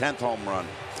been his 10th home run.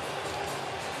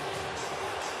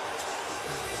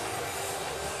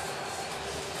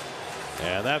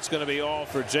 And that's going to be all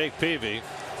for Jake Peavy.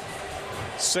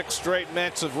 6 straight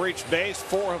Mets have reached base.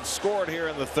 4 have scored here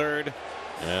in the 3rd.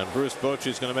 And Bruce Bochy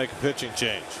is going to make a pitching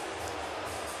change.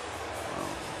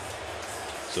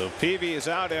 So Peavy is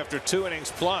out after 2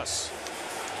 innings plus.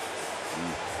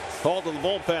 Call to the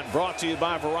bullpen brought to you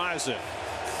by Verizon.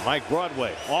 Mike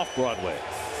Broadway, off Broadway.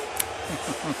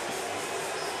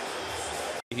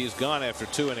 He's gone after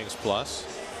 2 innings plus.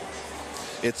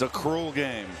 It's a cruel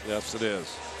game. Yes, it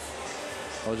is.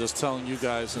 I was just telling you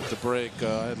guys at the break,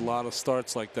 I had a lot of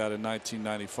starts like that in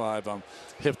 1995. I'm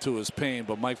hip to his pain,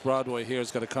 but Mike Broadway here has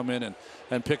got to come in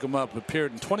and pick him up.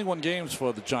 Appeared in 21 games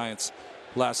for the Giants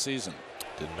last season.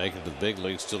 Didn't make it to the big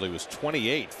leagues till he was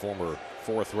 28, former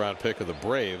 4th-round pick of the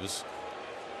Braves.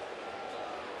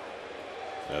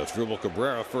 Asdrubal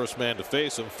Cabrera, first man to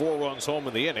face him. 4 runs home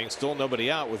in the inning. Still nobody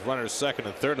out with runners 2nd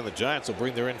and 3rd, and the Giants will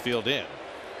bring their infield in.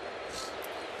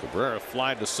 Cabrera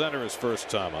flied to center his first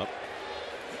time up.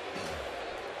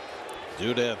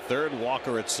 Duda at 3rd,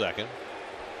 Walker at 2nd.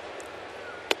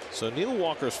 So Neil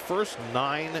Walker's first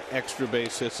 9 extra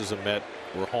base hits as a Met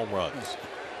were home runs.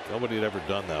 Nobody had ever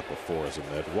done that before as a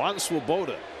Met. Juan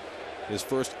Swoboda, his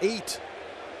first 8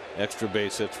 extra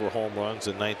base hits were home runs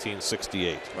in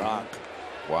 1968. Rock.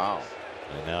 Wow.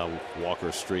 And now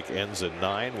Walker's streak ends at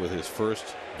 9 with his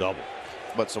first double.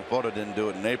 But Swoboda didn't do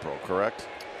it in April, correct?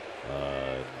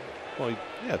 Well,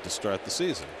 yeah, to start the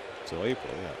season. So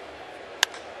April, yeah.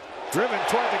 Driven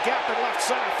toward the gap in left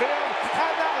center field,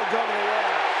 and that'll go to the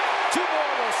wall. 2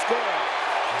 more will score.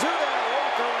 Duda and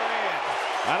Walker are in.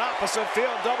 An opposite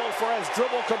field double for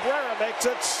Asdrubal Cabrera makes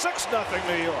it 6-0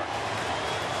 New York.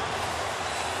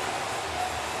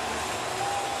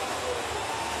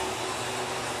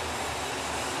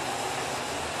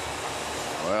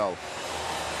 Well,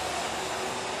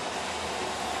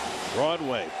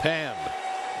 Broadway panned.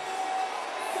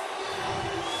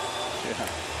 Yeah.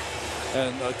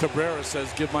 And Cabrera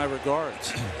says, give my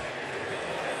regards.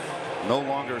 no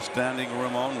longer standing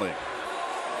room only.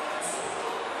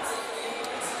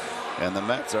 And the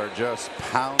Mets are just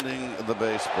pounding the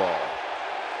baseball.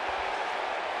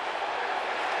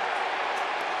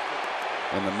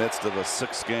 In the midst of a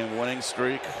 6-game winning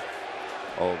streak.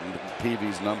 Oh,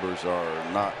 Peavy's numbers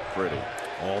are not pretty.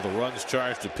 All the runs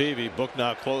charged to Peavy. Book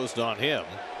now closed on him.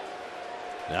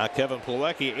 Now Kevin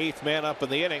Plawecki, 8th man up in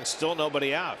the inning. Still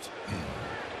nobody out.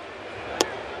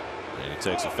 And he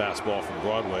takes a fastball from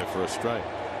Broadway for a strike.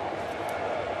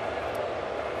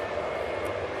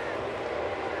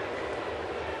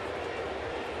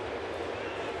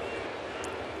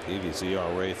 Peavy's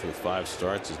ERA through 5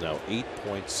 starts is now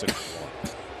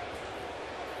 8.61.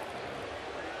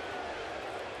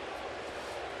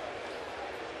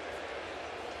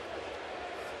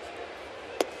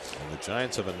 And the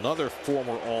Giants have another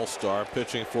former All-Star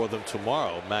pitching for them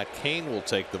tomorrow. Matt Cain will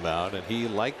take them out, and he,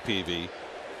 like Peavy,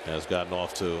 has gotten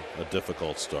off to a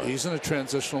difficult start. He's in a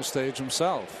transitional stage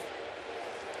himself.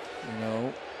 You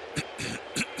know,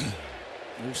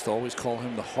 we used to always call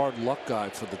him the hard luck guy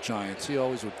for the Giants. He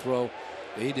always would throw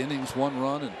 8 innings, 1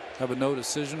 run, and have a no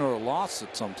decision or a loss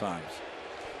at sometimes.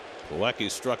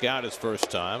 Plawecki struck out his first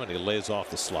time, and he lays off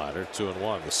the slider.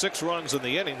 2-1. The 6 runs in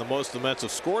the inning, the most the Mets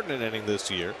have scored in an inning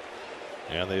this year,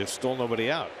 and they've still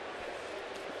nobody out.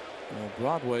 Well,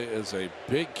 Broadway is a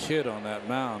big kid on that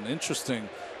mound. Interesting,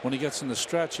 when he gets in the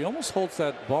stretch, he almost holds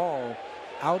that ball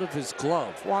out of his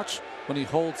glove. Watch when he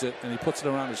holds it and he puts it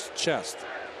around his chest.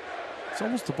 It's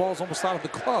almost, the ball's almost out of the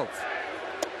glove.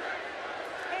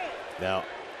 Now,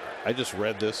 I just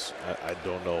read this. I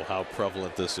don't know how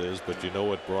prevalent this is, but you know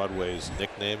what Broadway's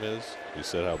nickname is? You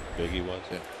said how big he was?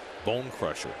 Yeah. Bone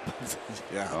Crusher.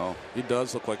 Yeah, oh. He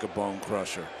does look like a bone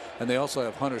crusher. And they also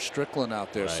have Hunter Strickland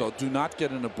out there, right. So do not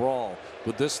get in a brawl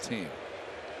with this team.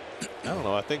 I don't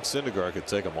know. I think Syndergaard could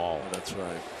take them all. Oh, that's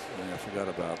right. Yeah, I forgot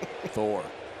about Thor.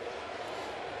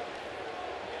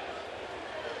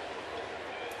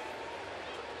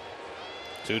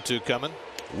 Two coming.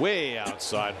 Way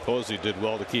outside. Posey did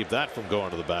well to keep that from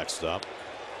going to the backstop.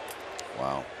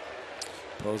 Wow.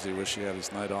 Posey wish he had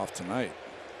his night off tonight.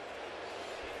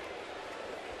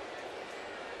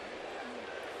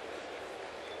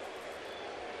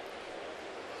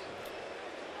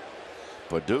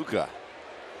 Paducah.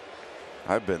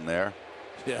 I've been there.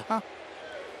 Yeah.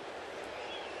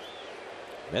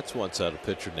 Mets once had a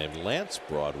pitcher named Lance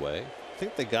Broadway. I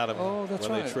think they got him when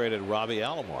right. they traded Robbie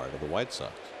Alomar to the White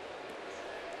Sox.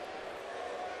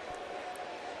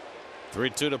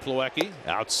 3-2 to Plawecki.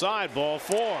 Outside, ball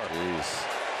 4. Jeez.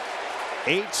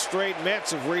 8 straight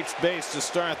Mets have reached base to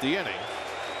start the inning.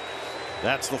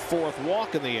 That's the 4th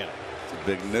walk in the inning. It's a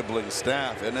big nibbling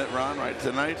staff, isn't it, Ron, right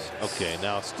tonight? Okay,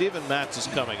 now Steven Matz is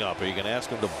coming up. Are you going to ask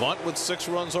him to bunt with 6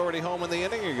 runs already home in the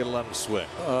inning, or are you going to let him swing?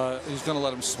 He's going to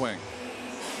let him swing.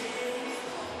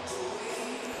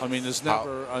 I mean, there's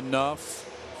never enough.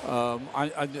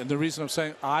 And the reason I'm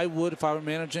saying I would, if I were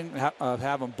managing,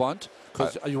 have him bunt,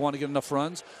 because you want to get enough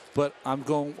runs. But I'm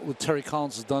going with Terry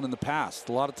Collins has done in the past.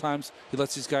 A lot of times he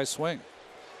lets these guys swing.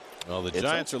 Well, the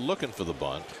Giants are looking for the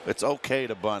bunt. It's okay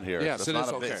to bunt here. Yes, it is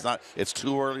okay. It's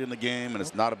too early in the game, and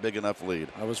it's not a big enough lead.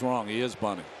 I was wrong. He is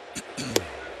bunting.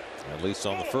 At least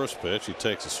on the first pitch, he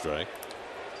takes a strike.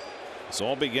 This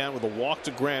all began with a walk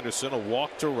to Granderson, a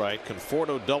walk to right.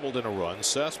 Conforto doubled in a run.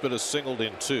 Cespedes singled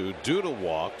in 2. Duda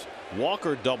walked.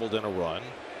 Walker doubled in a run.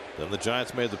 Then the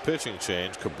Giants made the pitching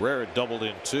change. Cabrera doubled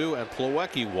in 2, and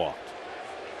Plawecki walked.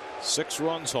 6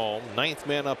 runs home, 9th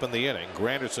man up in the inning.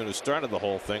 Granderson, who started the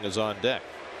whole thing, is on deck.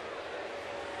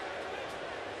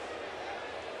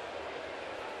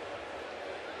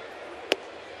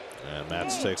 And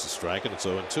Matz takes a strike, and it's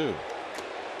 0-2.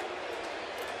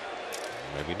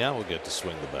 Maybe now we'll get to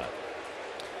swing the bat.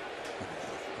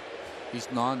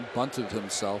 He's non-bunted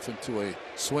himself into a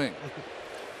swing.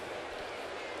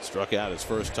 Struck out his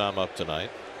first time up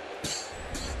tonight.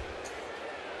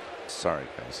 Sorry,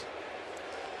 guys.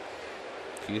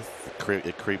 Keith,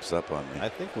 it creeps up on me. I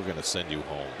think we're going to send you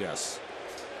home. Yes.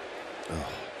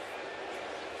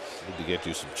 Need to get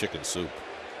you some chicken soup.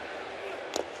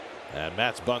 And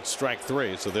Matt's bunt strike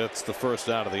 3, so that's the first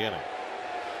out of the inning.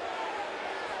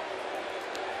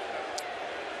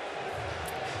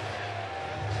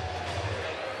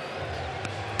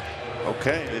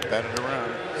 Okay, they batted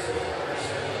around.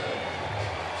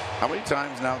 How many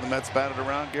times now have the Mets batted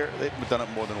around, Garrett? They've done it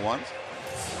more than once.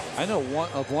 I know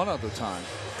one other time.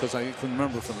 because I can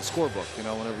remember from the scorebook. You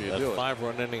know, whenever you that do it.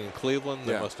 5-run inning in Cleveland,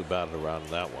 they Yeah. must have batted around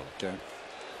in that one. Okay.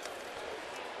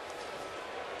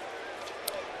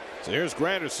 So here's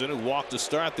Granderson, who walked to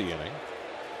start the inning.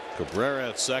 Cabrera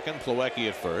at second, Plawecki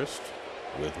at first,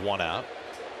 with 1 out.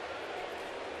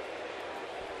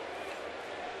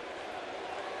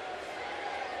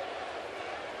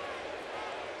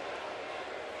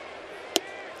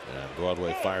 And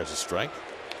Broadway fires a strike.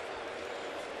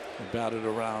 He batted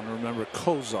around. Remember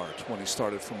Cozart when he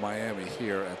started from Miami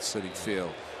here at Citi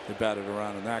Field. They batted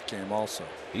around in that game also.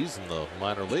 He's in the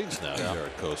minor leagues now,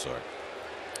 Jared Cozart.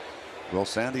 Well,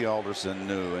 Sandy Alderson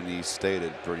knew, and he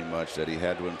stated pretty much that he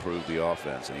had to improve the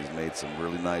offense, and he's made some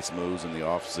really nice moves in the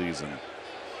offseason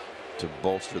to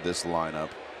bolster this lineup.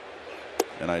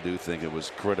 And I do think it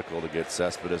was critical to get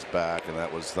Cespedes back, and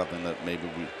that was something that maybe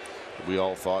we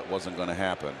all thought wasn't going to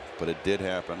happen, but it did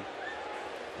happen.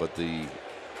 But the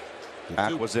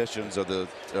acquisitions of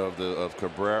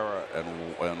Cabrera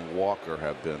and Walker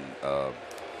have been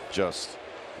just,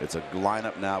 it's a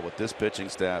lineup now with this pitching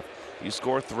staff. You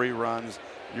score 3 runs,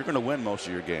 you're going to win most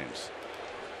of your games.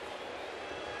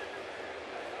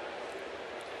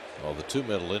 Well, the 2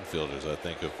 middle infielders, I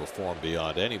think, have performed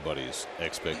beyond anybody's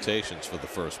expectations for the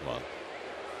first month.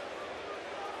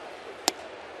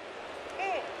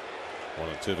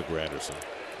 1-2 to Granderson.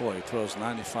 Boy, he throws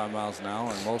 95 miles an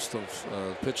hour, and most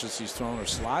of pitches he's thrown are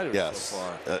sliders so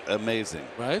far. Amazing.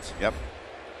 Right? Yep.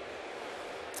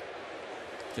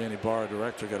 Danny Barr,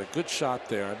 director, got a good shot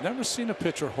there. I've never seen a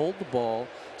pitcher hold the ball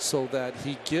so that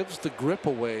he gives the grip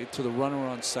away to the runner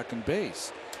on second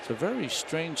base. It's a very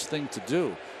strange thing to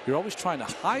do. You're always trying to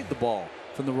hide the ball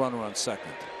from the runner on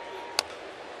second.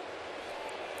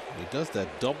 He does that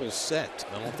double set.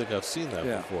 I don't think I've seen that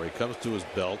before. He comes to his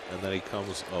belt and then he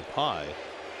comes up high.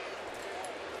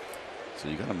 So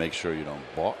you got to make sure you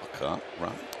don't balk, huh?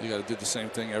 Right. You got to do the same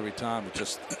thing every time. It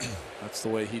just that's the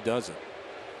way he does it.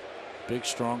 Big,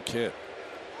 strong kid.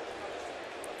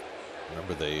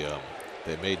 Remember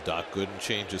they made Doc Gooden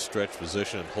change his stretch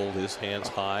position and hold his hands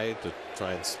high to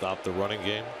try and stop the running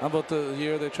game. How about the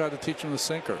year they tried to teach him the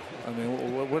sinker? I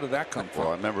mean, where did that come from?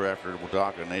 Well, I remember after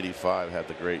Doc in '85 had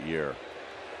the great year.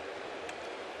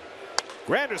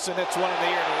 Granderson hits one in the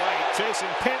air to right, chasing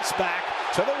Pence back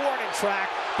to the warning track,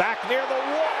 back near the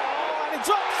wall, and he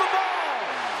drops the ball.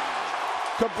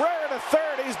 Cabrera to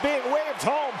third. He's being waved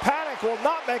home. Panic will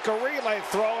not make a relay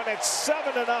throw, and it's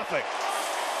 7-0.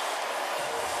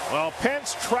 Well,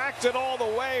 Pence tracked it all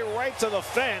the way right to the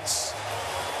fence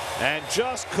and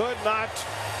just could not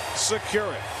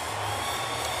secure it.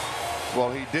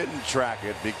 Well, he didn't track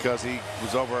it because he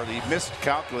was over. He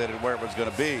miscalculated where it was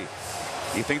going to be.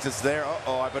 He thinks it's there.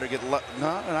 Uh-oh, I better get no,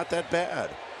 not that bad.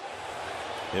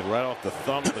 Hit right off the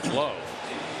thumb of the glove.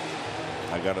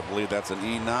 I got to believe that's an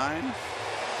E9.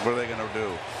 What are they going to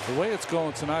do? The way it's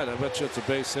going tonight, I bet you it's a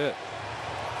base hit.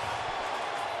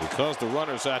 Because the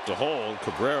runners had to hold,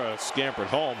 Cabrera scampered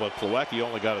home, but Plawecki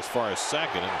only got as far as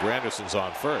second, and Granderson's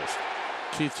on first.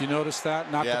 Keith, you notice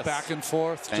that? Not the back and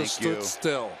forth. Thank just you. stood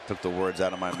still. Took the words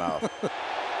out of my mouth.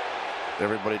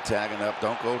 Everybody tagging up.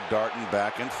 Don't go darting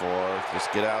back and forth.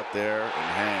 Just get out there and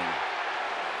hang.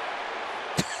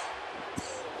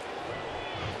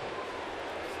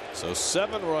 So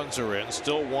 7 runs are in,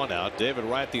 still 1 out. David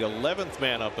Wright, the 11th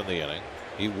man up in the inning.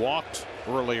 He walked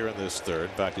earlier in this third.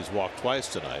 In fact, he's walked twice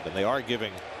tonight, and they are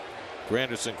giving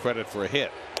Granderson credit for a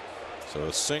hit. So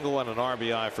a single and an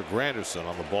RBI for Granderson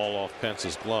on the ball off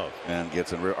Pence's glove. And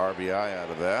gets an RBI out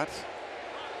of that.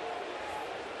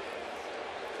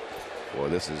 Boy,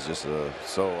 this is just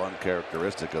so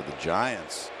uncharacteristic of the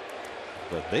Giants.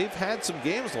 But they've had some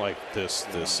games like this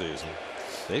season.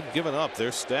 They've given up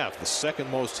their staff the second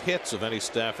most hits of any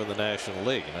staff in the National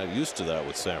League, and I'm used to that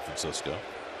with San Francisco.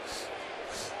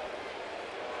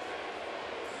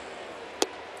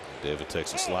 David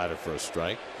takes a slider for a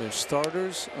strike. Their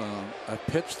starters have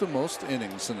pitched the most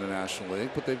innings in the National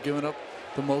League, but they've given up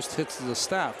the most hits to the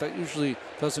staff. That usually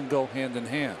doesn't go hand in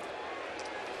hand.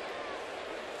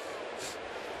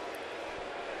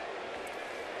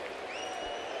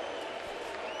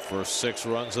 First 6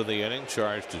 runs of the inning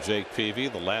charged to Jake Peavy,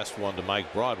 the last one to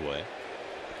Mike Broadway.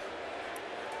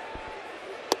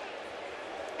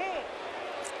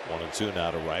 1-2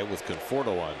 now to Wright with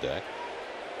Conforto on deck.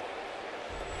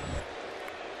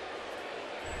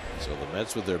 So the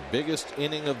Mets with their biggest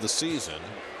inning of the season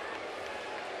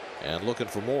and looking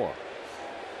for more.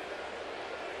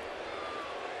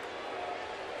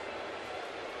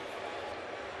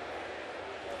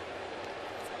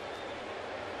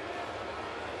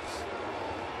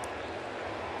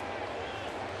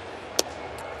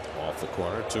 off the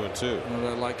corner. 2-2.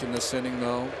 What I like in this inning,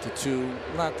 though, the two,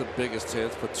 not the biggest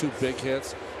hits, but two big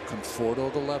hits.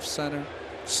 Conforto to left center,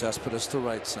 Cespedes to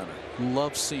right center.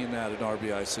 Love seeing that in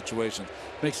RBI situations.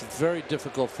 Makes it very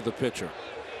difficult for the pitcher.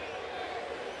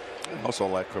 Also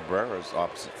like Cabrera's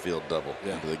opposite field double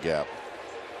into the gap.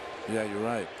 Yeah, you're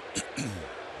right.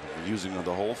 We're using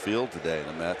the whole field today,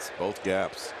 the Mets, both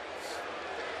gaps.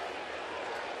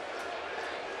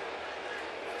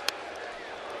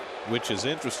 Which is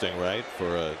interesting, right,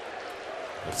 for a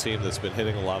team that's been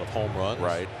hitting a lot of home runs.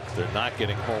 Right. They're not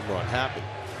getting home run happy.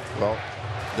 Well,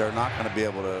 they're not going to be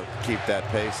able to keep that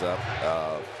pace up.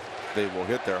 They will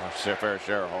hit their fair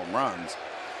share of home runs,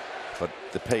 but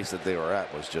the pace that they were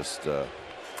at was just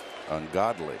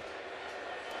ungodly.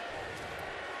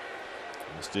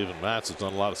 And Steven Matz has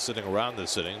done a lot of sitting around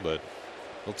this inning, but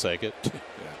he'll take it.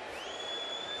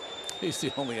 He's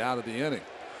the only out of the inning.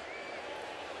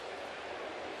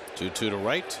 2-2 to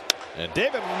right. And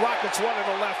David rockets one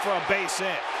to the left for a base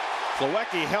hit.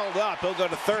 Plawecki held up. He'll go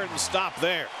to third and stop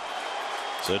there.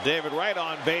 So David Wright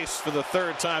on base for the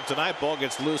third time tonight. Ball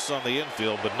gets loose on the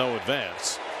infield, but no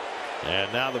advance.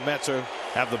 And now the Mets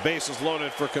have the bases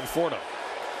loaded for Conforto.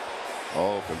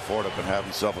 Oh, Conforto can have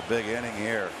himself a big inning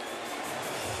here.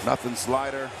 Nothing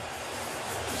slider.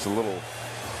 Just a little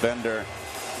bender.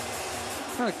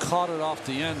 Kind of caught it off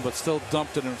the end, but still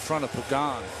dumped it in front of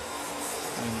Pagan.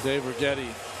 And Dave Righetti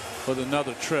with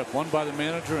another trip. One by the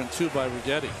manager and two by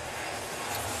Righetti.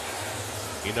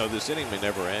 You know, this inning may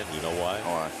never end. You know why?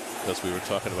 Why? Because we were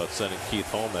talking about sending Keith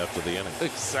home after the inning.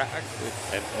 Exactly.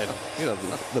 And you know,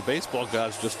 the baseball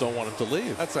gods just don't want him to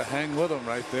leave. That's a hang with him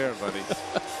right there, buddy.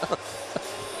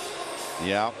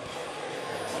 Yep.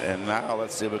 And now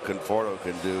let's see what Conforto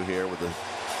can do here with the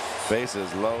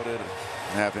bases loaded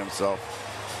and have himself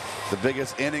the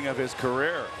biggest inning of his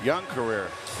career, young career.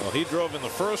 Well, he drove in the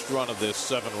first run of this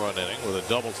 7-run inning with a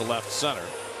double to left center.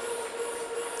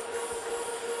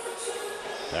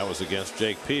 That was against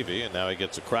Jake Peavy, and now he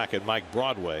gets a crack at Mike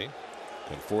Broadway.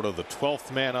 Conforto, the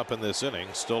 12th man up in this inning,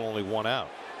 still only one out.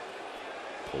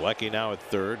 Plawecki now at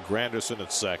third, Granderson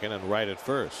at second, and Wright at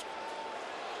first.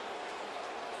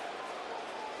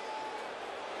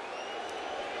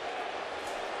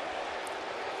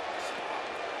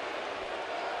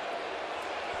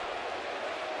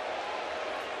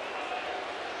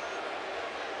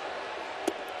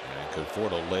 And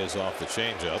Conforto lays off the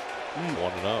changeup.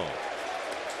 1-0.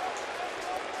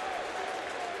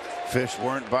 Fish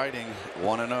weren't biting.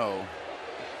 1-0.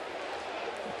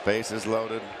 Bases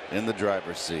loaded in the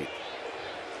driver's seat.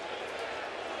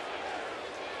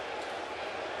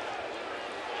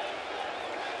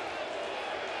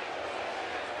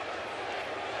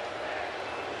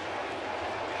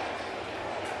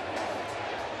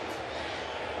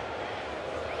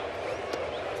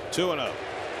 Two and 0.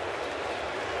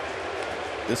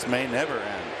 This may never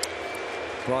end.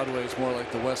 Broadway's more like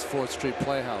the West 4th Street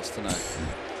Playhouse tonight.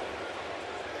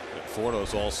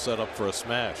 Conforto's all set up for a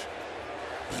smash.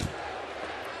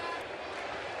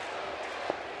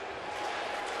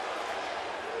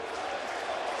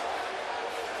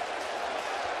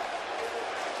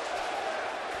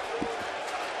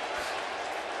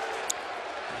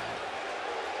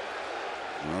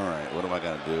 All right, what am I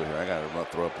going to do here? I got to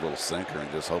throw up a little sinker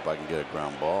and just hope I can get a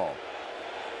ground ball.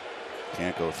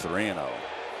 Can't go 3-0.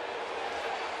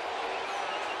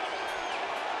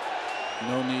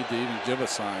 No need to even give a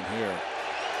sign here.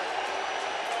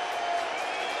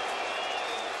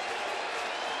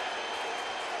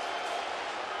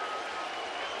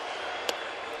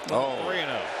 Oh,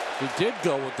 3-0. He did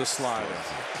go with the slider.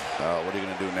 Oh, what are you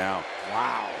going to do now?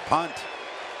 Wow. Punt.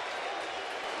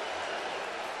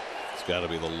 It's got to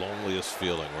be the loneliest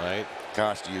feeling, right?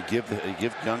 Gosh, do you give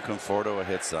young Conforto a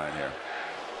hit sign here?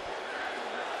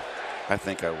 I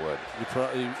think I would.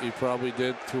 He probably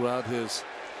did throughout his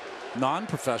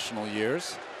non-professional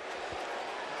years.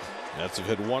 Mets have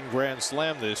hit one grand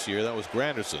slam this year. That was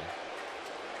Granderson.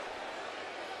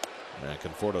 And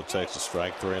Conforto takes a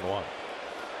strike. 3-1.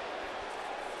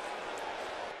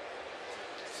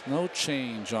 No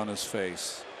change on his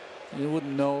face. You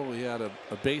wouldn't know he had a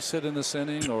base hit in this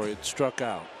inning or it struck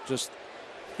out. Just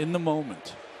in the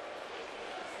moment.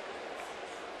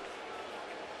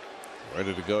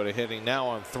 Ready to go to hitting now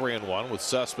on 3-1 with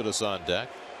Cespedes on deck.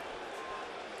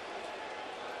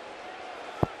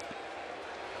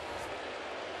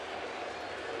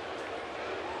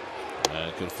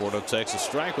 And Conforto takes a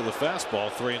strike with a fastball.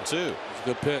 3-2. It's a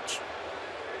good pitch.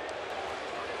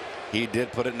 He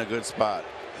did put it in a good spot.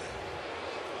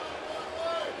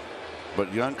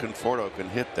 But young Conforto can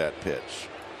hit that pitch.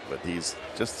 But he's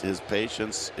just, his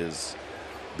patience is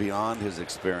beyond his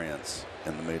experience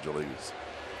in the major leagues.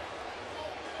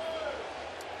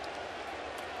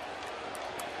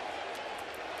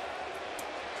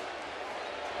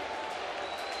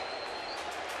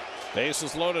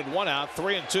 Bases loaded, 1 out,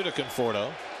 3-2 to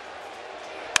Conforto.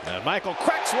 And Michael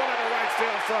cracks one into right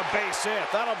field for a base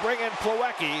hit. That'll bring in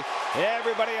Plawecki.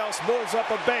 Everybody else moves up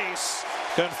a base.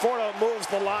 Conforto moves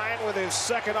the line with his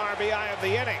second RBI of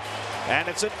the inning. And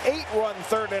it's an 8-run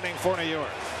third inning for New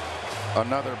York.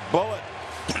 Another bullet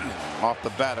off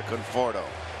the bat of Conforto.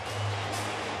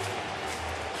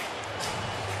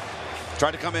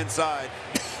 Tried to come inside.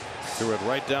 Threw it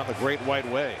right down the Great White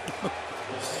Way.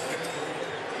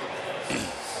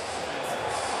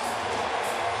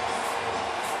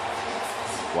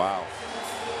 Wow.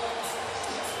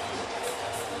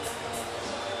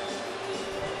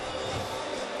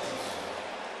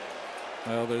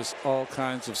 Well, there's all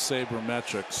kinds of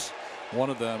sabermetrics. One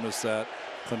of them is that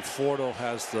Conforto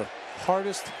has the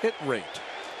hardest hit rate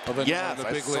of anyone in the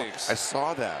big leagues. I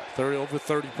saw that. Over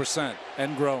 30%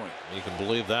 and growing. You can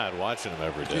believe that watching him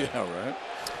every day. Yeah, right.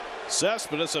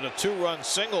 Cespedes had a 2-run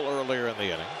single earlier in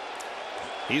the inning.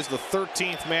 He's the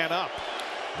 13th man up.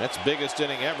 That's biggest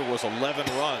inning ever was 11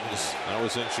 runs. That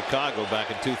was in Chicago back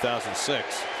in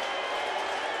 2006.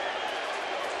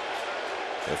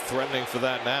 They're threatening for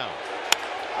that now.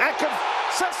 And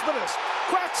Cespedes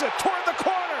cracks it toward the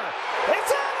corner.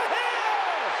 It's out of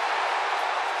here!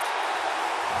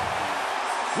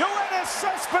 Yoenis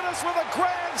Cespedes with a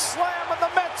grand slam, and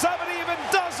the Mets have an even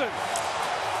dozen.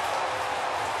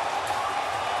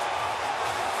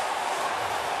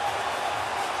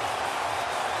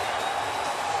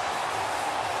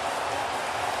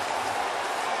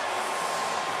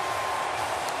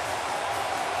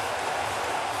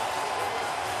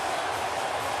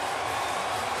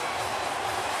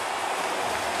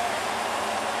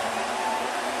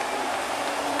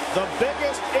 The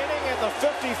biggest inning in the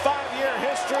 55-year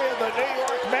history of the New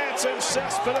York Mets, and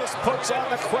Cespedes puts on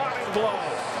the crowning blow.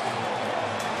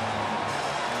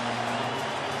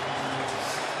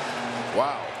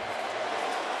 Wow.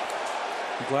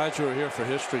 I'm glad you were here for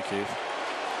history, Keith.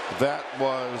 That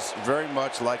was very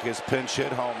much like his pinch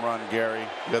hit home run, Gary,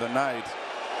 the other night.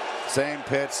 Same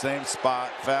pitch, same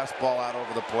spot, fastball out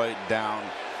over the plate, down.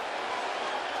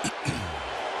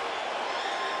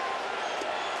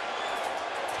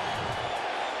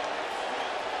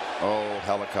 Oh,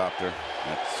 helicopter.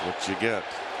 That's what you get.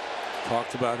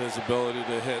 Talked about his ability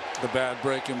to hit the bad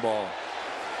breaking ball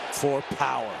for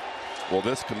power. Well,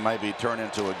 this can maybe turn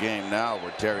into a game now where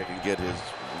Terry can get his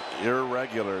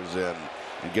irregulars in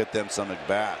and get them some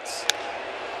at-bats.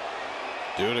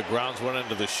 Duda grounds one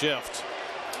into the shift,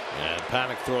 and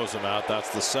Panic throws him out. That's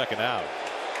the second out.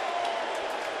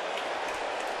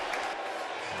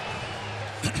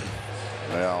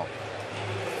 Well,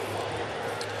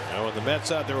 now when the Mets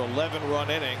had their 11-run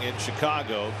inning in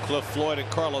Chicago, Cliff Floyd and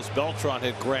Carlos Beltran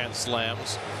hit grand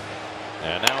slams.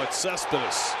 And now it's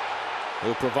Cespedes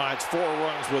who provides 4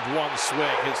 runs with 1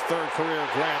 swing, his 3rd career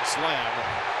grand slam,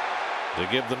 to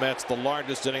give the Mets the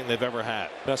largest inning they've ever had.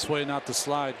 Best way not to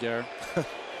slide, Gary.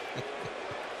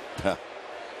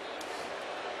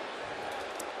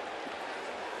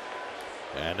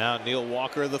 And now Neil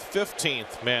Walker, the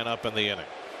 15th man up in the inning.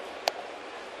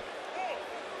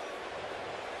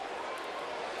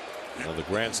 Now the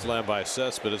grand slam by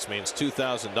Cespedes means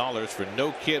 $2,000 for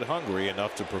no kid hungry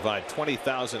enough to provide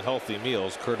 20,000 healthy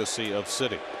meals courtesy of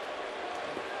Citi.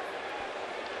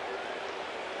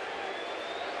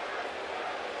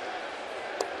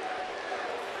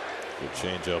 Good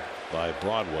changeup by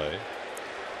Broadway.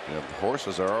 yeah, the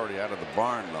horses are already out of the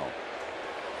barn, though.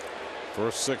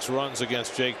 First 6 runs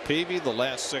against Jake Peavy, the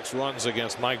last 6 runs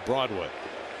against Mike Broadway.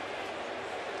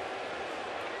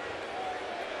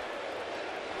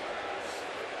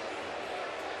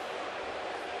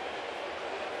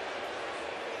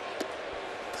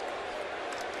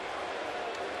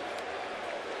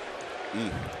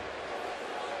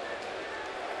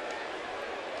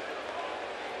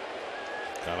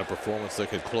 Kind of performance that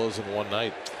could close in one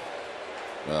night.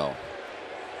 Well,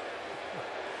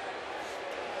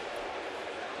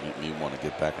 you want to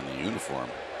get back in the uniform.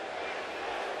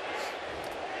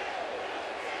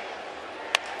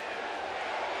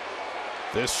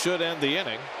 This should end the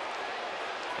inning.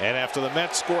 And after the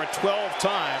Mets score 12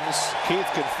 times, Keith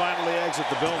can finally exit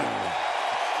the building.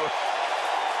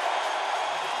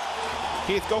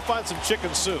 Keith, go find some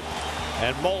chicken soup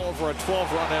and mull over a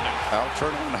 12-run inning. I'll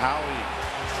turn on Howie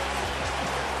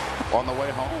on the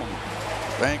way home.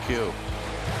 Thank you.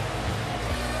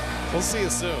 We'll see you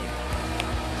soon.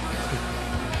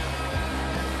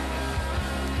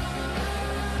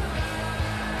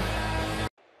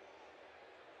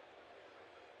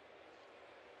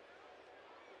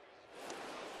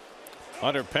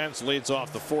 Hunter Pence leads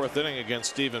off the 4th inning against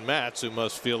Steven Matz, who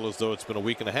must feel as though it's been a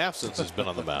week and a half since he's been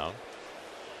on the mound.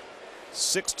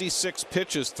 66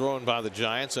 pitches thrown by the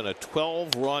Giants and a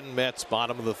 12-run Mets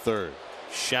bottom of the 3rd,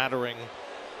 shattering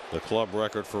the club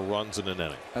record for runs in an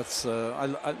inning. That's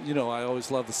you know, I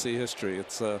always love to see history.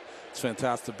 It's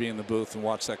fantastic to be in the booth and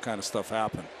watch that kind of stuff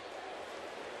happen.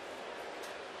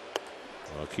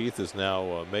 Well, Keith is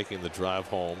now making the drive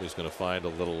home. He's going to find a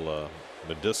little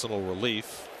medicinal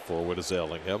relief for what is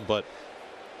ailing him. But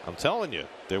I'm telling you,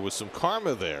 there was some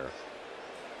karma there.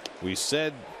 We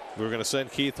said we were going to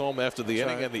send Keith home after the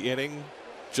inning, and the inning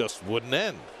just wouldn't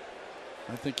end.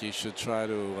 I think he should try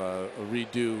to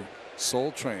redo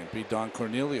Soul Train, be Don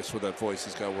Cornelius with that voice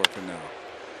he's got working now.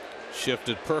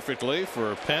 Shifted perfectly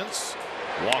for Pence.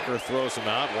 Walker throws him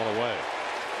out, 1 away.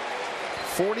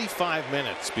 45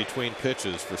 minutes between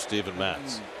pitches for Steven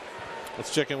Matz.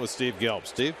 Let's check in with Steve Gelb.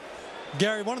 Steve?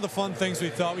 Gary, one of the fun things we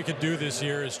thought we could do this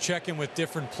year is check in with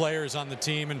different players on the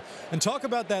team and talk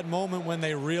about that moment when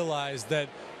they realized that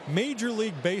Major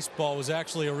League Baseball was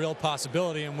actually a real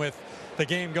possibility. And with the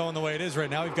game going the way it is right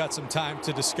now, we've got some time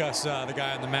to discuss the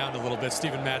guy on the mound a little bit,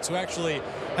 Steven Matz, who actually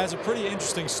has a pretty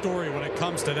interesting story when it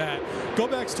comes to that.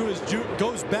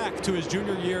 Goes back to his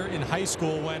junior year in high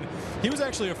school when he was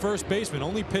actually a first baseman,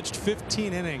 only pitched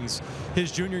 15 innings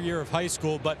his junior year of high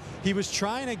school, but he was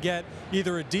trying to get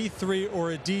either a D3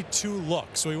 or a D2 look.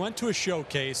 So he went to a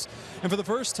showcase, and for the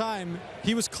first time,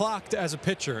 he was clocked as a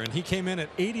pitcher, and he came in at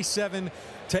 87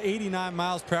 to 89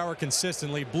 miles per hour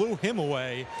consistently, blew him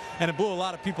away, and it blew a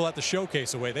lot of people at the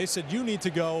showcase away. They said, you need to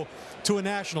go to a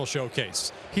national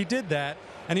showcase. He did that,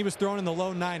 and he was thrown in the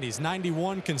low 90s,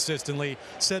 91 consistently.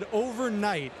 Said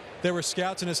overnight there were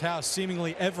scouts in his house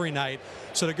seemingly every night.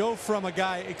 So to go from a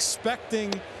guy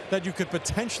expecting that you could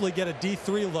potentially get a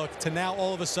D3 look to now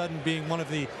all of a sudden being one of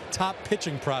the top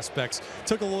pitching prospects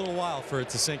took a little while for it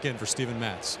to sink in for Steven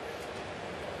Matz.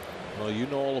 Well, you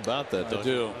know all about that, don't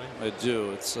you? I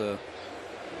do. It's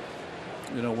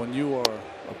you know, when you are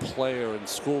a player in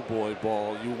schoolboy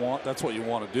ball, that's what you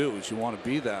want to do, is you want to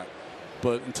be that.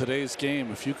 But in today's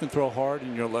game, if you can throw hard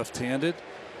and you're left-handed,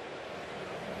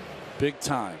 big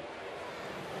time.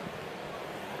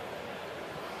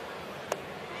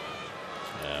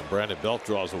 And Brandon Belt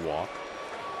draws a walk.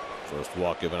 First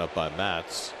walk given up by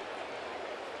Matz.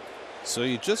 So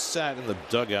you just sat in the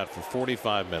dugout for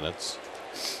 45 minutes.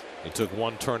 He took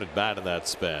 1 turn at bat in that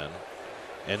span,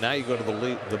 and now you go to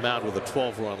the mound with a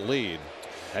 12-run lead.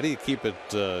 How do you keep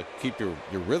your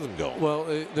rhythm going? Well,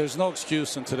 there's no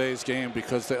excuse in today's game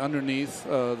because they're underneath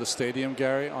the stadium,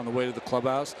 Gary, on the way to the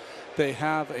clubhouse. They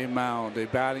have a mound, a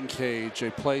batting cage, a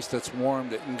place that's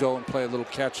warm that you can go and play a little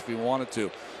catch if you wanted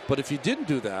to. But if you didn't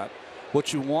do that,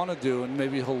 what you want to do, and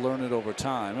maybe he'll learn it over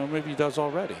time, or maybe he does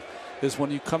already, is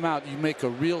when you come out, you make a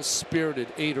real spirited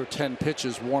 8 or 10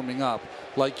 pitches warming up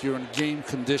like you're in game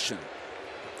condition.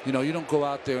 You know, you don't go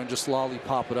out there and just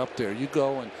lollipop it up there. You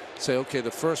go and say, okay,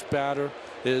 the first batter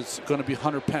is going to be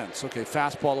Hunter Pence. Okay,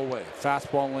 fastball away,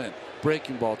 fastball in,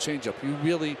 breaking ball, changeup. You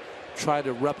really try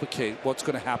to replicate what's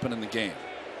going to happen in the game.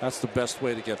 That's the best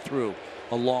way to get through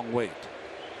a long wait.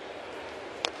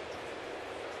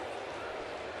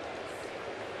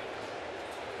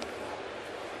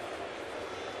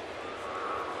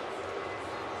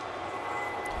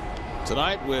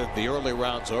 Tonight, with the early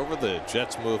rounds over, the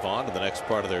Jets move on to the next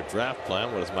part of their draft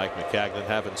plan. What does Mike McCagnon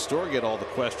have in store? Get all the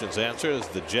questions answered as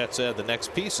the Jets add the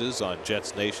next pieces on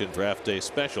Jets Nation Draft Day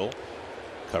Special.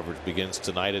 Coverage begins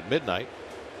tonight at midnight,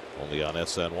 only on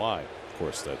SNY. Of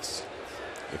course, that's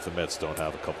if the Mets don't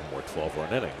have a couple more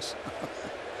 12-run innings.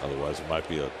 Otherwise, it might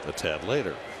be a tad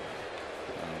later.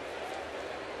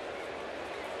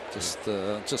 Just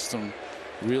some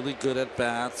really good at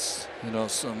bats. You know,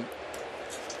 some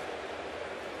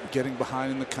getting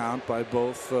behind in the count by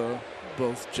both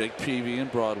Jake Peavy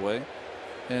and Broadway,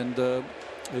 and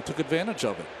they took advantage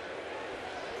of it.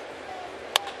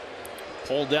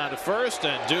 Pulled down to first,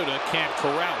 and Duda can't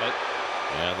corral it,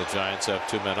 and the Giants have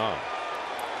 2 men on.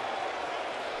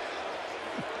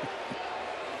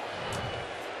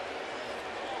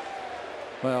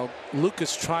 Well,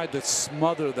 Lucas tried to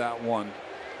smother that one,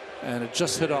 and it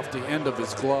just hit off the end of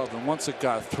his glove, and once it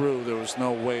got through, there was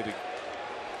no way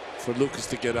for Lucas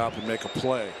to get up and make a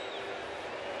play.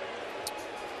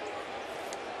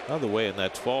 By the way, in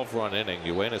that 12-run inning,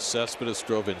 Yoenis Cespedes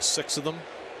drove in 6 of them.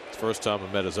 It's the first time a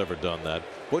Met has ever done that.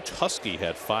 Butch Husky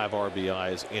had 5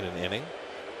 RBIs in an inning.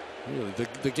 Really,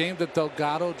 the game that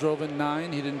Delgado drove in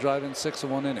 9, he didn't drive in 6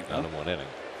 in 1 inning. Not in 1 inning.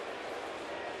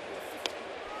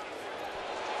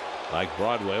 Mike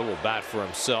Broadway will bat for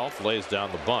himself, lays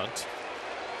down the bunt.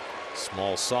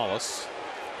 Small solace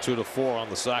 2-4 on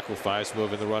the sacrifice,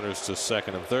 moving the runners to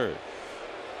second and third.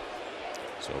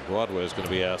 So Broadway is going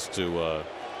to be asked to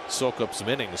soak up some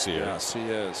innings here. Yes, he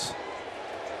is.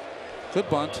 Good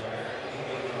bunt.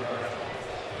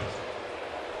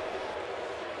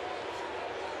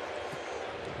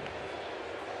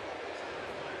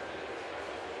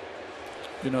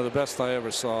 You know, the best I ever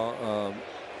saw,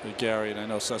 Gary, and I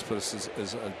know Cespedes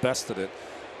is bested it,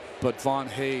 but Von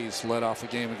Hayes led off a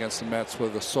game against the Mets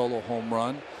with a solo home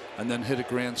run and then hit a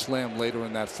grand slam later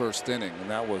in that first inning,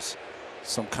 and that was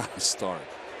some kind of start.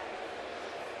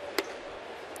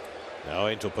 Now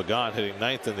Angel Pagan hitting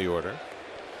ninth in the order.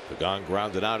 Pagan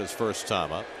grounded out his first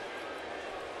time up.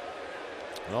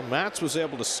 Well, Matz was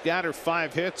able to scatter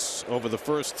 5 hits over the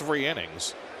first 3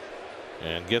 innings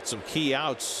and get some key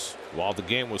outs while the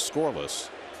game was scoreless.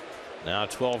 Now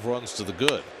 12 runs to the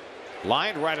good.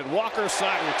 Lined right at Walker,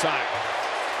 side retired.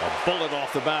 A bullet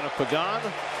off the bat of Pagan,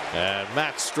 and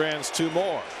Matz strands 2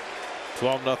 more.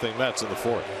 12-0 Mets in the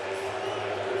 4th.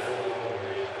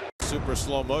 Super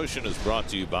Slow Motion is brought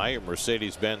to you by your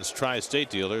Mercedes-Benz Tri-State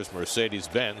dealers.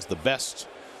 Mercedes-Benz, the best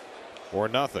or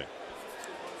nothing.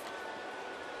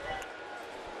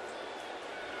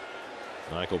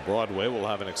 Michael Broadway will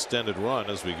have an extended run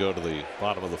as we go to the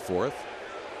bottom of the 4th.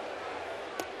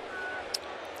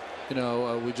 You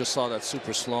know, we just saw that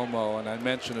super slow-mo, and I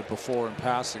mentioned it before in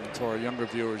passing to our younger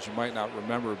viewers. You might not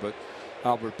remember, but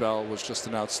Albert Bell was just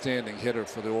an outstanding hitter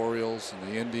for the Orioles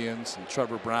and the Indians, and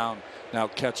Trevor Brown now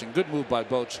catching. Good move by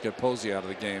Boch to get Posey out of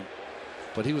the game,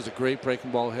 but he was a great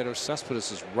breaking ball hitter.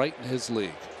 Cespedes is right in his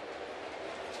league.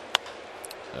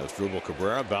 As Drupal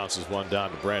Cabrera bounces one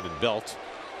down to Brandon Belt.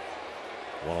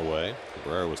 1 away.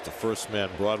 Cabrera was the first man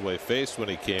Broadway faced when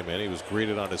he came in. He was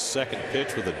greeted on his second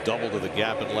pitch with a double to the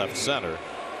gap in left center,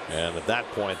 and at that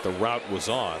point the rout was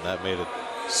on. That made it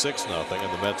 6-0,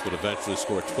 and the Mets would eventually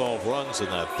score 12 runs in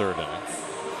that 3rd inning.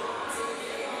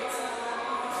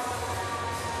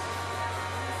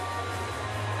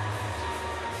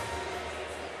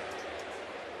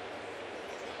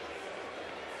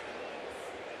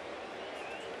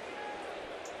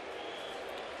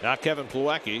 Now Kevin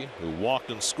Plawecki, who walked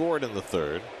and scored in the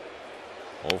 3rd,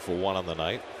 0 for 1 on the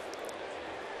night.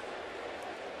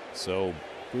 So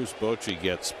Bruce Bochy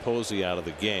gets Posey out of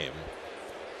the game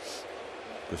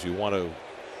because you want to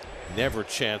never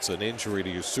chance an injury to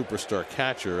your superstar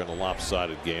catcher in a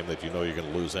lopsided game that you know you're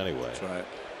going to lose anyway. That's right.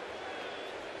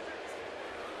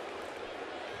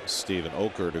 Stephen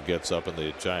Okert, who gets up in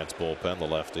the Giants bullpen, the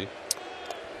lefty.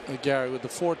 Gary, with the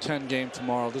 4-10 game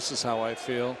tomorrow, this is how I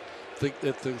feel.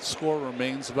 If the score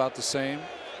remains about the same,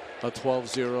 a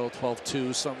 12-0,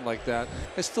 12-2, something like that,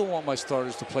 I still want my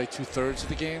starters to play 2/3 of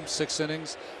the game, 6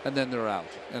 innings, and then they're out.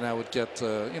 And I would get,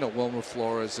 you know, Wilmer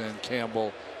Flores and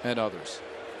Campbell and others.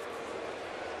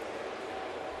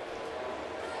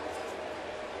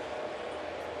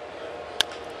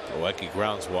 Plawecki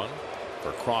grounds one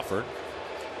for Crawford.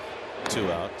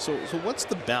 2 out. So what's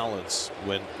the balance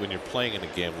when you're playing in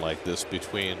a game like this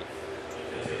between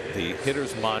the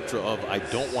hitter's mantra of I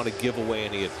don't want to give away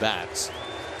any at bats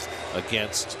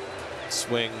against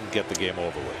swing, get the game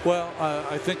over with? Well,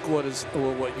 I think what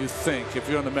you think if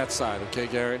you're on the Mets side, okay,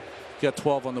 Gary, you got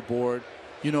 12 on the board.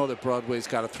 You know that Broadway's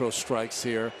got to throw strikes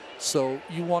here, so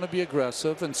you want to be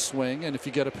aggressive and swing, and if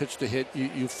you get a pitch to hit,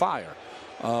 you fire.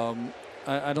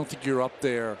 I don't think you're up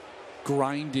there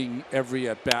grinding every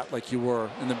at bat like you were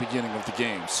in the beginning of the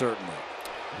game, certainly.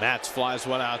 Matz flies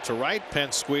one out to right.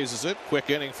 Pence squeezes it. Quick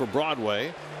inning for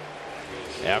Broadway.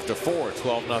 After 4,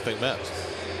 12-0 Mets.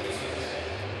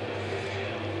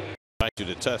 I invite you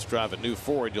to test drive a new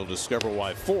Ford. You'll discover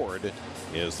why Ford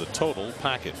is the total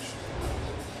package.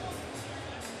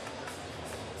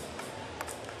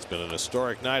 It's been an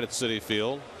historic night at Citi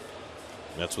Field.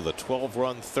 Mets with a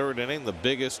 12-run 3rd inning, the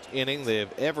biggest inning they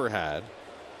have ever had.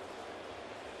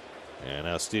 And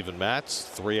now Steven Matz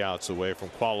 3 outs away from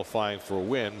qualifying for a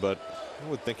win, but I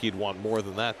would think he'd want more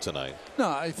than that tonight. No,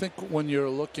 I think when you're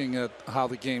looking at how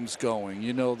the game's going,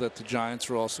 you know that the Giants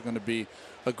are also going to be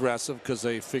aggressive because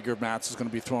they figure Matz is going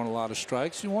to be throwing a lot of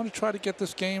strikes. You want to try to get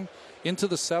this game into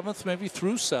the 7th, maybe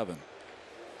through 7.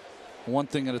 One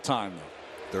thing at a time,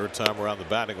 though. 3rd time around the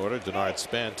batting order, Denard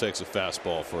Span takes a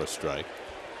fastball for a strike.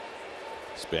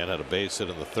 Span had a base hit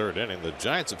in the 3rd inning. The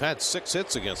Giants have had 6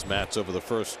 hits against Matz over the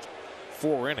first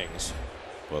 4 innings,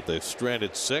 but they've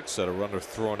stranded 6, had a runner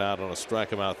thrown out on a strike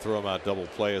him out, throw him out double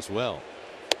play as well.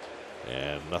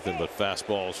 And nothing but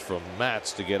fastballs from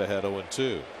Matz to get ahead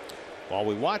 0-2. While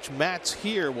we watch Matz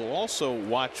here, we'll also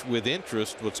watch with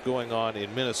interest what's going on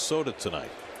in Minnesota tonight,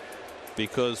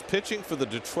 because pitching for the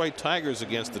Detroit Tigers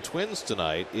against the Twins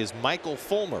tonight is Michael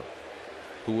Fulmer.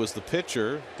 who was the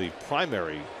pitcher, the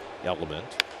primary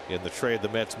element in the trade the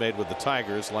Mets made with the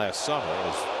Tigers last summer,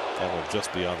 as that one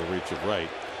just beyond the reach of right,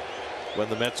 when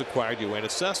the Mets acquired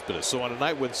Yoenis Cespedes. So on a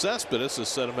night when Cespedes has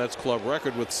set a Mets club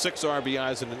record with 6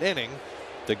 RBIs in an inning,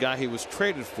 the guy he was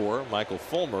traded for, Michael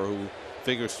Fulmer, who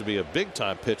figures to be a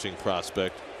big-time pitching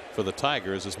prospect for the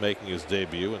Tigers, is making his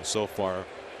debut, and so far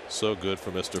so good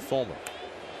for Mr. Fulmer.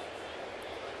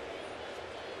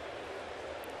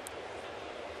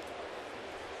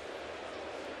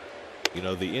 You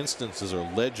know, the instances are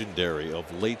legendary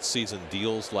of late season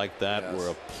deals like that, Yes. where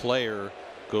a player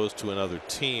goes to another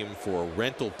team for a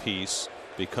rental piece,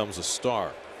 becomes a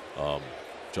star.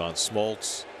 John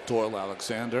Smoltz, Doyle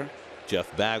Alexander.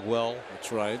 Jeff Bagwell.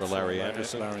 That's right. For Larry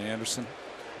Anderson. Larry Anderson.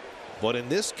 But in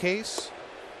this case,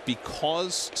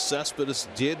 because Cespedes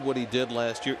did what he did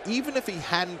last year, even if he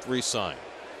hadn't re-signed,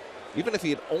 even if he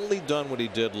had only done what he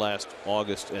did last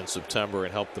August and September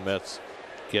and helped the Mets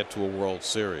get to a World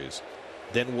Series,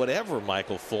 then whatever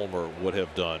Michael Fulmer would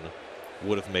have done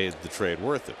would have made the trade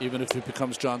worth it. Even if he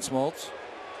becomes John Smoltz?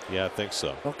 Yeah, I think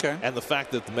so. Okay. And the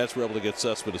fact that the Mets were able to get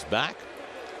Cespedes back,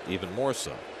 even more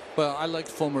so. Well, I liked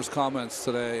Fulmer's comments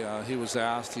today. He was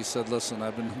asked, he said, listen,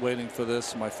 I've been waiting for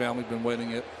this. My family's been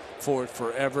waiting for it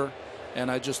forever. And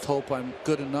I just hope I'm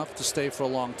good enough to stay for a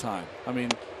long time. I mean,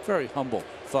 very humble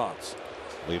thoughts.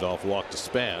 Leadoff walk to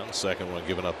Span, second one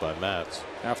given up by Matz.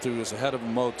 After he was ahead of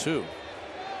him 0-2.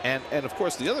 And of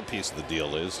course the other piece of the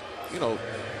deal is, you know,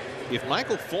 if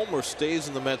Michael Fulmer stays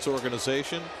in the Mets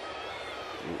organization,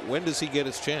 when does he get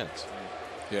his chance?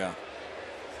 Yeah.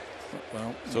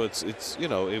 Well, so it's you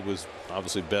know, it was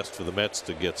obviously best for the Mets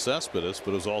to get Cespedes,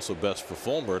 but it was also best for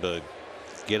Fulmer to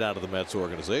get out of the Mets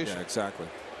organization. Yeah, exactly.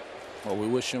 Well, we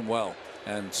wish him well,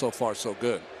 and so far so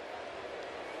good.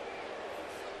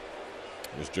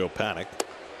 There's Joe Panik.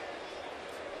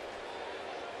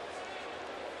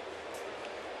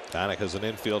 Panik has an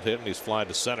infield hit and he's flying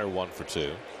to center, 1 for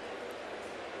 2.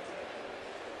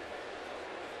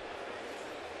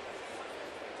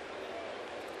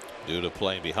 Due to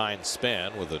playing behind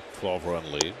Span with a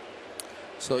 12-run lead.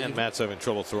 So and Matt's having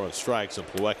trouble throwing strikes, and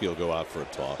Plawecki will go out for a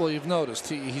toss. Well, you've noticed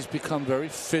he's become very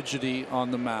fidgety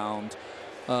on the mound,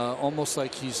 almost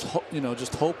like he's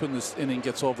just hoping this inning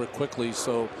gets over quickly,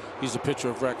 so he's a pitcher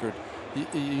of record.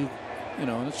 You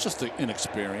know, and it's just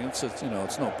inexperience. It's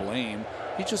it's no blame.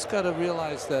 You just got to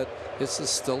realize that this is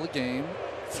still a game.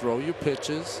 Throw your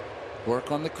pitches,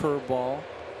 work on the curveball.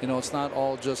 You know, it's not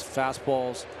all just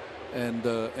fastballs and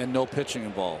no pitching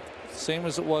involved. Same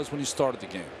as it was when you started the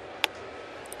game.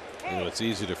 You know, it's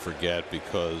easy to forget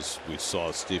because we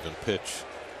saw Stephen pitch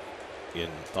in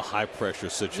the high pressure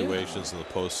situations in the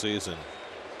postseason.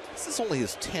 This is only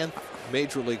his 10th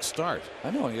major league start.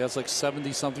 I know, he has like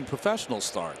 70-something professional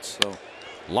starts. So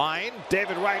line,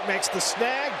 David Wright makes the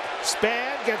snag.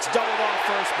 Span gets doubled off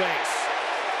first base.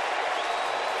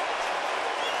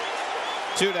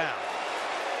 2 down.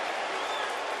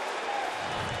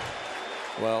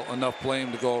 Well, enough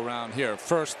blame to go around here.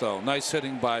 First, though, nice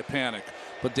hitting by Panik,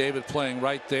 but David playing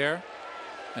right there,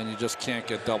 and you just can't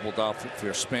get doubled off for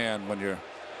your Span when you're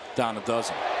down a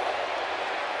dozen.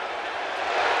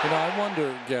 You know, I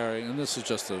wonder, Gary, and this is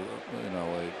just a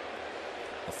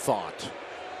thought.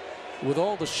 With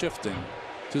all the shifting,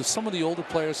 do some of the older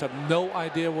players have no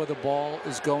idea where the ball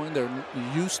is going? They're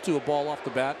used to a ball off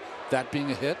the bat, that being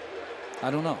a hit?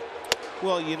 I don't know.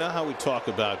 Well, you know how we talk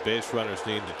about base runners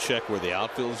needing to check where the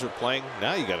outfielders are playing?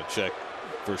 Now you got to check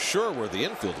for sure where the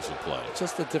infielders are playing. It's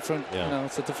just a different,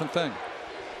 it's a different thing.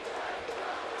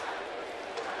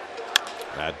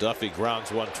 Matt Duffy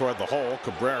grounds one toward the hole.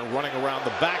 Cabrera running around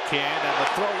the backhand, and the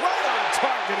throw right on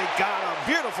target. He got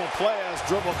him. Beautiful play as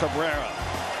dribble Cabrera.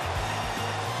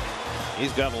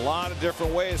 He's got a lot of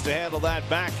different ways to handle that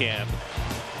backhand.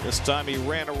 This time he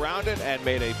ran around it and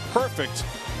made a perfect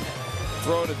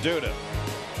throw to Duda.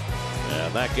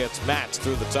 And that gets Matz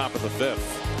through the top of the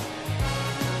 5th.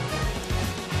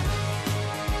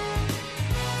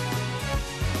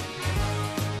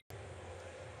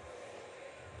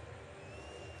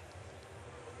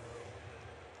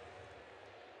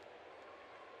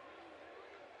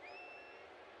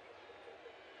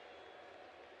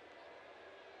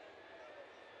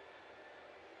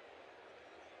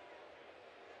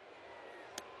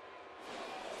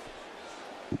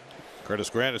 Curtis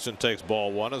Granderson takes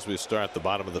ball 1 as we start the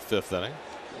bottom of the 5th inning.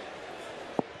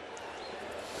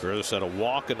 Curtis had a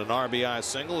walk and an RBI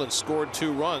single and scored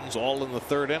 2 runs all in the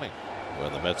 3rd inning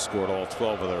when the Mets scored all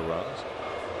 12 of their runs.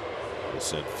 They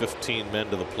sent 15 men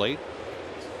to the plate.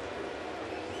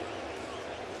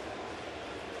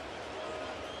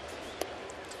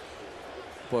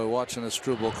 Boy, watching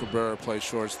Asdrubal Cabrera play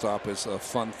shortstop is a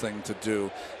fun thing to do.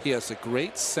 He has a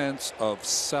great sense of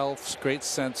self, great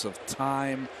sense of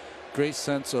time, great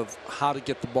sense of how to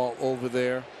get the ball over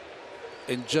there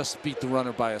and just beat the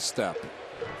runner by a step.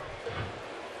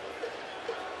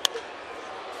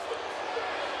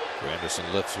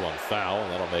 Granderson lifts one foul,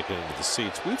 and that'll make it into the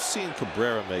seats. We've seen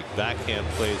Cabrera make backhand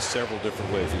plays several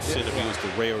different ways. We've seen him use the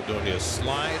Ray Ordonez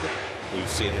slide. We've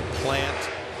seen him plant.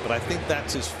 But I think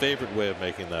that's his favorite way of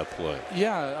making that play.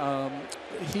 Yeah,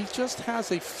 he just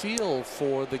has a feel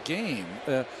for the game.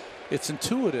 It's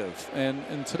intuitive. And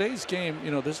in today's game, you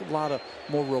know, there's a lot of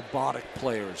more robotic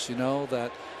players, you know,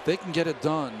 that they can get it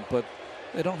done, but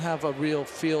they don't have a real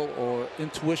feel or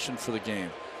intuition for the game.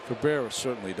 Cabrera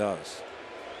certainly does.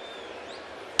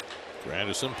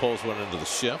 Granderson pulls one into the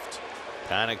shift.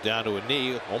 Panic down to a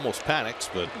knee. Almost panics,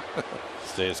 but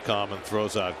stays calm and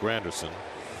throws out Granderson.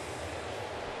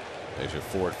 There's your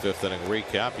 4th, 5th inning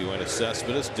recap. Yoenis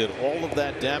Cespedes did all of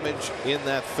that damage in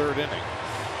that 3rd inning.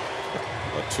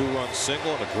 A 2-run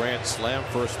single and a grand slam.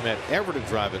 First Met ever to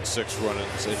drive in 6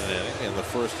 run-ins in an inning, and the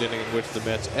first inning in which the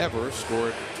Mets ever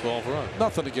scored 12 runs.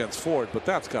 Nothing against Ford, but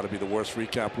that's got to be the worst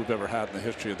recap we've ever had in the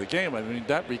history of the game. I mean,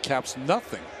 that recaps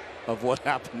nothing of what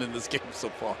happened in this game so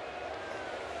far.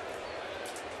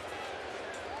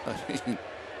 I mean,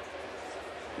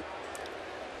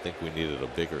 I think we needed a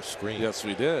bigger screen. Yes,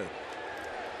 we did.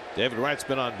 David Wright's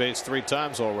been on base 3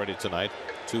 times already tonight.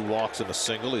 2 walks and a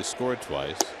single. He scored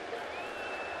twice.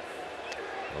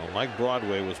 Well, Mike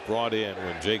Broadway was brought in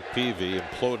when Jake Peavy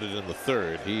imploded in the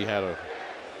 3rd. He had a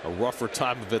rougher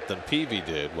time of it than Peavy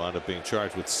did. Wound up being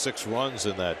charged with 6 runs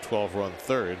in that 12-run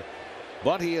 3rd.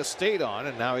 But he has stayed on,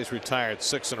 and now he's retired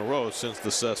 6 in a row since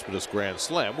the Cespedes grand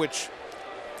slam, which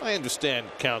I understand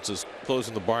counts as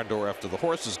closing the barn door after the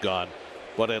horse is gone.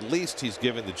 But at least he's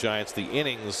giving the Giants the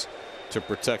innings to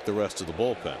protect the rest of the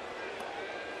bullpen.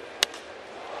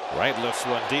 Wright lifts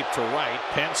one deep to right.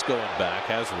 Pence going back,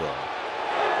 has room.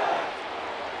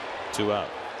 2 out.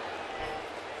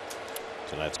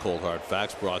 Tonight's Cold Hard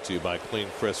Facts brought to you by Clean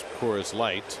Crisp Coors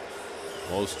Light.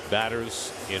 Most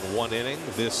batters in 1 inning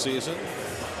this season.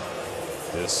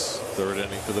 This 3rd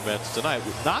inning for the Mets tonight.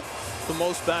 Not the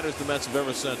most batters the Mets have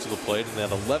ever sent to the plate. In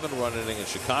that 11-run inning in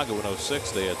Chicago in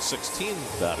 '06, they had 16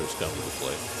 batters come to the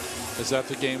plate. Is that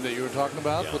the game that you were talking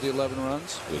about, Yeah. with the 11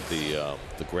 runs? With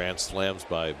the grand slams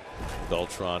by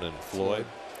Beltran and Floyd.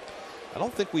 I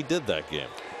don't think we did that game.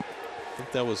 I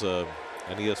think that was an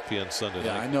ESPN Sunday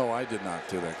Yeah, night. I know I did not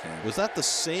do that game. Was that the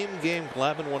same game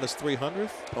Glavine won his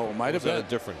 300th? Oh, it might have Was that been a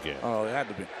different game? Oh, it had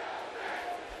to be.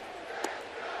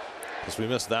 Because we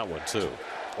missed that one too.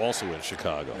 Also in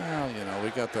Chicago. Well, you know, we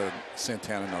got the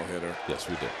Santana no-hitter. Yes,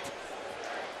 we did.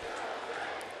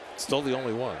 Still the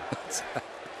only one.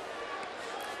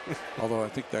 Although I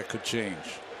think that could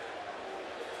change.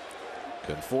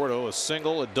 Conforto a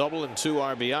single, a double, and 2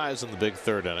 RBIs in the big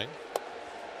 3rd inning.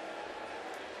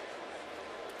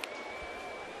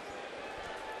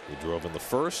 He drove in the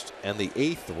 1st and the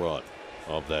 8th run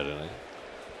of that inning.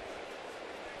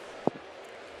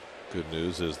 Good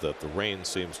news is that the rain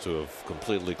seems to have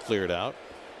completely cleared out.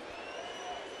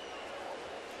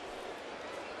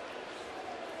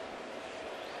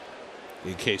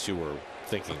 In case you were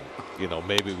thinking, you know,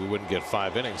 maybe we wouldn't get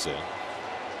 5 innings in.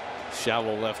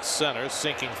 Shallow left center,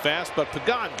 sinking fast, but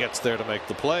Pagan gets there to make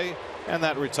the play, and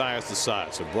that retires the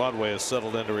side. So Broadway has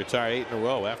settled in to retire 8 in a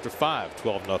row after 5,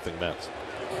 12-0 Mets.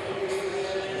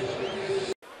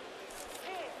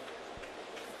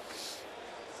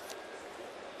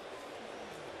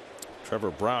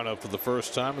 Trevor Brown up for the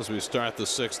first time as we start the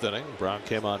 6th inning. Brown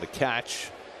came on to catch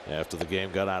after the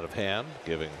game got out of hand,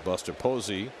 giving Buster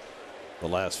Posey the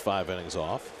last 5 innings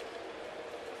off.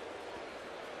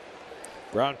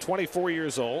 Brown, 24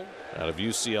 years old, out of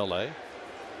UCLA.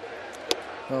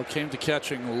 Well, came to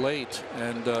catching late,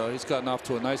 and he's gotten off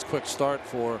to a nice quick start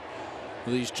for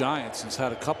these Giants. He's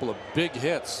had a couple of big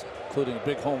hits, including a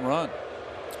big home run.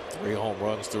 3 home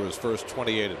runs through his first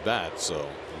 28 at bats, so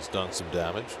he's done some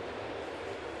damage.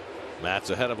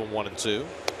 Matt's ahead of him 1-2,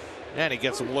 and he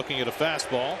gets him looking at a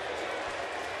fastball.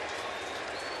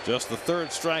 Just the 3rd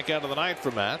strikeout of the night for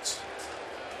Matz,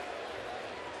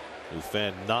 who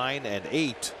fanned 9 and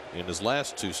 8 in his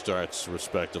last 2 starts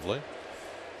respectively.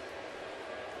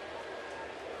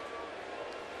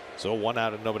 So 1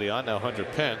 out and nobody on. Now Hunter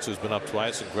Pence, who's been up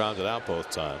twice and grounded out both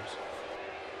times.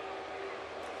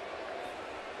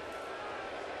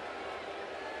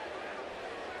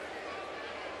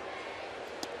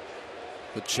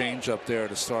 The change up there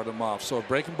to start him off. So a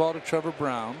breaking ball to Trevor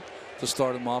Brown to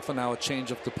start him off, and now a change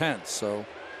up to Pence. So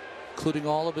including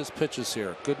all of his pitches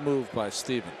here. Good move by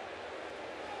Steven.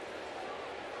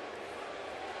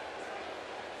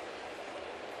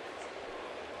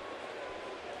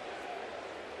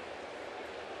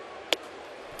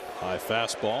 High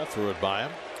fastball, threw it by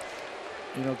him.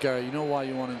 You know, Gary, you know why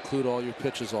you want to include all your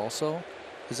pitches also?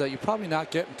 Is that you're probably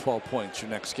not getting 12 points your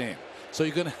next game. So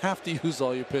you're going to have to use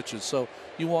all your pitches. So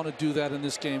you want to do that in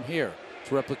this game here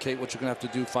to replicate what you're going to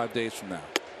have to do 5 days from now.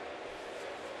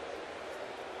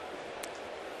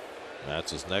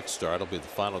 That's his next start. Will be the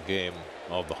final game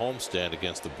of the homestand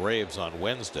against the Braves on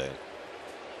Wednesday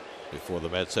before the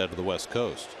Mets head to the West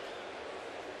Coast.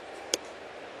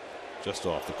 Just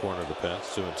off the corner of the fence,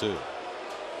 2-2.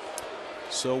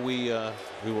 So we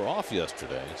were off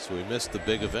yesterday, so we missed the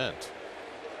big event.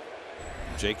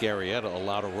 Jake Arrieta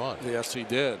allowed a run. Yes, he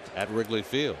did. At Wrigley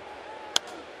Field.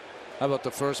 How about the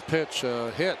first pitch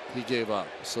hit he gave up?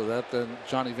 So that then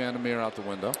Johnny Vandermeer out the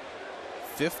window.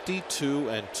 52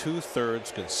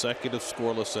 2/3 consecutive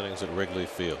scoreless innings at Wrigley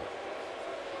Field.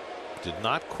 Did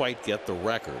not quite get the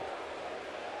record.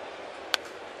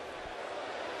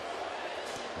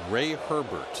 Ray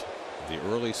Herbert, the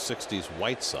early 60s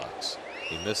White Sox.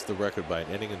 He missed the record by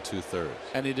an inning and 2/3.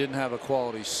 And he didn't have a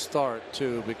quality start,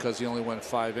 too, because he only went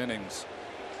 5 innings,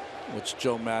 which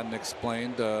Joe Madden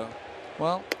explained.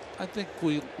 Well, I think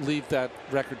we leave that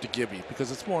record to Gibby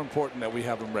because it's more important that we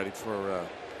have him ready for.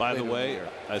 By the way,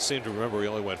 I seem to remember he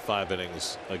only went 5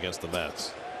 innings against the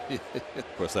Mets.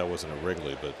 Of course, that wasn't a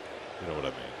Wrigley, but you know what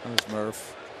I mean. That was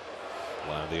Murph.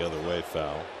 Line the other way,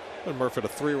 foul. And Murph had a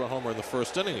 3-run homer in the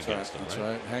first inning against him. That's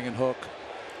right. Hanging hook.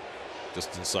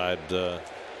 Just inside the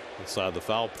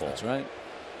foul pole. That's right.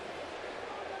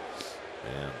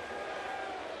 Man.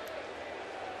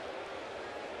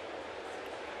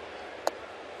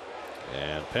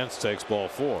 And Pence takes ball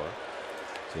 4.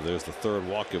 So there's the third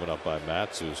walk given up by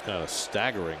Matz, who's kind of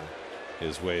staggering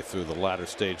his way through the latter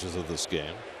stages of this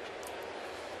game.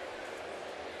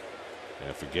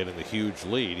 After getting the huge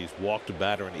lead, he's walked a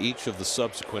batter in each of the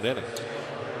subsequent innings.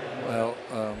 Well,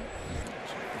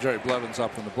 Jerry Blevins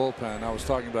up in the bullpen. I was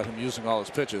talking about him using all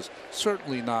his pitches.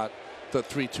 Certainly not the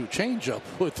 3-2 changeup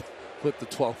with the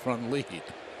 12-run lead.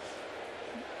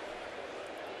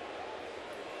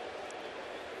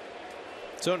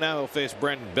 So now he'll face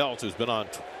Brandon Belt, who's been on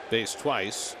base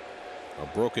twice. A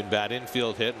broken bat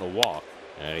infield hit and a walk,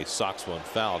 and he socks one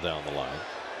foul down the line.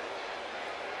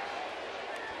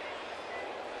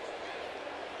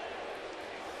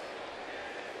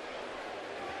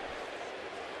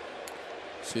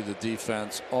 See the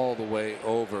defense all the way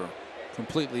over,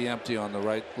 completely empty on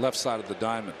the left side of the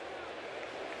diamond.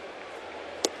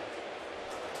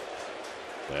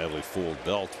 Badly fooled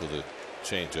Belt with a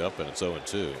changeup, and it's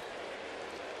 0-2.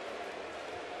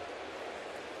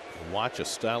 Watch a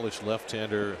stylish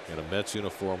left-hander in a Mets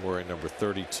uniform wearing number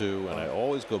 32, and I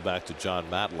always go back to John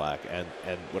Matlack,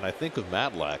 and when I think of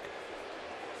Matlack,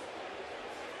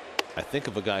 I think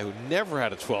of a guy who never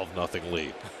had a 12-0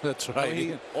 lead. That's right.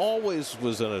 He always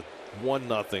was in a 1-0,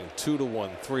 2-1,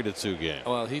 3-2 game.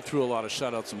 Well, he threw a lot of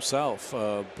shutouts himself,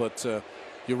 but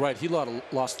you're right. He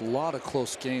lost a lot of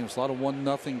close games, a lot of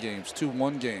 1-0 games,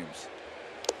 2-1 games.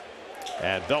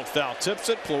 And Belt foul tips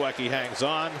it. Plawecki hangs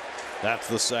on. That's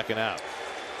the second out.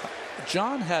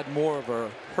 John had more of a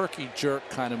herky jerk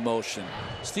kind of motion.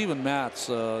 Steven Matz,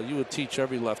 you would teach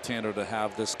every left-hander to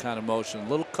have this kind of motion.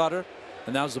 Little cutter,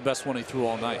 and that was the best one he threw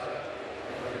all night.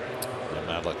 And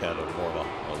Matlack had more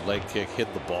of a leg kick,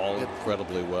 hit the ball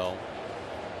incredibly well.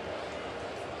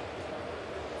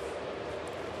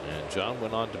 And John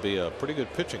went on to be a pretty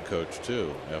good pitching coach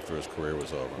too after his career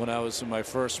was over. When I was in my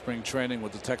first spring training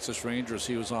with the Texas Rangers,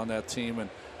 he was on that team,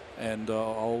 and I'll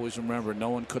always remember no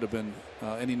one could have been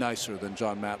any nicer than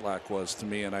John Matlack was to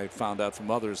me, and I found out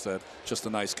from others that just a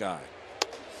nice guy.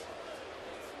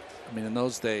 I mean, in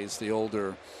those days, the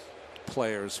older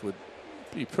players would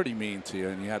be pretty mean to you,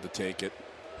 and you had to take it,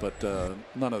 but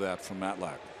none of that from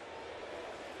Matlack.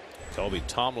 Toby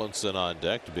Tomlinson on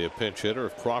deck to be a pinch hitter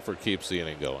if Crawford keeps the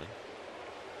inning going.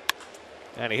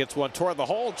 And he hits one toward the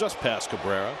hole just past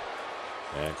Cabrera.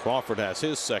 And Crawford has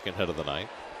his second hit of the night.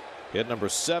 Hit number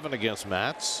 7 against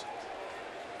Matz.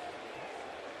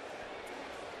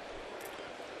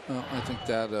 Well, I think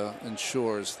that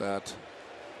ensures that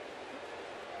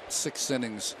 6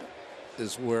 innings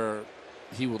is where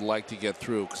he would like to get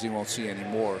through because he won't see any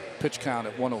more. Pitch count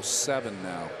at 107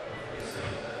 now.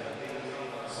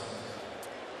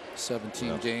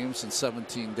 17 games in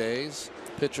 17 days.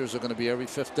 Pitchers are going to be every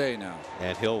 5th day now.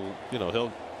 And he'll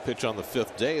pitch on the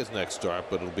 5th day his next start,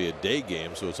 but it'll be a day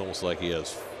game, so it's almost like he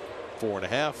has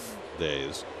 4.5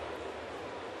 days.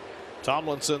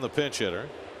 Tomlinson, the pinch hitter.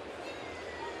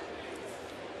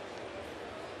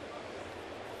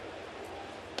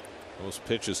 Most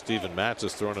pitches Steven Matz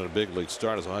has thrown in a big league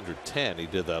start is 110. He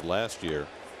did that last year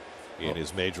in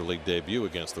his major league debut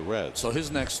against the Reds. So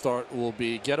his next start will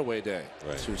be getaway day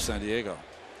Right. to San Diego.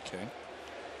 Okay.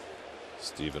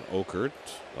 Stephen Okert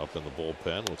up in the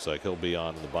bullpen. Looks like he'll be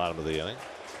on in the bottom of the inning.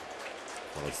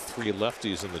 One of 3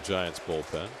 lefties in the Giants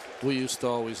bullpen. We used to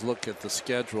always look at the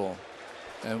schedule,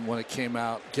 and when it came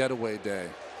out, getaway day,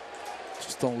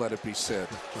 just don't let it be Sid.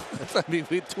 I mean,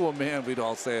 to a man, we'd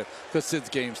all say it, because Sid's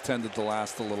games tended to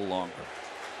last a little longer.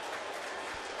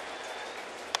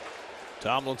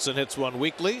 Tomlinson hits one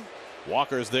weakly.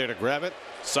 Walker's there to grab it.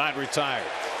 Side retired.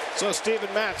 So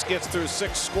Steven Matz gets through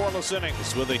 6 scoreless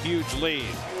innings with a huge lead.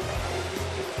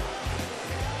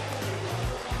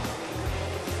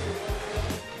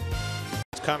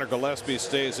 Connor Gillespie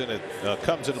stays in it,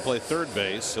 comes in to play third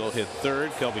base. He'll hit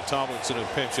third. Kelby Tomlinson, who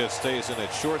pinch hit, stays in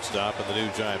at shortstop, and the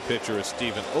new Giant pitcher is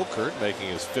Stephen Okert, making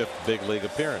his 5th big league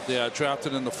appearance. Yeah,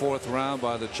 drafted in the 4th round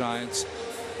by the Giants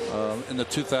in the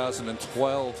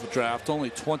 2012 draft.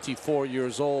 Only 24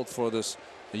 years old for this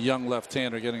young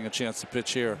left-hander, getting a chance to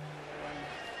pitch here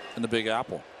in the Big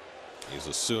Apple. He's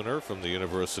a Sooner from the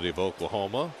University of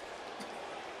Oklahoma.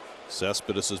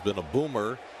 Cespedes has been a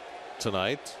boomer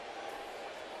tonight.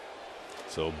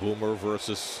 So Boomer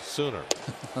versus Sooner.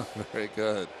 Very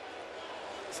good.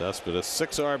 Cespedes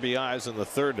 6 RBIs in the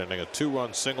 3rd inning, a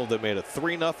 2-run single that made it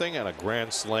 3-0, and a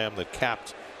grand slam that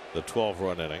capped the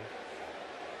 12-run inning.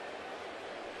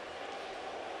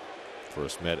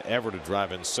 First Met ever to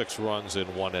drive in 6 runs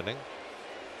in 1 inning.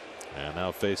 And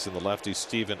now facing the lefty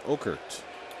Stephen Okert.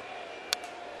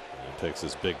 And takes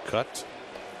his big cut.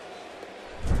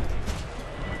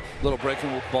 Little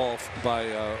breaking ball by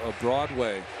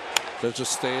Broadway. They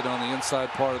just stayed on the inside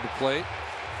part of the plate.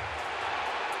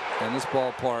 And this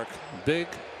ballpark, big,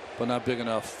 but not big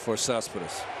enough for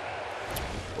Cespedes.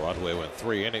 Broadway went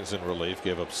 3 innings in relief,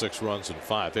 gave up 6 runs and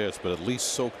 5 hits, but at least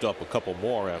soaked up a couple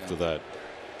more after that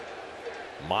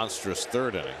monstrous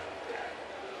 3rd inning.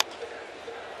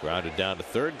 Grounded down to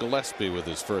 3rd. Gillespie with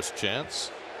his first chance,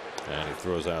 and he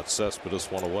throws out Cespedes,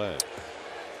 1 away.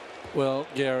 Well,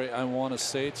 Gary, I want to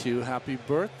say to you, happy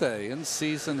birthday. In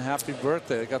season, happy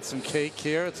birthday. I got some cake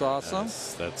here. It's awesome.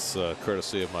 That's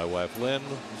courtesy of my wife, Lynn.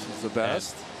 She's the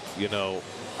best. And, you know,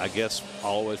 I guess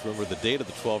I'll always remember the date of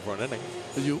the 12-run inning.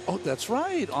 Oh, that's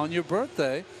right. On your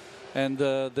birthday. And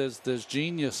there's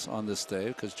genius on this day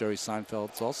because Jerry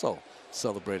Seinfeld's also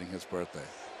celebrating his birthday.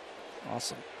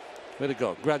 Awesome. Way to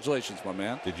go. Congratulations, my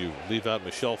man. Did you leave out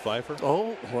Michelle Pfeiffer?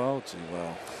 Oh, well, gee,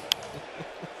 well.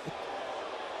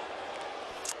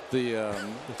 The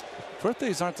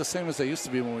birthdays aren't the same as they used to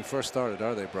be when we first started,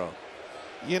 are they, bro?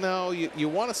 You know, you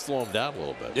want to slow them down a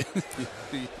little bit.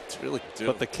 It's really do.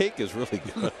 But the cake is really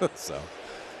good, so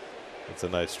it's a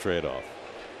nice trade-off.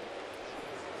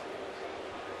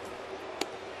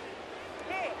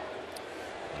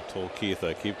 I told Keith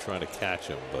I keep trying to catch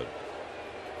him, but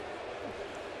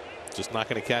just not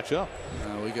going to catch up.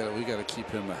 No, we got to keep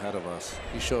him ahead of us.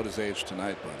 He showed his age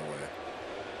tonight, by the way.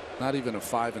 Not even a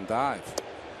 5 and dive.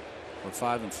 Or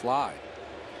 5 and fly.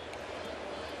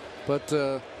 But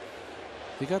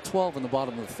he got 12 in the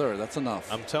bottom of the 3rd. That's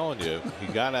enough. I'm telling you, he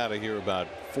got out of here about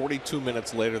 42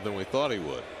 minutes later than we thought he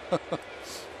would.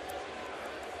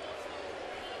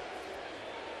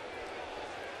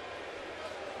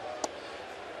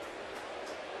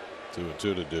 2-2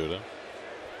 to Duda.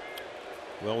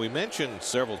 Well, we mentioned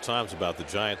several times about the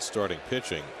Giants starting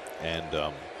pitching, and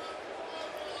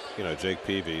you know, Jake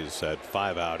Peavy's had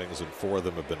 5 outings and 4 of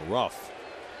them have been rough.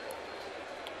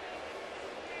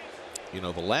 You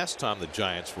know, the last time the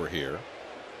Giants were here,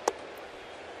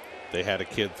 they had a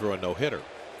kid throw a no-hitter.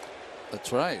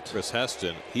 That's right. Chris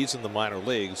Heston, he's in the minor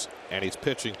leagues and he's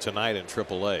pitching tonight in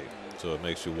AAA. So it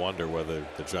makes you wonder whether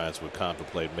the Giants would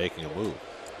contemplate making a move.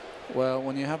 Well,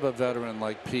 when you have a veteran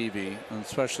like Peavy, and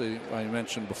especially I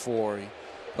mentioned before,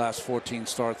 last 14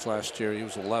 starts last year, he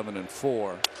was 11 and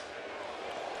 4.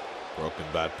 Broken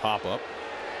bat pop-up.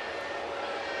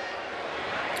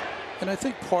 And I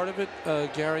think part of it,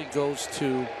 Gary, goes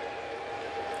to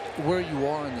where you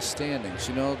are in the standings.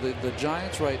 You know, the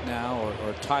Giants right now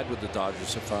are tied with the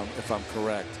Dodgers, if I'm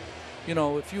correct. You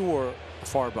know, if you were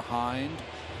far behind,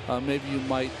 maybe you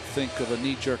might think of a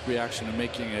knee-jerk reaction and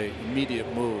making an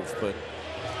immediate move. But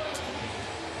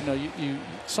you know, you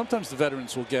sometimes the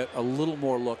veterans will get a little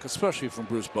more look, especially from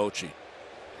Bruce Bochy,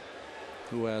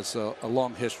 who has a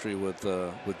long history with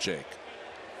Jake.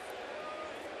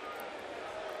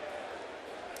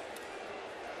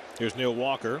 Here's Neil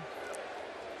Walker,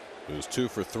 who's 2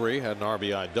 for 3, had an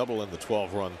RBI double in the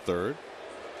 12-run 3rd.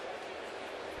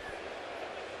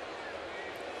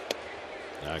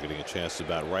 Now getting a chance to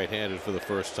bat right-handed for the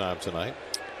first time tonight.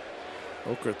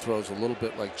 Okert throws a little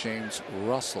bit like James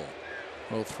Russell,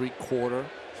 Well, 3/4.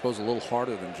 Suppose a little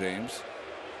harder than James.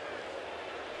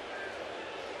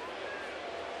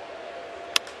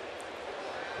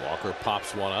 Walker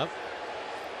pops one up.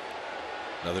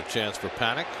 Another chance for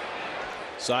Panic.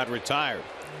 Side retired.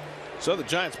 So the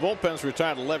Giants bullpen's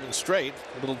retired 11 straight.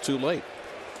 A little too late.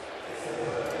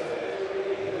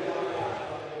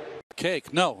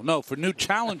 Cake. No, for new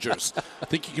challengers.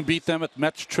 Think you can beat them at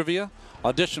Mets Trivia?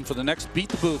 Audition for the next Beat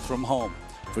the Booth from home.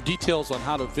 For details on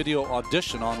how to video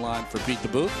audition online for Beat the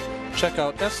Booth, check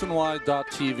out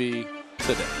sny.tv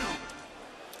today.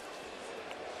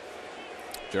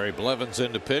 Jerry Blevins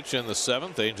in to pitch in the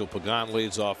 7th. Angel Pagan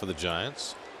leads off for the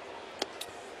Giants.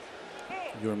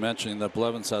 You were mentioning that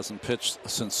Blevins hasn't pitched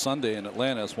since Sunday in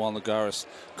Atlanta as Juan Lagares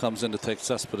comes in to take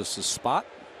Cespedes' spot.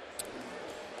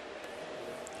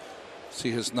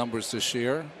 See his numbers this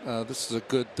year. This is a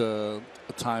good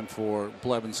time for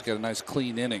Blevins to get a nice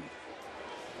clean inning.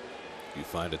 You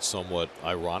find it somewhat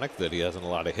ironic that he hasn't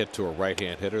allowed a hit to a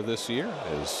right-hand hitter this year,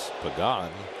 as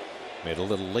Pagan made a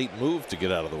little late move to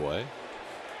get out of the way.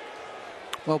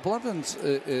 Well, Blevins,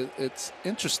 it's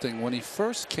interesting. When he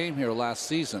first came here last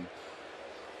season,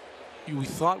 we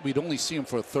thought we'd only see him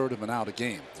for a third of an out a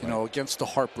game, you know, against the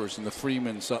Harpers and the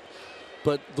Freemans.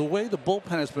 But the way the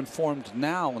bullpen has been formed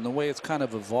now and the way it's kind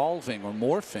of evolving or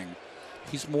morphing,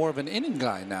 he's more of an inning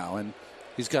guy now. And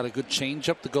he's got a good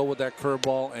changeup to go with that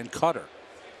curveball and cutter.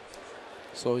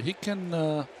 So he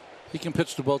can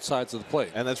pitch to both sides of the plate.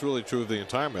 And that's really true of the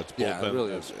entire Mets bullpen. Yeah, it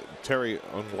really is. Terry,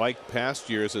 unlike past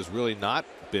years, has really not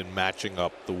been matching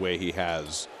up the way he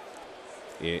has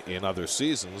in other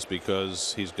seasons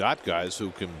because he's got guys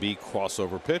who can be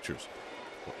crossover pitchers.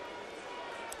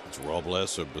 It's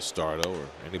Robles or Bastardo or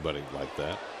anybody like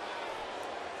that.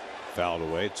 Fouled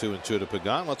away, 2-2 to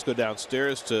Pagan. Let's go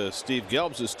downstairs to Steve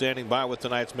Gelbs, who's standing by with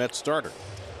tonight's Mets starter.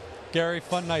 Gary,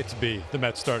 fun night to be the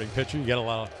Mets starting pitcher. You get a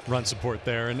lot of run support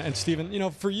there. And Steven, you know,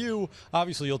 for you,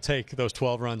 obviously you'll take those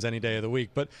 12 runs any day of the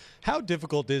week. But how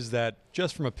difficult is that,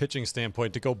 just from a pitching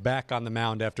standpoint, to go back on the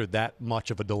mound after that much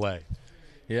of a delay?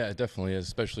 Yeah, it definitely is,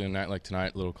 especially a night like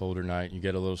tonight, a little colder night. You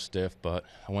get a little stiff, but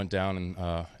I went down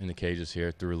in the cages here,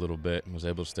 threw a little bit, and was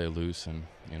able to stay loose. And,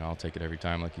 you know, I'll take it every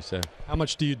time, like you said. How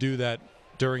much do you do that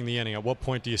during the inning? At what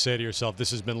point do you say to yourself,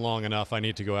 this has been long enough, I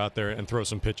need to go out there and throw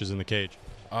some pitches in the cage?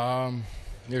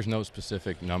 There's no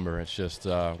specific number. It's just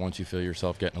once you feel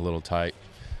yourself getting a little tight,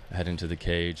 head into the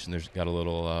cage, and there's got a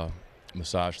little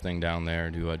massage thing down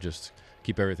there to just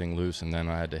keep everything loose, and then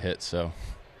I had to hit. So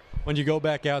when you go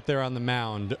back out there on the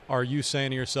mound, are you saying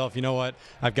to yourself, you know what,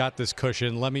 I've got this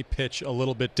cushion, let me pitch a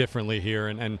little bit differently here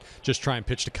and just try and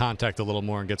pitch to contact a little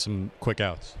more and get some quick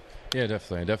outs? Yeah,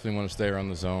 definitely. I definitely want to stay around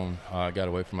the zone. I got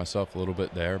away from myself a little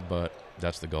bit there, but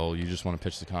that's the goal. You just want to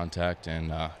pitch the contact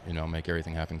and, you know, make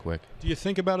everything happen quick. Do you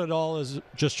think about it all as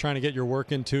just trying to get your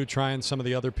work into, trying some of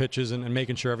the other pitches and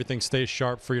making sure everything stays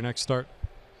sharp for your next start?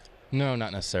 No,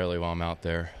 not necessarily while I'm out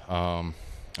there.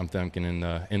 I'm thinking in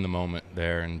the moment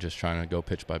there and just trying to go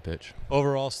pitch by pitch.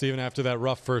 Overall, Steven, after that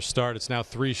rough first start, it's now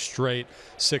 3 straight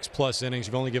 6+ innings.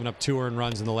 You've only given up 2 earned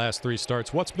runs in the last 3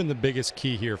 starts. What's been the biggest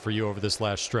key here for you over this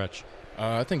last stretch?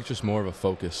 I think it's just more of a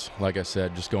focus. Like I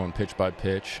said, just going pitch by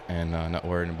pitch and not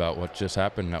worrying about what just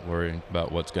happened, not worrying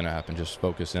about what's going to happen. Just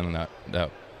focus in on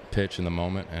that pitch in the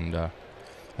moment, and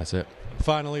that's it.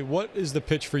 Finally, what is the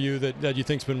pitch for you that you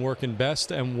think's been working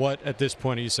best, and what at this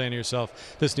point are you saying to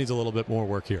yourself, this needs a little bit more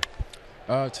work here?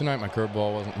 Tonight my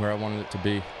curveball wasn't where I wanted it to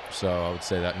be, so I would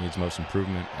say that needs most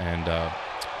improvement, and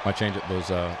my changeup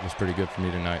was pretty good for me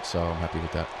tonight, so I'm happy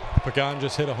with that. Pagan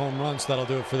just hit a home run, so that'll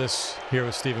do it for this here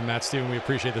with Steven Matz. Steven, we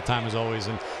appreciate the time as always,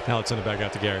 and now let's send it back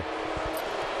out to Gary.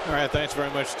 All right, thanks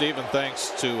very much, Steven.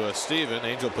 Thanks to Steven.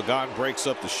 Angel Pagan breaks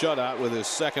up the shutout with his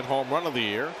 2nd home run of the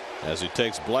year as he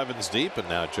takes Blevins deep, and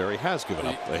now Jerry has given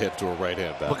up a hit to a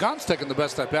right-hand bat. Pagan's taken the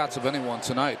best at-bats of anyone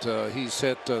tonight. He's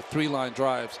hit 3 line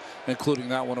drives, including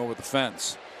that one over the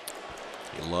fence.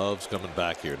 He loves coming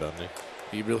back here, doesn't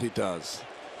he? He really does.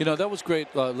 You know, that was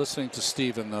great listening to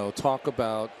Steven, though, talk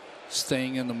about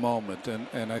staying in the moment.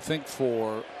 And I think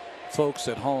for folks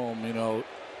at home, you know,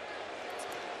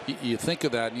 you think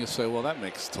of that and you say, well, that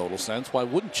makes total sense. Why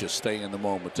wouldn't you stay in the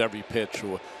moment every pitch?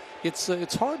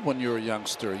 It's hard when you're a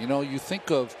youngster. You know, you think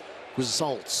of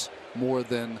results more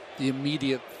than the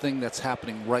immediate thing that's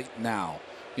happening right now.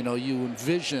 You know, you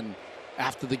envision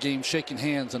after the game shaking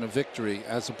hands and a victory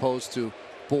as opposed to,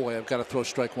 boy, I've got to throw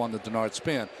strike 1 to Denard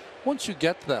Span. Once you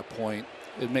get to that point,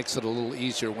 it makes it a little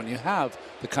easier when you have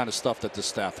the kind of stuff that this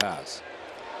staff has.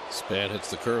 Span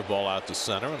hits the curveball out to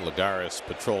center, and Lagares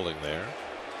patrolling there.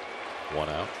 1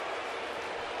 out.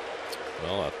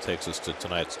 Well, that takes us to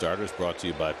tonight's starters, brought to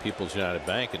you by People's United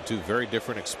Bank, and two very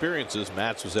different experiences.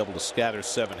 Matz was able to scatter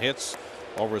 7 hits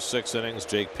over 6 innings.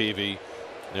 Jake Peavy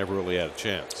never really had a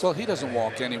chance. Well, he doesn't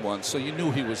walk anyone, so you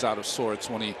knew he was out of sorts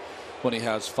when he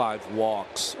has 5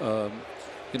 walks.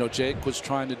 You know, Jake was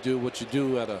trying to do what you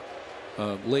do at a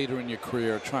later in your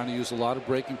career, trying to use a lot of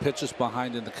breaking pitches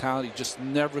behind in the count. He just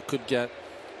never could get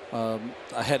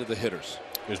ahead of the hitters.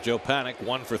 Here's Joe Panik,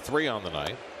 1 for 3 on the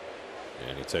night.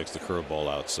 And he takes the curveball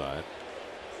outside.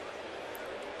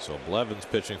 So Blevins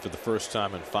pitching for the first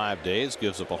time in 5 days,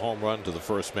 gives up a home run to the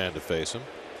first man to face him.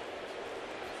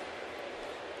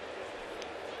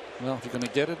 Well, if you're going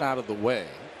to get it out of the way,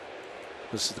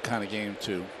 this is the kind of game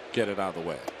to get it out of the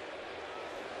way.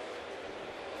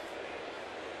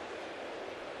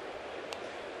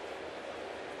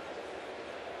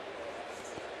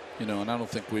 You know, and I don't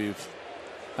think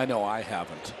I know I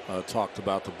haven't talked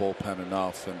about the bullpen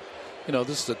enough, and you know,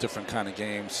 this is a different kind of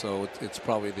game, so it's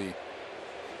probably the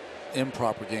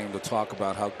improper game to talk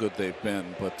about how good they've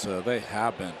been, but they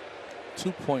have been.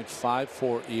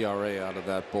 2.54 ERA out of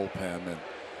that bullpen, and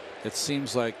it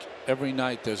seems like every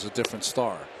night there's a different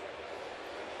star.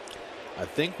 I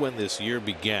think when this year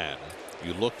began,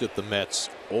 you looked at the Mets'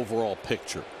 overall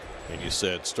picture and you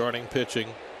said starting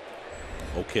pitching,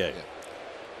 okay.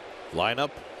 Yeah.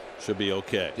 Lineup should be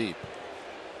okay. Deep.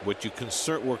 What you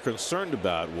were concerned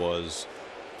about was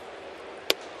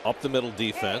up the middle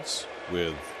defense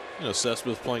with, you know,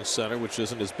 Cespedes playing center, which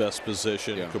isn't his best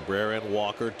position. Yeah. Cabrera and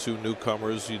Walker, 2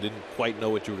 newcomers. You didn't quite know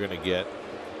what you were going to get.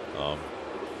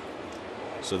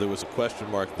 So there was a question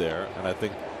mark there, and I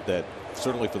think that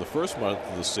certainly for the first month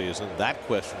of the season, that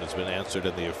question has been answered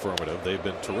in the affirmative. They've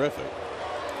been terrific.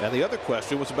 And the other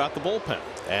question was about the bullpen,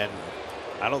 and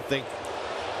I don't think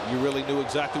you really knew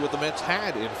exactly what the Mets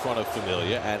had in front of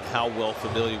Familia and how well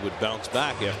Familia would bounce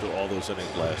back after all those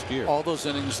innings last year. All those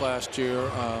innings last year,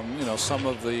 you know, some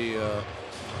of the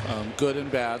good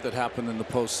and bad that happened in the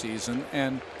postseason.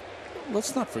 And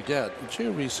let's not forget, Jay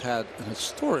Reese had an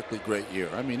historically great year.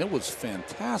 I mean, it was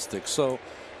fantastic. So,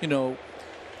 you know,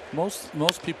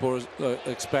 most people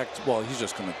expect, well, he's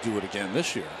just going to do it again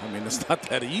this year. I mean, it's not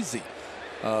that easy.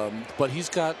 But he's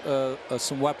got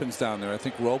some weapons down there. I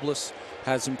think Robles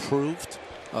has improved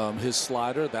his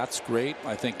slider. That's great.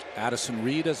 I think Addison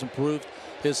Reed has improved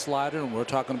his slider, and we're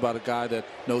talking about a guy that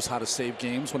knows how to save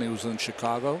games when he was in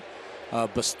Chicago.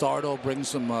 Bastardo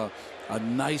brings him a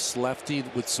nice lefty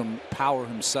with some power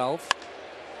himself.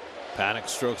 Panik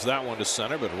strokes that one to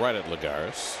center, but right at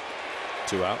Lagares.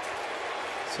 2 out.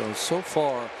 So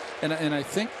far, and I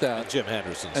think that Jim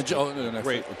Henderson's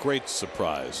a great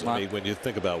surprise. I mean, when you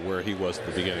think about where he was at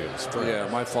the beginning of the spring. Yeah,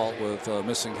 my fault with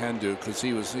missing Hendu, because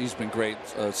he's been great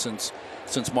since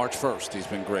March 1st. He's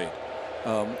been great,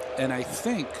 and I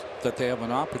think that they have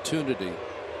an opportunity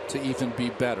to even be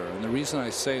better. And the reason I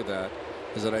say that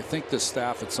is that I think the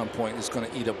staff at some point is going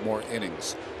to eat up more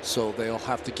innings, so they'll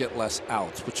have to get less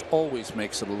outs, which always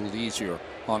makes it a little easier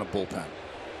on a bullpen.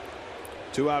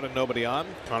 2 out and nobody on.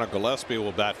 Connor Gillespie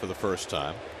will bat for the first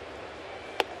time.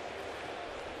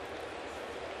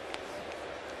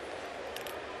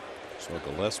 So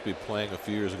Gillespie playing a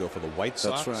few years ago for the White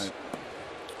Sox. That's right.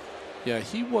 Yeah,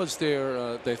 he was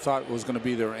there. They thought was going to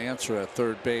be their answer at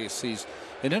third base. He's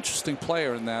an interesting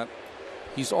player in that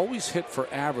he's always hit for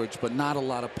average, but not a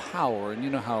lot of power. And you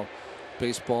know how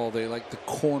baseball, they like to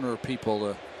corner people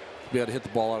to be able to hit the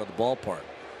ball out of the ballpark.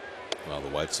 Well, the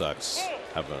White Sox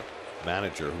have a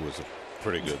manager who was a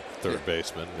pretty good third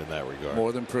baseman in that regard.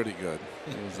 More than pretty good.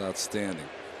 He was outstanding.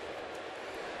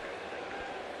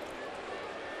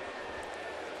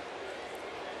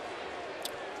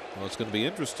 Well, it's going to be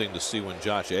interesting to see when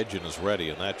Josh Edgin is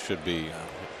ready, and that should be,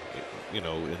 you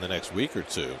know, in the next week or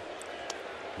two,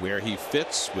 where he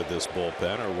fits with this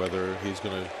bullpen, or whether he's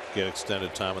going to get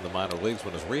extended time in the minor leagues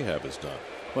when his rehab is done.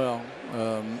 Well,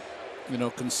 you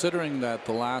know, considering that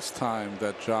the last time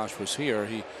that Josh was here,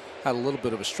 he had a little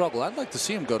bit of a struggle. I'd like to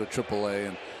see him go to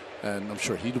AAA, and I'm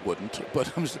sure he wouldn't,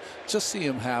 but just see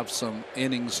him have some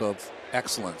innings of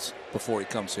excellence before he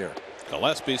comes here.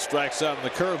 Gillespie strikes out on the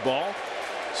curveball.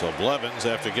 So Blevins,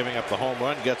 after giving up the home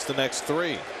run, gets the next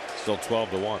 3. Still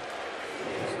 12-1.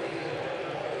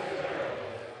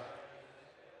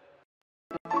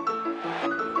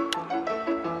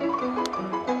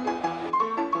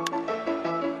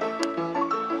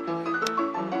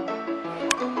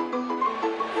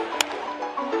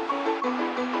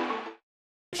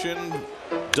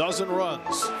 Dozen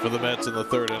runs for the Mets in the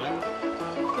 3rd inning.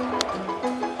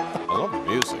 I love the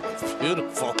music. It's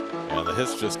beautiful. And the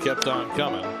hits just kept on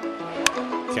coming.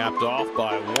 Capped off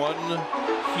by one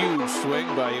huge swing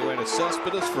by Yoenis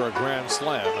Cespedes for a grand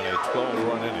slam in a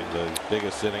 12-run inning, the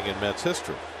biggest inning in Mets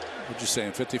history. What'd you say,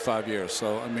 in 55 years?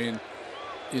 So, I mean,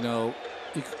 you know,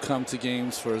 you could come to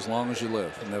games for as long as you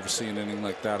live and never see an inning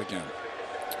like that again.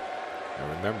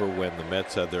 I remember when the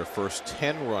Mets had their first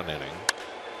 10-run inning.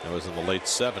 That was in the late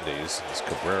 70s. As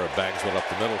Cabrera bangs one up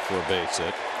the middle for a base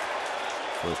hit.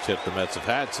 First hit the Mets have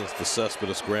had since the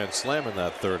Cespedes grand slam in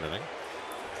that third inning.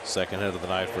 Second hit of the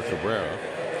night for Cabrera.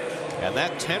 And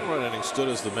that 10-run inning stood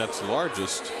as the Mets'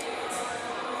 largest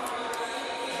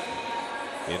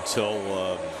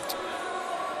until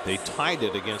they tied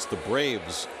it against the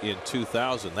Braves in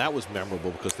 2000. That was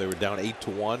memorable because they were down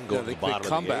 8-1 going to the bottom of the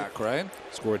comeback, eighth. Right?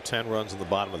 Scored 10 runs in the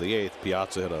bottom of the eighth.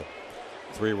 Piazza hit a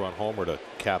 3-run homer to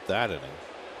cap that inning.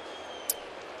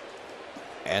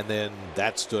 And then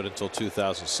that stood until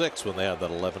 2006 when they had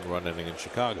that 11-run inning in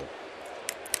Chicago.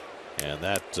 And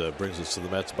that brings us to the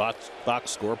Mets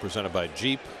box score presented by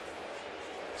Jeep.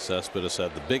 Cespedes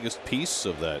had the biggest piece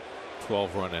of that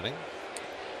 12-run inning,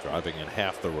 driving in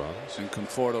half the runs. And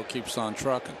Conforto keeps on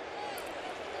trucking.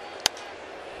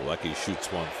 Pilecki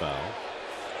shoots one foul.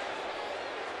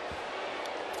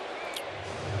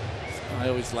 I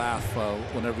always laugh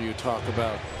whenever you talk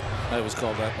about, I always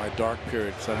call that my dark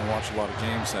period because I didn't watch a lot of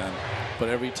games then. But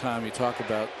every time you talk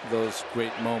about those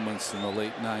great moments in the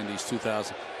late 90s,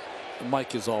 2000,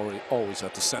 Mike is always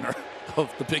at the center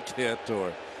of the big hit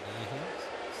or.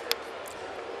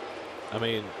 I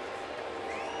mean,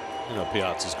 you know,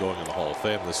 Piazza's going in the Hall of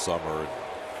Fame this summer.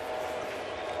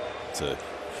 It's a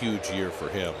huge year for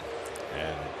him.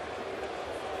 And,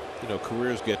 you know,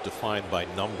 careers get defined by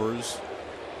numbers.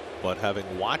 But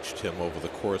having watched him over the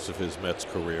course of his Mets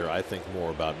career, I think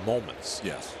more about moments.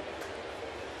 Yes.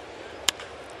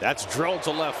 That's drilled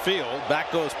to left field.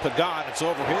 Back goes Pagan. It's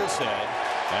over his head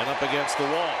and up against the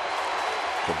wall.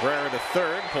 Cabrera to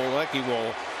third. Pilecki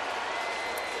will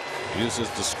use his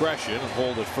discretion and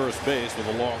hold at first base with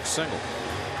a long single.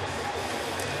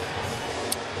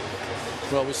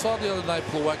 Well, we saw the other night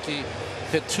Pilecki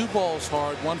hit 2 balls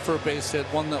hard, one for a base hit,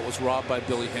 one that was robbed by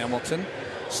Billy Hamilton.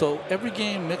 So every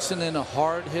game mixing in a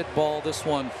hard hit ball. This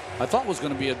one I thought was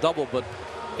going to be a double, but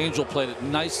Angel played it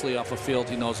nicely off a field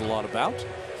he knows a lot about.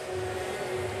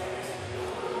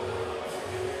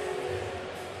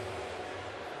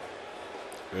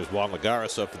 Here's Juan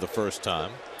Lagares up for the first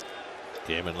time.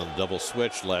 Came in on the double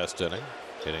switch last inning,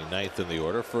 hitting 9th in the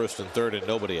order, 1st and 3rd and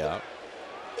nobody out.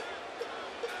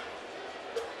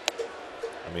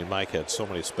 I mean, Mike had so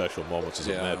many special moments as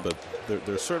a Met, but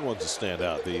there are certain ones that stand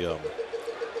out.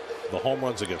 The home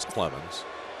runs against Clemens,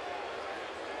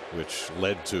 which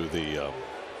led to the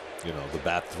you know, the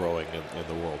bat throwing in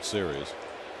the World Series.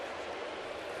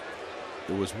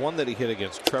 There was one that he hit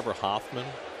against Trevor Hoffman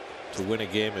to win a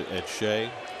game at Shea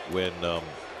when the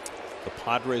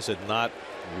Padres had not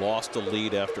lost a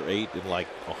lead after 8 in like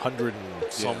 100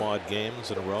 and some odd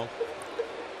games in a row.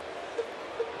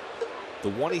 The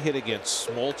one he hit against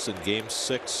Smoltz in Game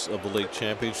 6 of the League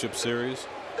Championship Series,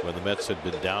 when the Mets had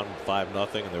been down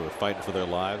 5-0 and they were fighting for their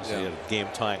lives. He had a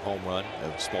game-tying home run,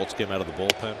 and Smoltz came out of the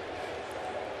bullpen.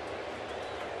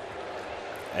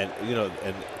 And you know,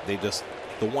 and they just,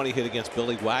 the one he hit against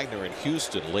Billy Wagner in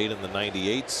Houston late in the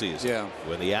 '98 season,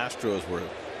 when the Astros were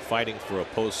fighting for a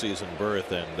postseason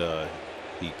berth, and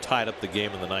he tied up the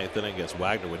game in the 9th inning against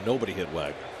Wagner when nobody hit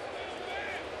Wagner.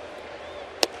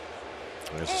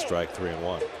 There's a strike,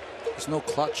 3-1. There's no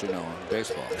clutch, you know, in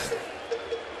baseball.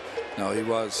 No, he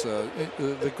was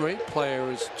the great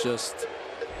player is just,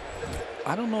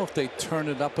 I don't know if they turn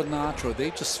it up a notch or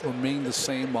they just remain the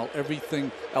same while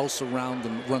everything else around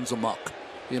them runs amok.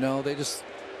 You know, they just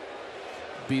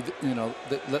you know,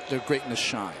 let their greatness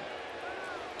shine.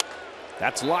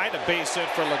 That's line, a base hit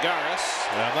for Lagares,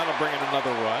 and that'll bring in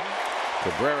another run.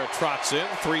 Cabrera trots in,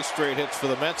 3 straight hits for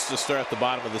the Mets to start the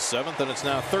bottom of the 7th, and it's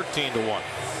now 13-1.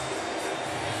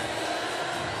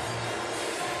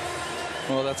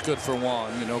 Well, that's good for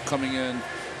Juan, you know, coming in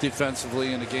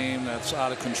defensively in a game that's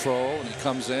out of control, and he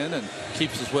comes in and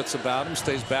keeps his wits about him,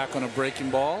 stays back on a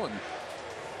breaking ball, and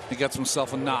he gets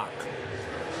himself a knock.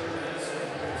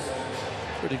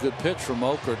 Pretty good pitch from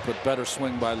Okert, but better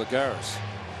swing by Lagares.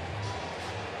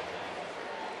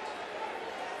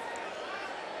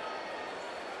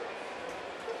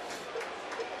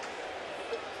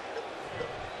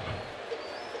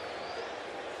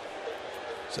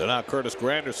 So now Curtis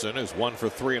Granderson is 1 for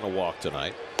 3 and a walk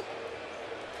tonight.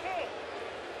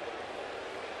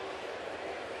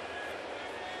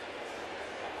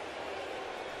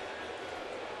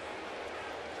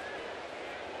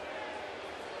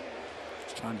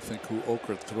 Just trying to think who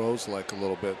Okert throws like a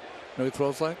little bit. You know who he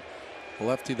throws like? A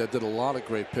lefty that did a lot of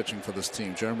great pitching for this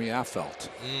team, Jeremy Affeldt.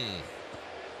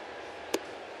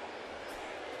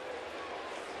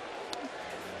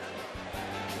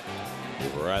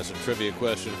 Verizon trivia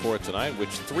question for tonight. Which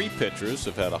 3 pitchers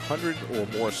have had 100 or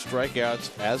more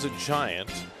strikeouts as a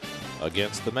Giant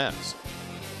against the Mets?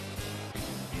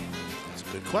 That's a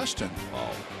good question. Well,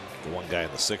 the one guy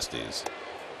in the 60s,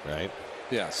 right?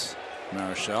 Yes.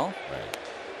 Marichal. Right.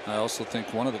 I also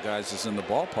think one of the guys is in the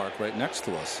ballpark right next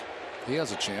to us. He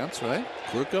has a chance, right?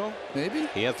 Kruko? Maybe.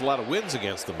 He has a lot of wins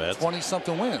against the Mets.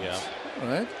 20-something wins. Yeah.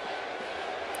 Right?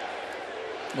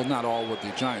 Well, not all with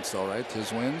the Giants, though, right?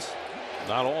 His wins?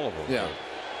 Not all of them. Yeah.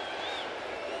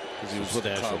 Because he was with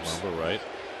the Substantial Cubs. number, right?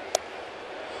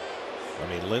 I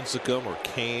mean, Lincecum or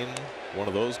Kane, one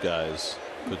of those guys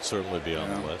could certainly be on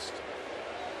the list.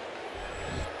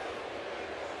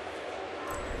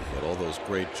 But all those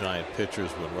great Giant pitchers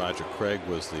when Roger Craig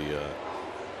was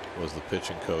the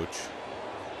pitching coach.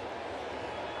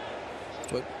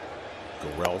 But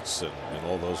Garelts and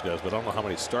all those guys, but I don't know how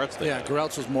many starts they had.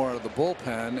 Garelts was more of the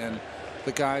bullpen, and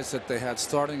the guys that they had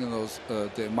starting in those,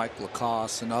 Mike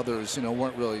Lacoste and others,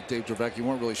 weren't really, Dave Dravecki,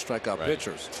 weren't really strikeout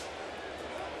pitchers.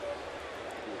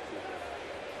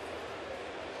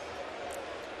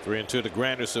 3-2 to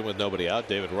Granderson with nobody out.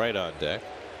 David Wright on deck.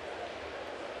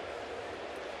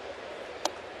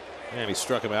 And he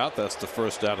struck him out. That's the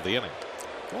first out of the inning.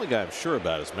 The only guy I'm sure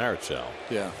about is Marichal.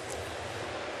 Yeah.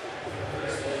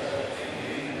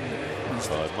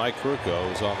 But Mike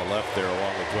Kruko is on the left there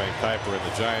along with Dwayne Kuiper in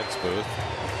the Giants booth.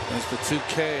 There's the 2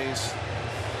 Ks.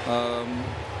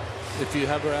 If you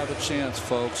ever have a chance,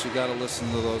 folks, you got to listen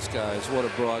to those guys. What a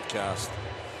broadcast.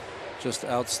 Just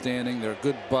outstanding. They're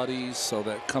good buddies, so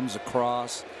that comes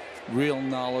across. Real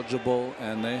knowledgeable,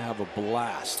 and they have a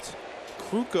blast.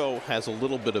 Kruko has a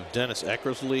little bit of Dennis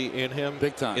Eckersley in him.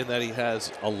 Big time. In that he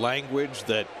has a language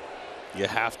that you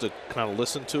have to kind of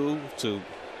listen to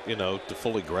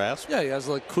fully grasp. Yeah, he has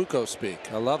like Kruko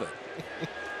speak. I love it.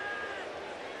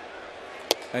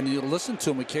 And you listen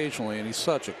to him occasionally, and he's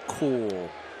such a cool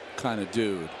kind of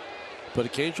dude. But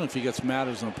occasionally, if he gets mad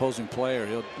as an opposing player,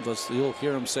 you'll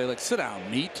hear him say, like, "Sit down,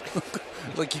 meat."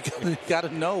 Like you got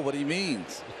to know what he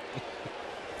means.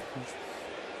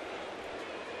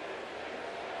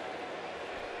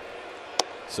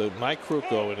 So Mike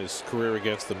Kruko in his career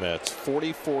against the Mets,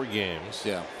 44 games,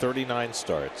 39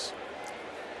 starts.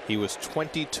 He was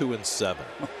 22-7.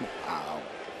 Wow.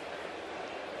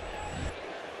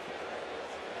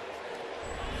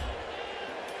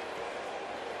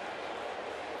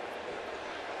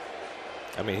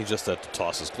 I mean, he just had to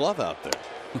toss his glove out there.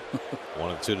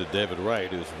 1-2 to David Wright,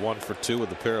 who's 1 for 2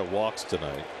 with a pair of walks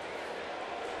tonight.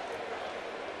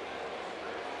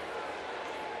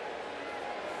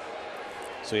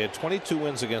 So he had 22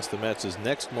 wins against the Mets. His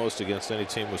next most against any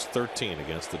team was 13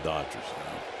 against the Dodgers.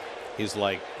 He's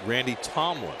like Randy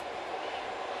Tomlin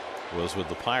was with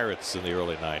the Pirates in the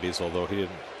early 90s, although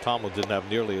Tomlin didn't have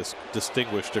nearly as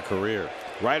distinguished a career.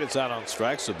 Wright is out on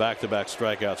strikes, so back-to-back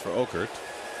strikeouts for Okert.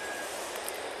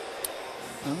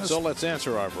 So let's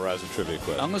answer our Verizon trivia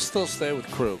question. I'm going to still stay with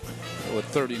Krug with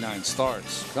 39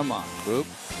 starts. Come on, Krug.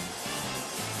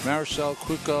 Marichal,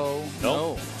 Kruko.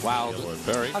 Nope. No. Wow.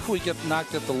 Perry. How can we get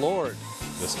knocked at the Lord?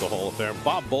 Missed the Hall of Fame.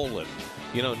 Bob Bolin.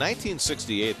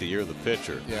 1968, the year of the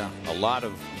pitcher. Yeah. A lot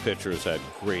of pitchers had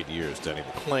great years. Denny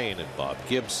McClain and Bob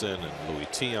Gibson and Louis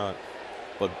Tiant.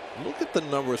 But look at the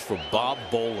numbers for Bob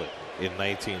Bolin in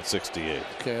 1968.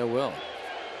 Okay, I will.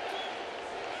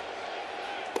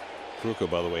 Kruko,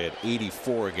 by the way, had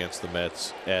 84 against the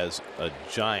Mets as a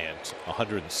Giant,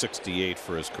 168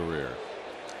 for his career.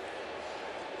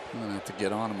 I'm going to have to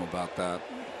get on him about that.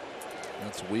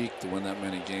 That's weak to win that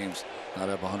many games, not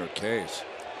have 100 Ks.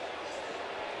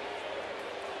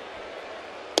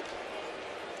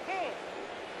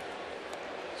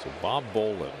 So Bob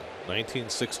Bolin,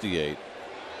 1968,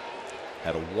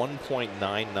 had a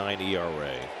 1.99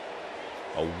 ERA,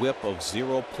 a WHIP of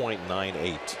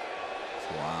 0.98.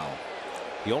 Wow.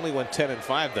 He only went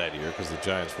 10-5 that year because the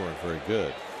Giants weren't very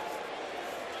good.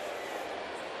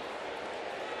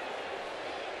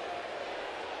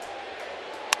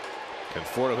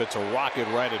 Conforto hits a rocket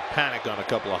right at Panic on a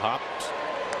couple of hops.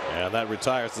 And that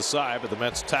retires the side, but the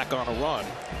Mets tack on a run.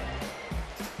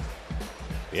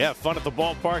 Yeah, fun at the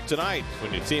ballpark tonight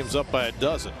when your team's up by a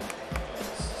dozen.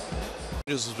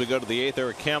 As we go to the 8th,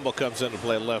 Eric Campbell comes in to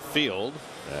play left field.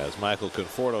 As Michael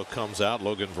Conforto comes out,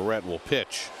 Logan Verrett will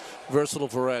pitch. Versatile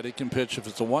Verrett. He can pitch if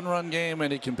it's a 1-run game,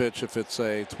 and he can pitch if it's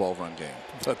a 12-run game.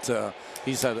 But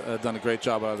he's done a great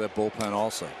job out of that bullpen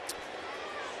also.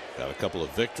 Got a couple of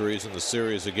victories in the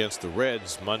series against the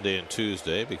Reds Monday and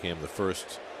Tuesday. Became the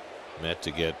first Met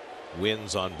to get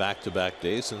wins on back-to-back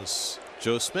days since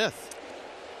Joe Smith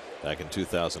back in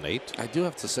 2008. I do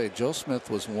have to say, Joe Smith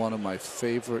was one of my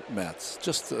favorite Mets.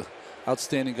 Just an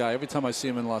outstanding guy. Every time I see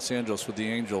him in Los Angeles with the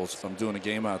Angels, if I'm doing a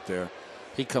game out there,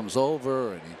 he comes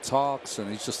over and he talks,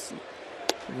 and he's just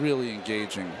really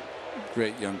engaging.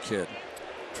 Great young kid.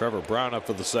 Trevor Brown up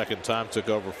for the second time, took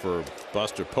over for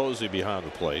Buster Posey behind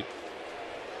the plate.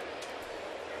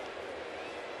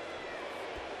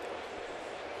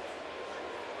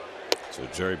 So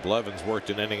Jerry Blevins worked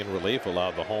an inning in relief,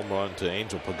 allowed the home run to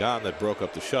Angel Pagan that broke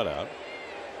up the shutout.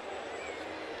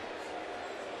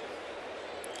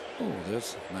 Oh,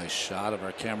 there's a nice shot of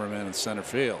our cameraman in center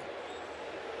field.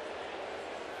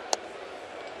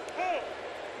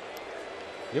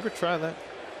 You ever try that?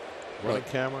 Running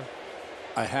camera?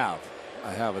 I have.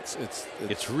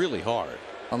 It's really hard.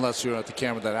 Unless you're at the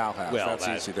camera that Al has. Well, that's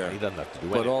easy there. He doesn't have to do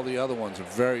but anything. all the other ones are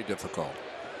very difficult.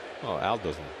 Oh, Al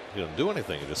doesn't. He doesn't do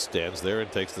anything. He just stands there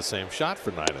and takes the same shot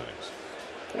for 9 innings.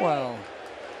 Well,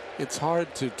 it's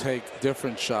hard to take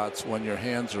different shots when your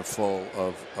hands are full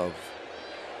of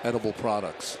edible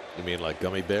products. You mean like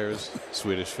gummy bears,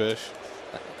 Swedish fish?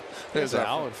 There's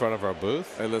Al in front of our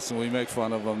booth. Hey, listen, we make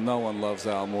fun of him. No one loves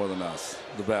Al more than us.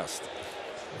 The best.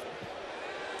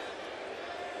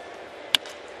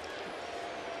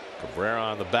 Cabrera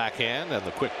on the backhand and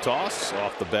the quick toss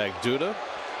off the bag. Duda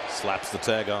slaps the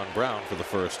tag on Brown for the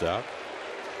first out.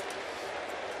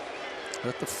 Is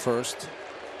that the first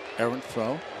errant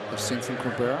throw I've seen from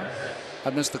Cabrera?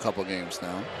 I've missed a couple games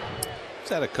now. He's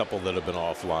had a couple that have been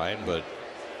offline, but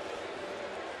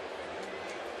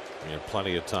he had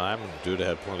plenty of time. Duda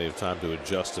had plenty of time to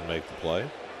adjust and make the play.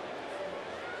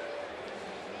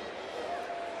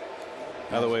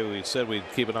 By the way, we said we'd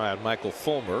keep an eye on Michael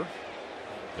Fulmer,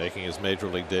 making his major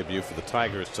league debut for the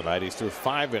Tigers tonight. He's through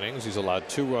 5 innings. He's allowed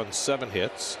 2 runs, 7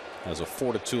 hits, has a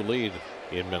 4-2 lead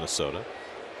in Minnesota.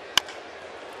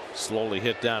 Slowly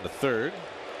hit down to third.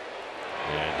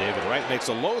 And David Wright makes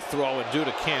a low throw, and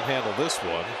Duda can't handle this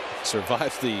one.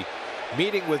 Survives the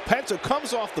meeting with Pence,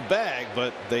 comes off the bag,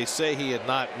 but they say he had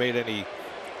not made any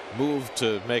move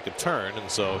to make a turn,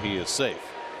 and so he is safe.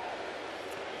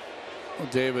 Well,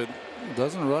 David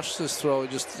doesn't rush this throw. He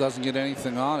just doesn't get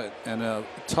anything on it. And a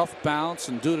tough bounce,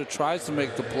 and Duda tries to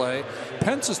make the play.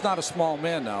 Pence is not a small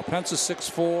man now. Pence is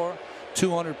 6'4",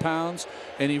 200 pounds,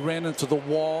 and he ran into the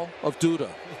wall of Duda.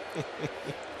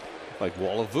 Like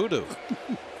Wall of Voodoo.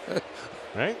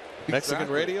 Right? Mexican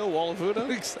radio, Wall of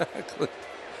Voodoo? Exactly.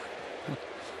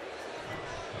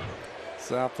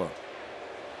 Zappa.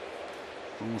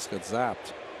 Almost got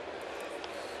zapped.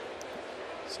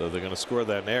 So they're going to score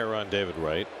that error on David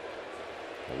Wright.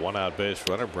 A 1-out base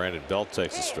runner. Brandon Belt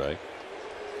takes a strike.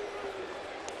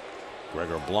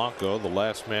 Gregor Blanco, the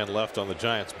last man left on the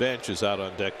Giants bench, is out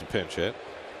on deck to pinch hit.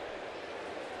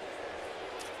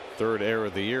 3rd error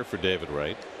of the year for David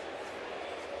Wright.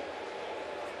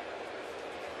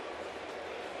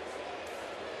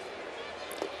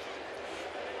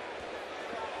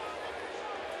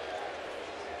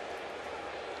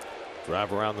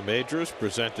 Drive around the majors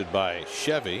presented by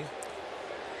Chevy.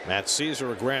 Matt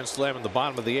Caesar a grand slam in the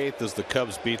bottom of the 8th as the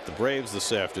Cubs beat the Braves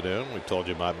this afternoon. We told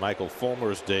you about Michael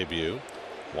Fulmer's debut.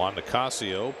 Juan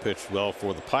Nicasio pitched well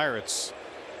for the Pirates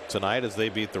tonight as they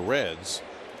beat the Reds.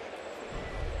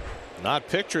 Not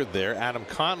pictured there, Adam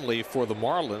Conley for the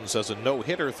Marlins as a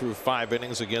no-hitter through 5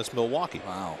 innings against Milwaukee.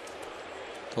 Wow.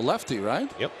 The lefty, right?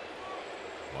 Yep.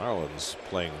 Marlins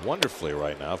playing wonderfully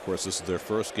right now. Of course, this is their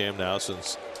first game now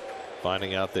since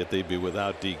finding out that they'd be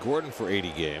without D. Gordon for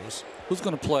 80 games. Who's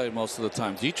going to play most of the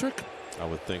time? Dietrich? I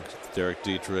would think Derek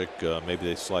Dietrich. Maybe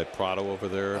they slide Prado over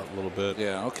there a little bit.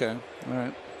 Yeah, okay. All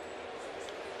right.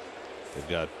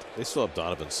 They still have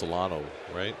Donovan Solano,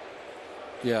 right?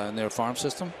 Yeah, in their farm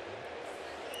system.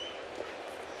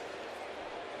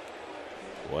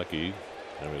 Lucky.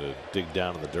 I mean, to dig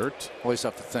down in the dirt. Always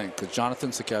have to think, because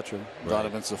Jonathan's the catcher, Right.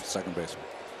 Donovan's the second baseman.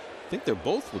 I think they're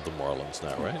both with the Marlins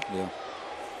now, right? Yeah.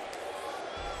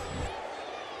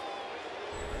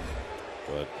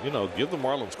 But, you know, give the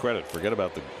Marlins credit. Forget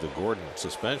about the Gordon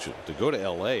suspension. To go to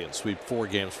L.A. and sweep 4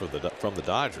 games from the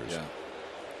Dodgers. Yeah.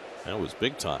 That was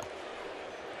big time.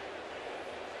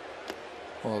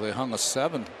 Well, they hung a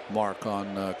 7 mark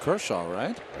on Kershaw,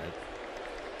 right? Right.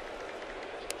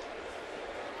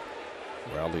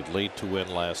 Rallied late to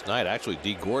win last night. Actually,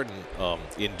 D. Gordon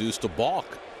induced a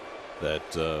balk that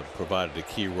provided a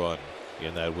key run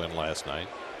in that win last night.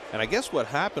 And I guess what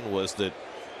happened was that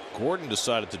Gordon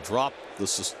decided to drop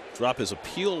his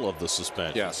appeal of the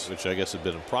suspension, Yes. which I guess had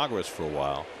been in progress for a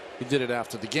while. He did it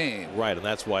after the game. Right, and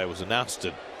that's why it was announced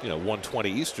at 1:20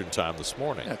 Eastern time this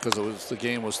morning. Yeah, because the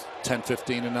game was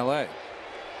 10:15 in L.A.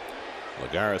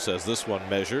 Lagares has this one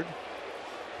measured,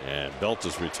 and Belt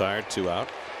is retired, 2 out.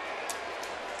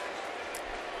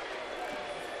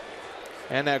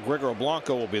 And now Gregor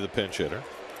Blanco will be the pinch hitter.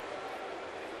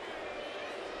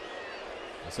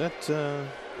 Is that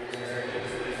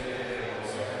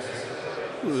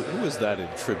who is that in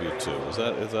tribute to? Is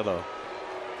that a?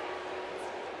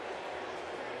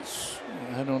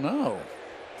 I don't know.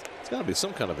 It's got to be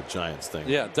some kind of a Giants thing.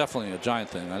 Yeah, definitely a Giant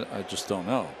thing. I just don't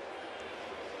know.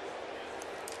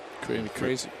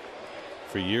 Crazy.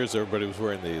 For years, everybody was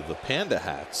wearing the panda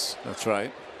hats. That's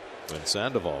right. When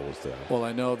Sandoval was there. Well,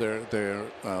 I know they're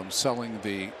selling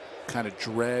the kind of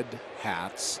dread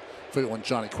hats for when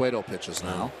Johnny Cueto pitches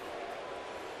now.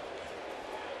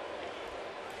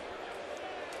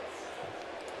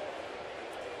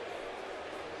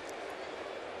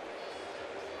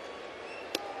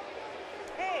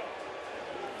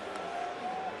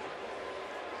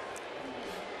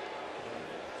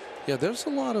 Yeah, there's a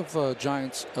lot of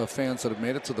Giants fans that have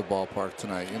made it to the ballpark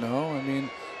tonight. You know, I mean,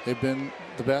 they've been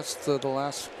the best the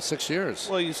last 6 years.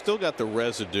 Well, you still got the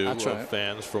residue That's of right.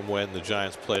 fans from when the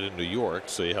Giants played in New York,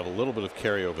 so you have a little bit of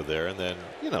carryover there, and then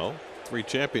 3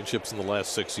 championships in the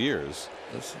last 6 years.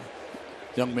 This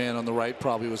young man on the right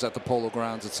probably was at the Polo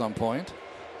Grounds at some point.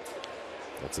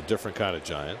 That's a different kind of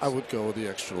Giants. I would go with the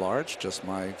extra large, just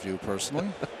my view personally.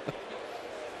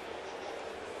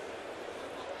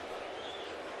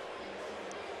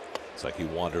 It's like he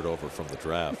wandered over from the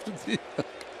draft.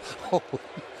 Oh,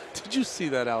 did you see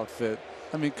that outfit?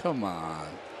 I mean, come on.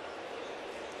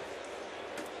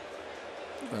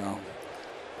 Well,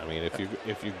 I mean, if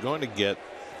you're going to get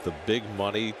the big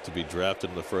money to be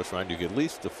drafted in the first round, you could at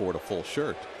least afford a full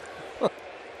shirt.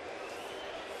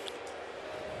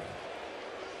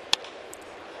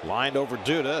 Lined over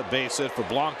Duda, base hit for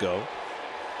Blanco.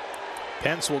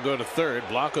 Pence will go to third.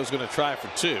 Blanco's going to try for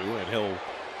 2, and he'll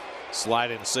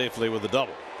slide in safely with a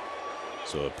double.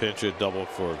 So a pinch hit double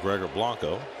for Gregor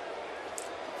Blanco.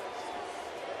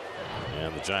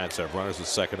 And the Giants have runners at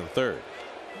second and third.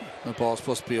 the ball's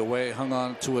supposed to be away, hung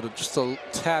on to it just a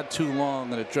tad too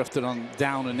long, and it drifted on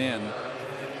down and in,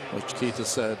 which Keith has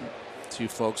said to you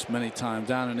folks many times.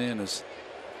 Down and in is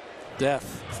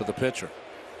death for the pitcher,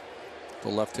 the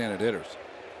left-handed hitters.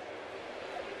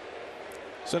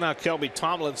 So now Kelby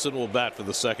Tomlinson will bat for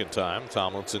the second time.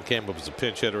 Tomlinson came up as a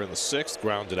pinch hitter in the 6th,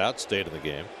 grounded out, stayed in the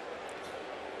game.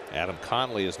 Adam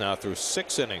Conley is now through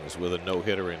 6 innings with a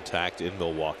no-hitter intact in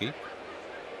Milwaukee.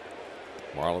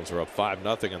 Marlins are up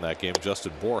 5-0 in that game.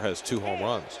 Justin Bour has 2 home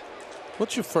runs.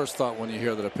 What's your first thought when you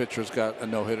hear that a pitcher's got a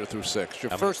no-hitter through 6?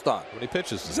 Your first thought? How many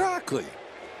pitches? Exactly.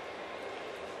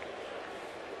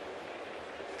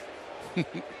 Good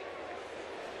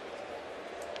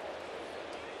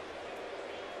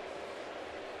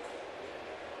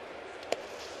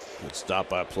stop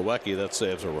by Plawecki. That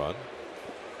saves a run.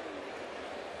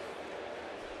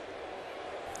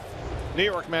 New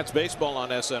York Mets baseball on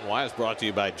SNY is brought to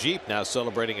you by Jeep, now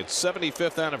celebrating its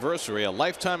 75th anniversary, a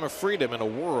lifetime of freedom in a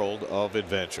world of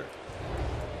adventure.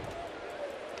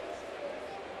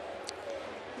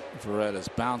 Verrett has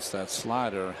bounced that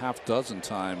slider a half-dozen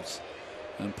times,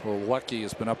 and Plawecki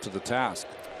has been up to the task.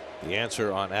 The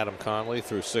answer on Adam Conley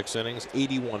through 6 innings,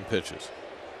 81 pitches.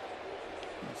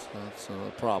 That's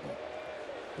a problem.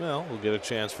 Well, we'll get a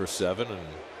chance for 7 and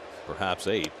perhaps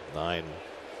 8. 9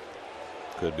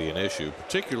 could be an issue,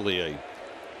 particularly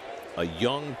a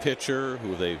young pitcher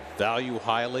who they value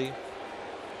highly.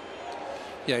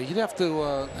 Yeah, you'd have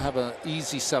to have an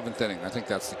easy 7th inning. I think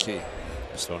that's the key.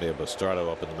 Sonia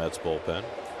Bastardo up in the Mets bullpen.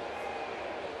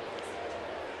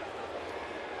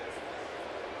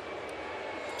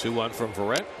 Two-1 from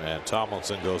Verrett, and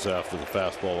Tomlinson goes after the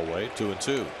fastball away.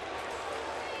 2-2.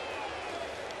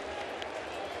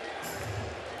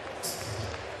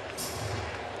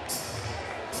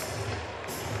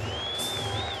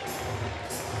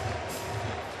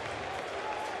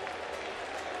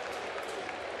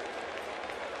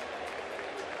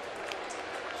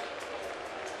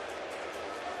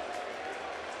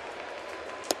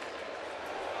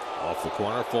 Off the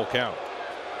corner, full count.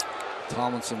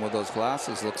 Tomlinson with those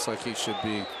glasses looks like he should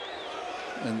be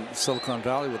in Silicon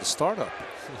Valley with a startup.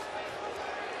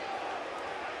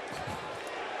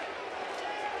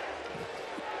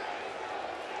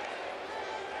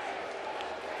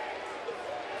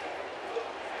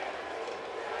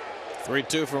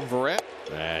 Three-2 from Verrett,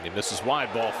 and he misses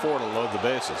wide, ball 4 to load the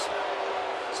bases.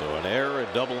 So an error,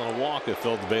 a double, and a walk have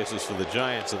filled the bases for the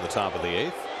Giants in the top of the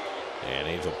 8th. And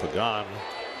Angel Pagan,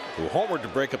 who homered to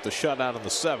break up the shutout in the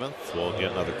 7th, will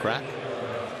get another crack.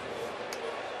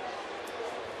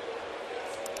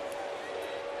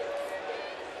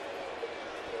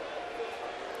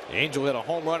 Angel hit a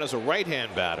home run as a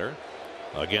right-hand batter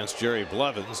against Jerry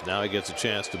Blevins. Now he gets a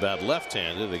chance to bat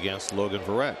left-handed against Logan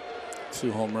Verrett.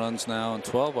 2 home runs now and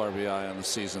 12 RBI on the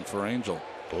season for Angel.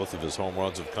 Both of his home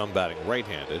runs have come batting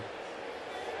right-handed.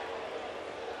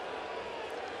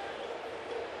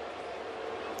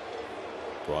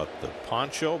 Brought the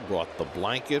poncho, brought the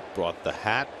blanket, brought the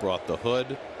hat, brought the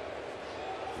hood.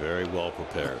 Very well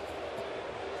prepared.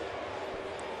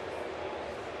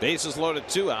 Bases loaded,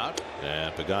 2 out,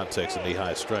 and Pagan takes a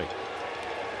knee-high strike.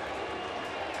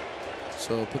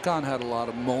 So Pagan had a lot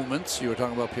of moments. You were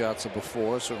talking about Piazza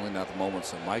before, certainly not the moments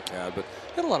that Mike had, but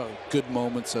he had a lot of good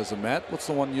moments as a Met. What's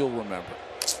the one you'll remember?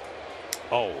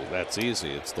 Oh, that's easy.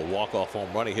 It's the walk-off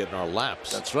home run he hit in our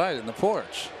laps. That's right, in the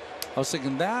porch. I was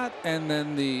thinking that, and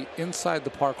then the inside the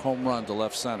park home run to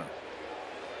left center.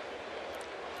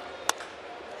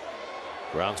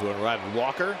 Grounds one right at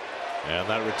Walker, and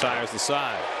that retires the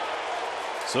side.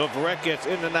 So Verrett gets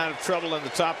in and out of trouble in the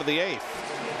top of the 8th.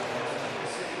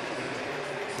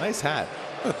 Nice hat.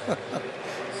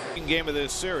 Game of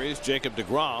this series, Jacob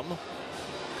deGrom,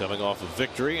 coming off a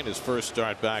victory in his first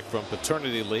start back from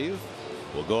paternity leave,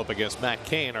 will go up against Matt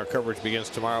Cain. Our coverage begins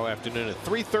tomorrow afternoon at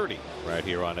 3:30 right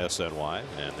here on SNY.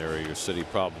 And there are your city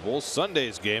probables.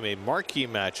 Sunday's game, a marquee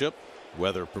matchup,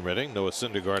 weather permitting. Noah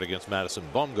Syndergaard against Madison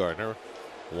Bumgarner.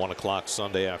 1 o'clock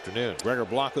Sunday afternoon. Gregor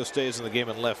Blanco stays in the game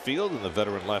in left field, and the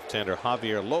veteran left-hander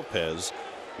Javier Lopez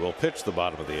will pitch the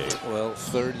bottom of the 8th. Well,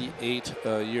 38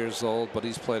 years old, but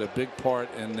he's played a big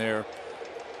part in their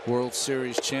World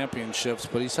Series championships,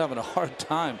 but he's having a hard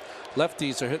time.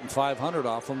 Lefties are hitting 500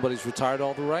 off him, but he's retired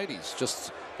all the righties.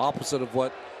 Just opposite of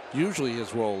what usually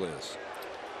his role is.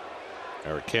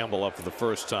 Eric Campbell up for the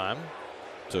first time.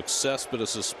 Took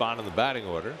Cespedes' spot in the batting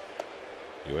order.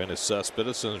 Yoenis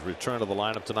Cespedes, in his return to the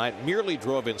lineup tonight, merely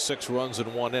drove in 6 runs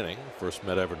in 1 inning. First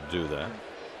Met ever to do that.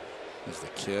 There's the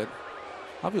kid.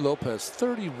 Javi Lopez,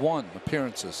 31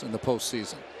 appearances in the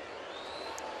postseason.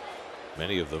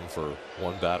 Many of them for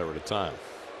one batter at a time.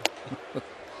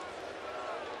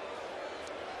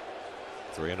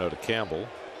 3-0 to Campbell.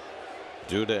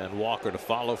 Duda and Walker to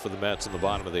follow for the Mets in the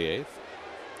bottom of the 8th.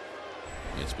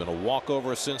 It's been a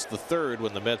walkover since the 3rd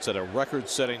when the Mets had a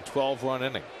record-setting 12-run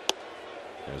inning.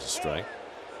 There's a strike.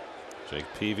 Jake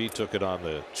Peavy took it on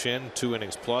the chin. 2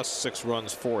 innings plus, 6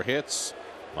 runs, 4 hits.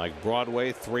 Mike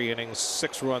Broadway, 3 innings,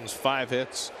 6 runs, 5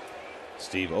 hits.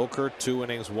 Steve Oker, 2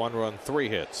 innings, 1 run, 3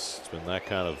 hits. It's been that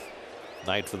kind of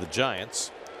night for the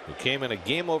Giants, who came in a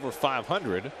game over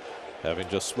 500, having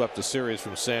just swept a series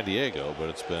from San Diego, but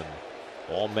it's been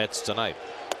all Mets tonight.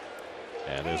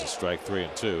 And there's a strike,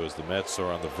 3-2, as the Mets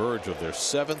are on the verge of their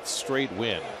 7th straight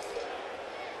win.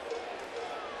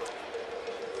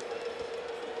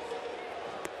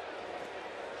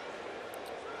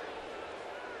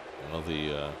 Well,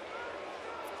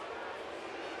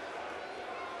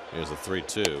 here's a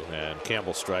 3-2, and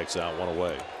Campbell strikes out, 1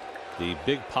 away. The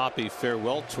Big Poppy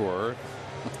farewell tour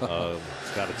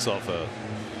got itself a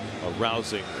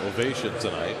rousing ovation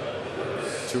tonight.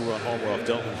 2-run homer off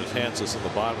Delton Betances in the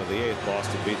bottom of the 8th.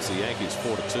 Boston beats the Yankees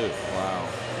 4-2. Wow.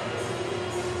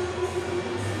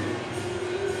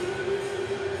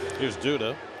 Here's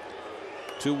Duda.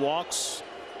 2 walks,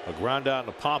 a ground out and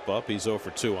a pop up. He's 0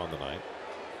 for 2 on the night.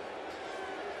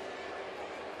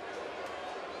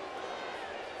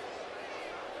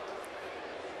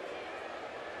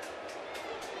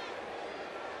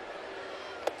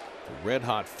 Red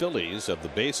hot Phillies have the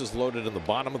bases loaded in the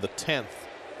bottom of the 10th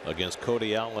against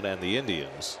Cody Allen and the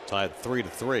Indians, tied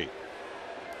 3-3.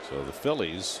 So the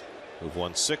Phillies, who've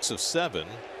won 6 of 7,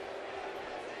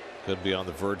 could be on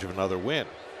the verge of another win.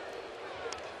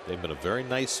 They've been a very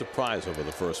nice surprise over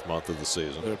the first month of the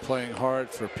season. They're playing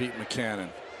hard for Pete Mackanin.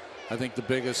 I think the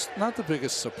biggest, not the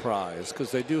biggest surprise,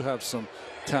 because they do have some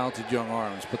talented young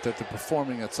arms, but that they're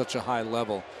performing at such a high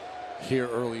level here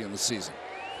early in the season.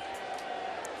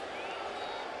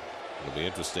 It'll be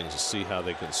interesting to see how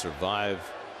they can survive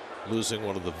losing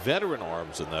one of the veteran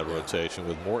arms in that rotation,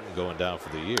 with Morton going down for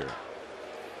the year.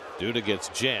 Duda gets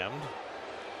jammed,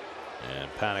 and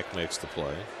Panic makes the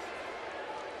play.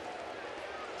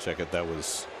 Check it, that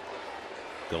was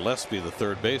Gillespie, the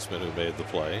 3rd baseman, who made the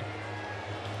play.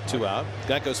 2 out.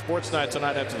 Geico Sports Night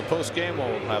tonight after the post game.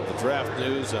 We'll have the draft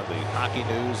news and the hockey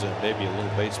news and maybe a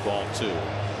little baseball too,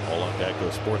 all on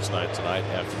Geico Sports Night tonight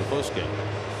after the post game.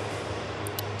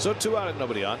 So 2 out and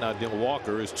nobody on. Now Neil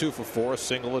Walker is 2 for 4, a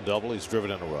single, a double. He's driven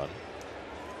in a run.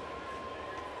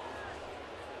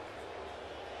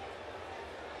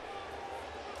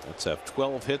 Let's have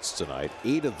 12 hits tonight.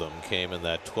 8 of them came in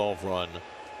that 12-run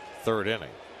 3rd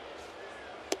inning.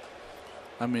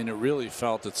 I mean, it really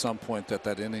felt at some point that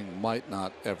that inning might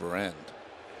not ever end.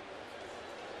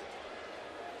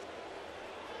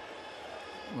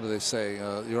 what do they say?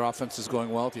 Your offense is going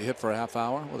well if you hit for a half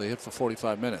hour. Well, they hit for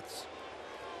 45 minutes.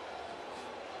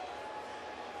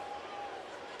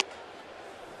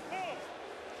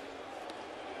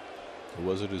 Who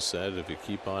was it who said if you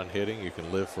keep on hitting, you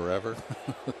can live forever?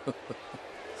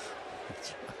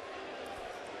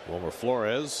 Wilmer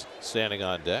Flores standing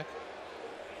on deck.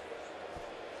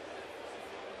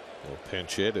 We'll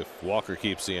pinch hit if Walker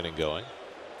keeps the inning going.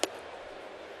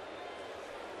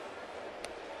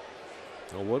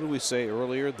 Well, what did we say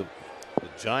earlier? The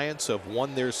Giants have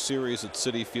won their series at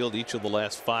Citi Field each of the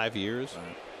last 5 years.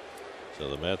 Right. So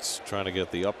the Mets trying to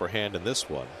get the upper hand in this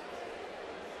one.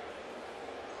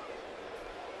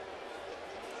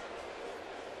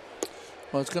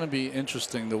 Well, it's going to be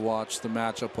interesting to watch the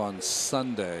matchup on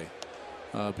Sunday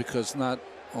because not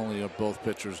only are both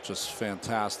pitchers just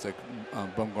fantastic.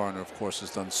 Bumgarner, of course,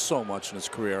 has done so much in his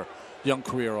career, young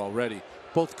career already.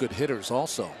 Both good hitters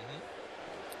also.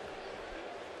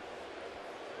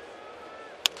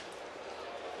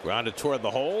 Grounded toward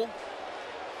the hole.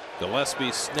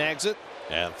 Gillespie snags it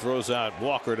and throws out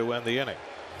Walker to end the inning.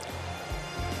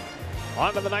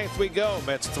 On to the ninth we go.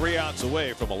 Mets 3 outs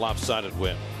away from a lopsided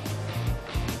win.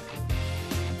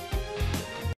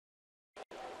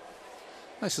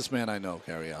 Nicest man I know,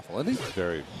 Gary Apple, isn't he?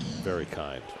 Very, very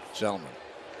kind. Gentleman.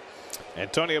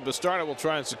 Antonio Bastardo will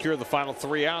try and secure the final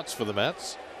 3 outs for the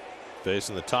Mets.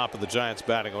 Facing the top of the Giants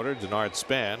batting order, Denard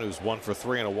Span, who's 1 for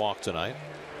 3 and a walk tonight.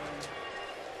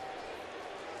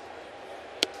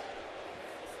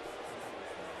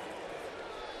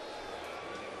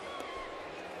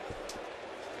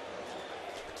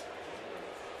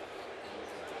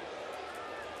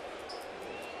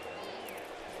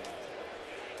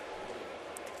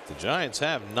 The Giants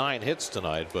have 9 hits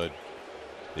tonight, but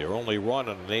their only run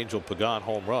on an Angel Pagan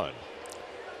home run.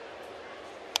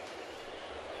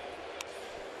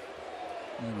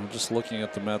 Just looking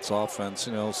at the Mets offense,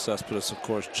 Cespedes, of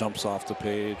course, jumps off the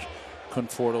page.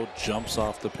 Conforto jumps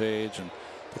off the page. And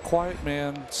the quiet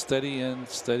man, steady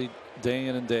day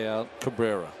in and day out,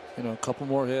 Cabrera. A couple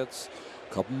more hits,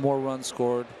 a couple more runs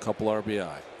scored, a couple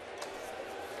RBI.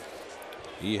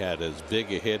 He had as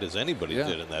big a hit as anybody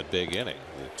did in that big inning.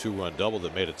 The 2-run double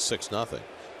that made it 6-0.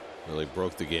 Really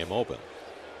broke the game open.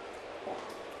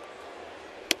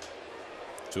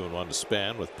 2-1 to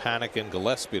Span with Panic and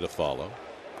Gillespie to follow.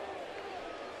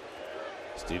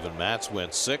 Steven Matz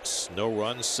went 6, no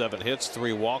runs, 7 hits,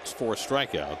 3 walks, 4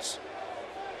 strikeouts.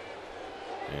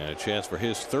 And a chance for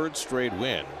his 3rd straight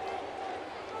win.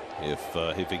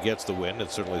 If he gets the win,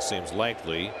 it certainly seems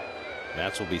likely.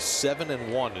 Matz will be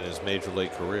 7-1 in his major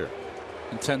league career.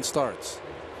 In 10 starts.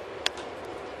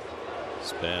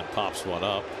 Span pops one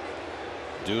up.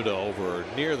 Duda over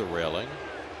near the railing.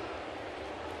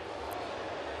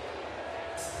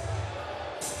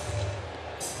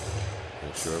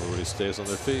 Make sure everybody stays on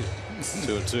their feet.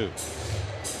 2-2.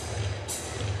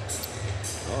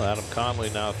 Well, Adam Conley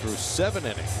now through 7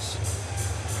 innings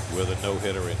with a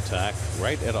no-hitter intact,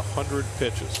 right at 100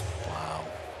 pitches. Wow.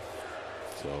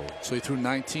 So he threw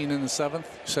 19 in the 7th.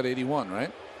 You said 81,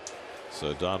 right?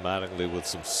 So Don Mattingly with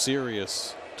some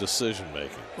serious decision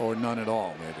making, or none at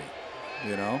all, maybe.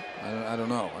 I don't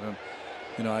know.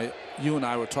 You and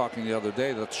I were talking the other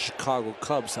day that the Chicago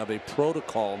Cubs have a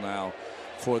protocol now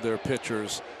for their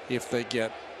pitchers if they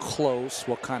get close,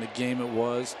 what kind of game it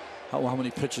was, how many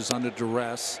pitches under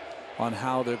duress, on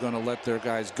how they're going to let their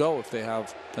guys go if they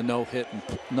have a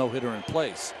no-hitter in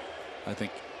place. I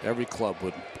think every club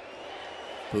would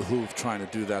behoove trying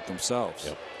to do that themselves.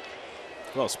 Yep.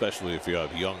 Well, especially if you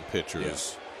have young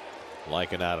pitchers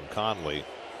like an Adam Conley.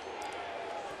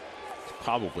 There's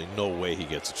probably no way he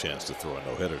gets a chance to throw a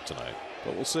no-hitter tonight,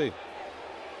 but we'll see.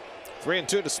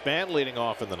 3-2 to Span, leading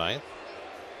off in the 9th.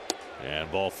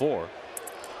 And ball 4.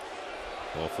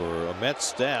 Well, for a Mets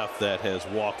staff that has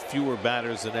walked fewer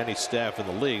batters than any staff in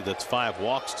the league, that's 5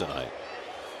 walks tonight.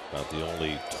 About the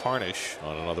only tarnish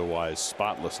on an otherwise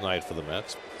spotless night for the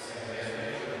Mets.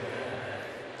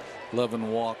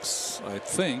 11 walks, I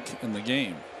think, in the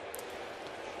game.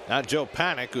 Now Joe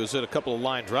Panic, who's hit a couple of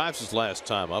line drives his last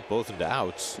time up, both into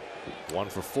outs. 1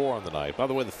 for 4 on the night. By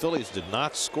the way, the Phillies did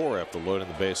not score after loading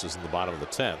the bases in the bottom of the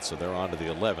 10th, so they're on to the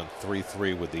 11th,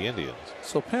 3-3 with the Indians.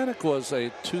 So Panic was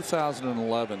a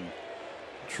 2011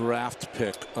 draft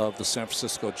pick of the San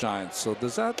Francisco Giants. So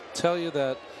does that tell you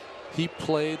that he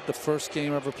played the first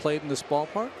game ever played in this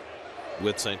ballpark?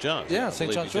 With St. John's. Yeah,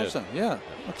 St. John's Georgetown. Yeah.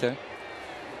 Okay.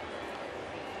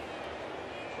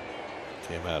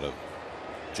 Came out of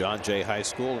John Jay High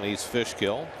School in East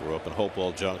Fishkill. Grew up in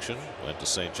Hopewell Junction. Went to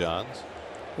St. John's.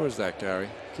 Where's that, Gary?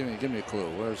 Give me a clue.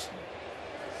 Where's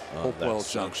Hopewell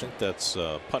Junction? I think that's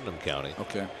Putnam County.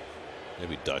 Okay.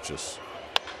 Maybe Duchess.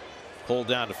 Pulled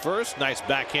down to first. Nice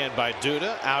backhand by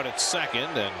Duda. Out at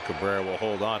second, and Cabrera will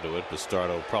hold on to it.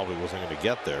 Bastardo probably wasn't going to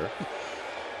get there.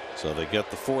 So they get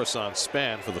the force on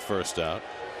Span for the first out.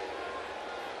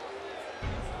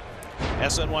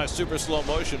 SNY Super Slow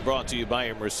Motion brought to you by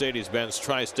your Mercedes-Benz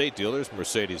Tri-State dealers.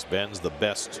 Mercedes-Benz, the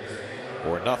best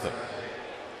or nothing.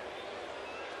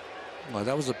 Well,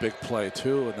 that was a big play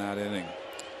too in that inning.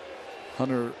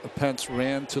 Hunter Pence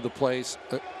ran to the place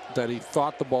that he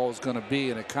thought the ball was going to be,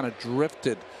 and it kind of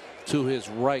drifted to his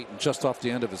right and just off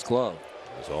the end of his glove.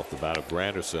 It was off the bat of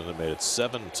Granderson and made it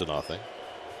 7-0.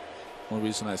 One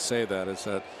reason I say that is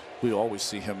that we always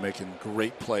see him making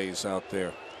great plays out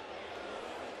there.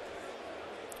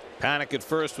 Panic at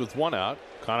first with one out.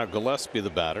 Connor Gillespie, the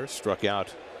batter, struck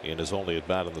out in his only at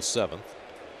bat in the 7th.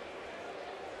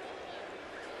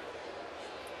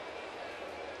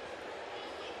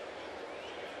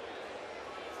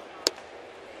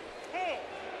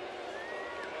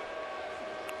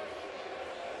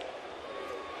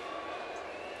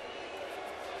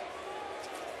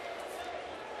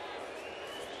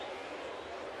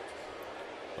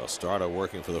 Bastardo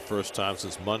working for the first time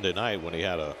since Monday night when he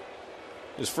had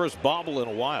his first bobble in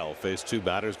a while. Faced 2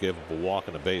 batters, gave up a walk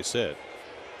and a base hit.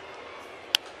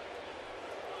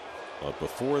 But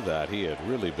before that, he had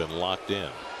really been locked in.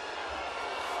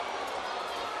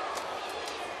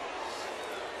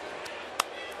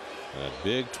 And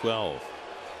big 12.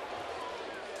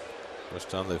 First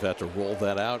time they've had to roll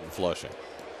that out in Flushing.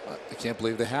 I can't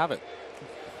believe they have it.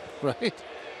 Right?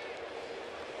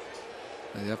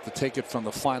 You have to take it from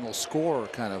the final score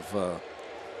kind of.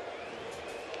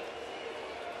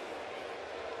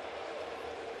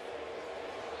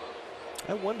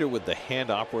 I wonder with the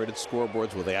hand-operated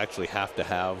scoreboards, will they actually have to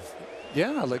have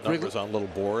like numbers on little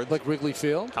boards? Like Wrigley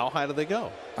Field? How high do they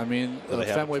go? I mean,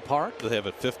 Fenway Park? Do they have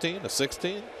a 15, a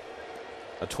 16,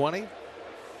 a 20?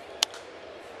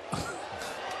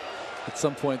 At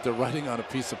some point, they're writing on a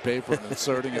piece of paper and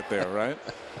inserting it there, right?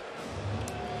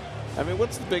 I mean,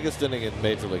 what's the biggest inning in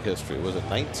Major League history? Was it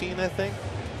 19, I think?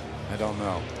 I don't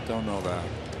know. Don't know that.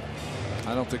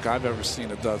 I don't think I've ever seen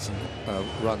a dozen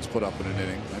runs put up in an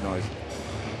inning.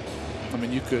 I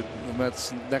mean, you could. The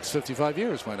Mets next 55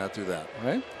 years might not do that,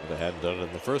 right? Well, they hadn't done it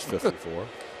in the first 54.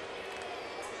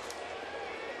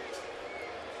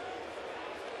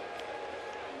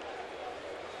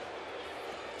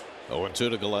 Oh, 0-2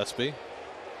 to Gillespie.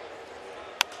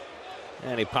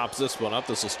 And he pops this one up.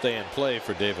 This will stay in play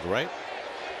for David Wright.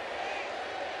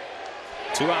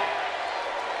 2 out.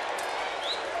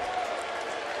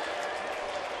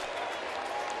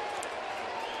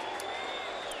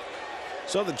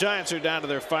 So the Giants are down to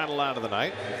their final out of the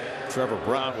night. Trevor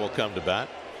Brown will come to bat.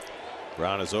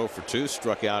 Brown is 0 for 2,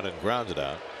 struck out and grounded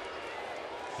out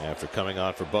after coming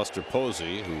on for Buster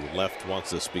Posey, who left once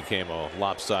this became a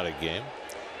lopsided game.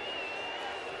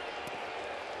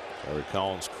 Terry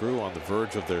Collins' crew on the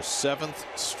verge of their 7th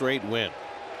straight win.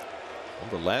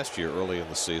 Remember last year early in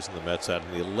the season the Mets had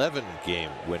an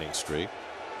 11-game winning streak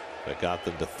that got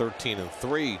them to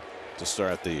 13-3 to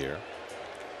start the year.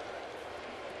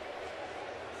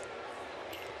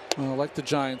 Well, like the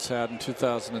Giants had in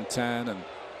 2010 and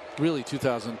really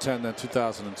 2010 then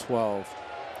 2012.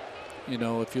 You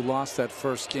know, if you lost that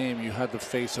first game, you had to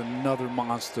face another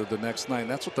monster the next night. And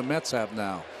that's what the Mets have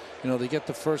now. You know, they get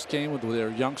the first game with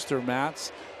their youngster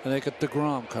Mats, and they get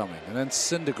DeGrom coming, and then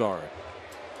Syndergaard.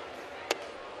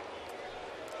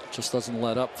 Just doesn't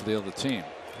let up for the other team.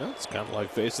 Well, it's kind of like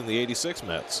facing the '86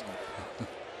 Mets.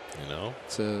 You know,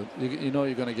 so you know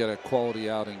you're going to get a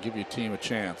quality out and give your team a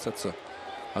chance. That's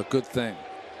a good thing.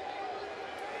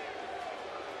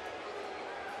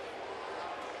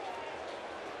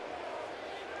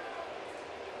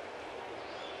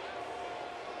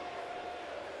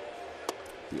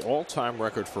 The all-time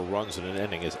record for runs in an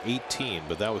inning is 18,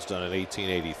 but that was done in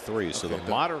 1883. So the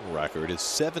modern record is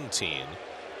 17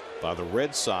 by the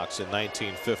Red Sox in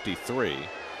 1953.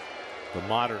 The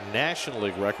modern National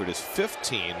League record is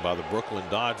 15 by the Brooklyn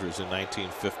Dodgers in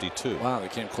 1952. Wow, they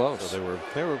came close. So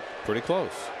they were pretty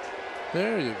close.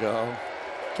 There you go.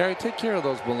 Gary, take care of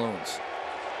those balloons.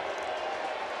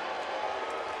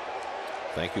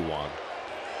 Thank you, Juan.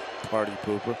 Party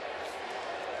pooper.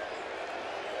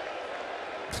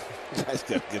 Guys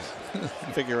got to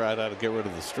figure out how to get rid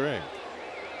of the string.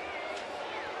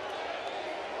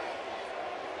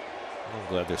 I'm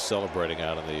glad they're celebrating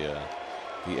out in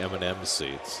the M&M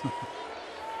seats.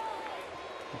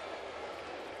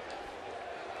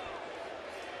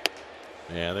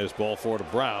 And there's ball 4 to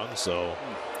Brown. So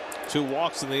 2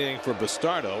 walks in the inning for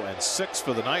Bastardo and 6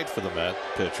 for the night for the Met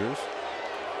pitchers.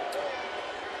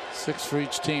 6 for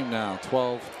each team now.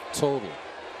 12 Total.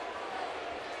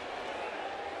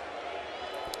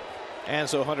 And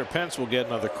so Hunter Pence will get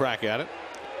another crack at it.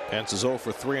 Pence is 0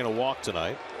 for 3 and a walk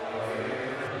tonight.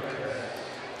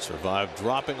 Survived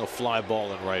dropping a fly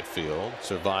ball in right field.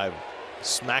 Survived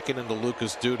smacking into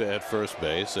Lucas Duda at first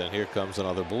base. And here comes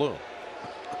another balloon.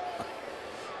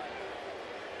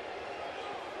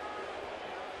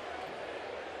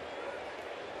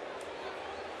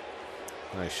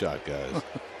 Nice shot, guys.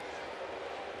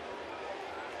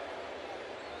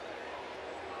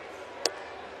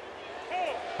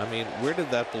 I mean, where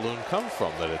did that balloon come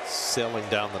from that it's sailing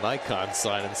down the Nikon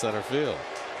sign in center field?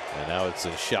 And now it's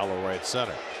in shallow right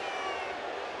center.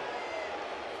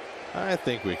 I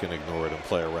think we can ignore it and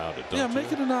play around it, don't you? Yeah,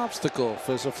 make it an obstacle. If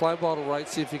there's a fly ball to right,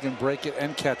 see if you can break it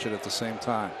and catch it at the same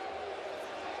time.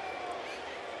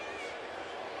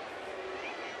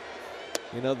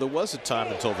 You know, there was a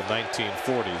time until the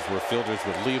 1940s where fielders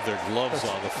would leave their gloves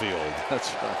on the field.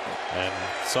 That's right. And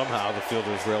somehow the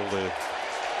fielders were able to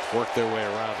work their way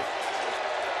around it.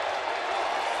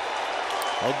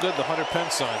 Oh, good. The Hunter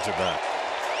Pence signs are back.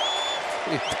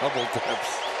 He double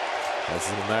dips. That's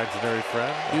an imaginary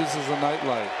friend. Uses a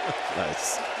nightlight.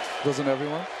 Nice. Doesn't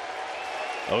everyone?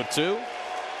 0-2.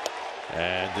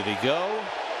 And did he go?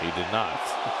 He did not.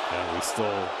 And we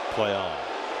still play on.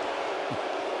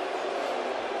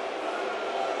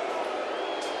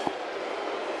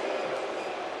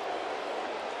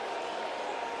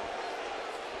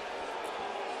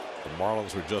 The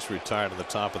Marlins were just retired in the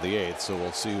top of the 8th, so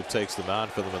we'll see who takes the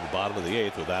mound for them in the bottom of the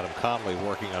 8th with Adam Conley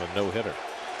working on a no-hitter.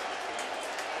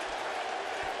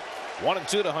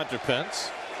 1-2 to Hunter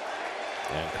Pence,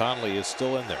 and Conley is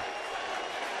still in there.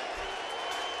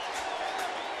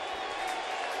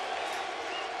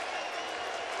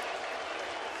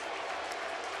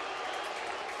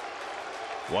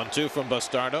 One-two from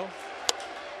Bastardo,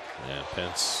 and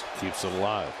Pence keeps it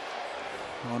alive.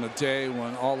 On a day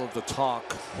when all of the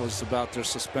talk was about their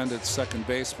suspended second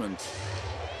baseman,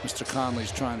 Mr.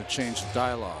 Conley's trying to change the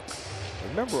dialogue.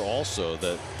 Remember also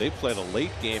that they played a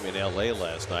late game in LA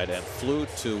last night and flew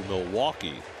to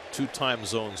Milwaukee, 2 time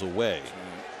zones away,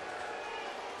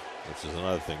 which is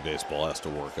another thing baseball has to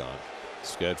work on. The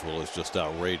schedule is just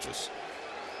outrageous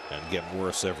and getting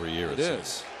worse every year. It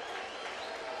is.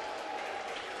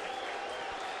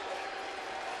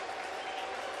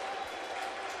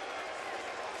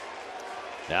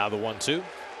 Now the 1-2,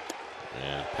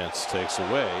 and Pence takes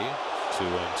away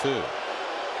 2-2.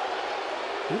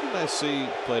 Who did I see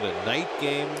played a night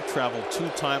game, traveled 2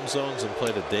 time zones, and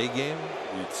played a day game?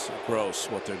 It's gross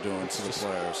what they're doing to the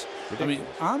players. Ridiculous. I mean,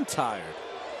 I'm tired,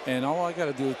 and all I got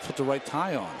to do is put the right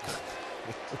tie on.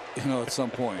 You know, at some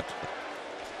point.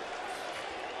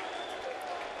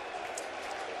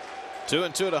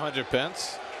 2-2 to Hunter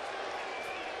Pence.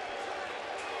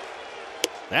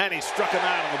 And he struck him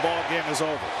out, and the ball game is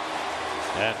over.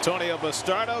 Antonio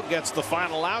Bastardo gets the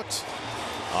final out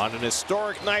on an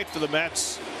historic night for the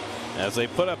Mets as they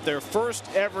put up their first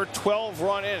ever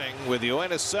 12-run inning, with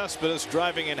Yoenis Cespedes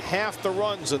driving in half the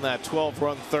runs in that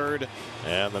 12-run third,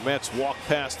 and the Mets walk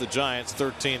past the Giants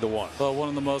 13-1. Well, one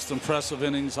of the most impressive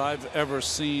innings I've ever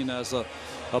seen as a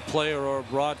player or a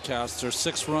broadcaster.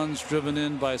 6 runs driven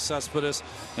in by Cespedes,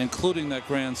 including that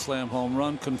grand slam home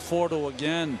run. Conforto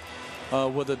again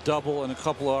with a double and a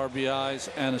couple of RBIs,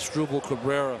 and Asdrubal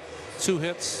Cabrera 2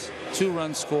 hits, 2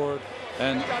 runs scored,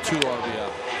 and 2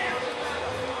 RBI.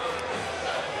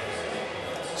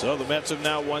 So the Mets have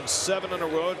now won 7 in a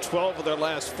row, 12 of their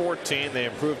last 14. They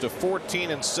improved to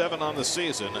 14-7 on the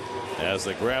season as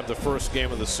they grab the first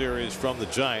game of the series from the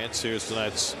Giants. Here's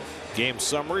tonight's game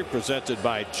summary presented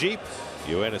by Jeep.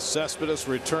 Yoenis Cespedes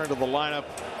returned to the lineup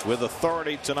with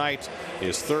authority tonight.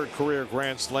 His 3rd career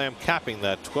grand slam, capping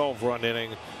that 12-run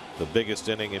inning, the biggest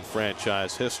inning in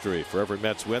franchise history. For every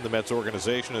Mets win, the Mets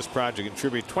organization is proud to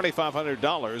contribute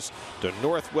 $2,500 to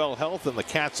Northwell Health and the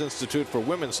Katz Institute for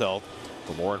Women's Health.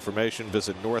 For more information,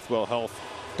 visit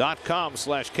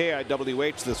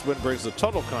northwellhealth.com/KIWH. This win brings the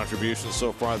total contribution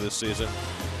so far this season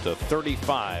to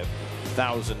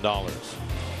 $35,000.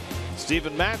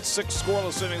 Steven Matz, 6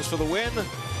 scoreless innings for the win,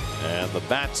 and the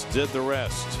Bats did the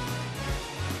rest.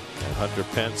 And Hunter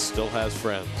Pence still has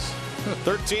friends.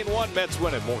 13-1, Mets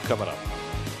win it. More coming up.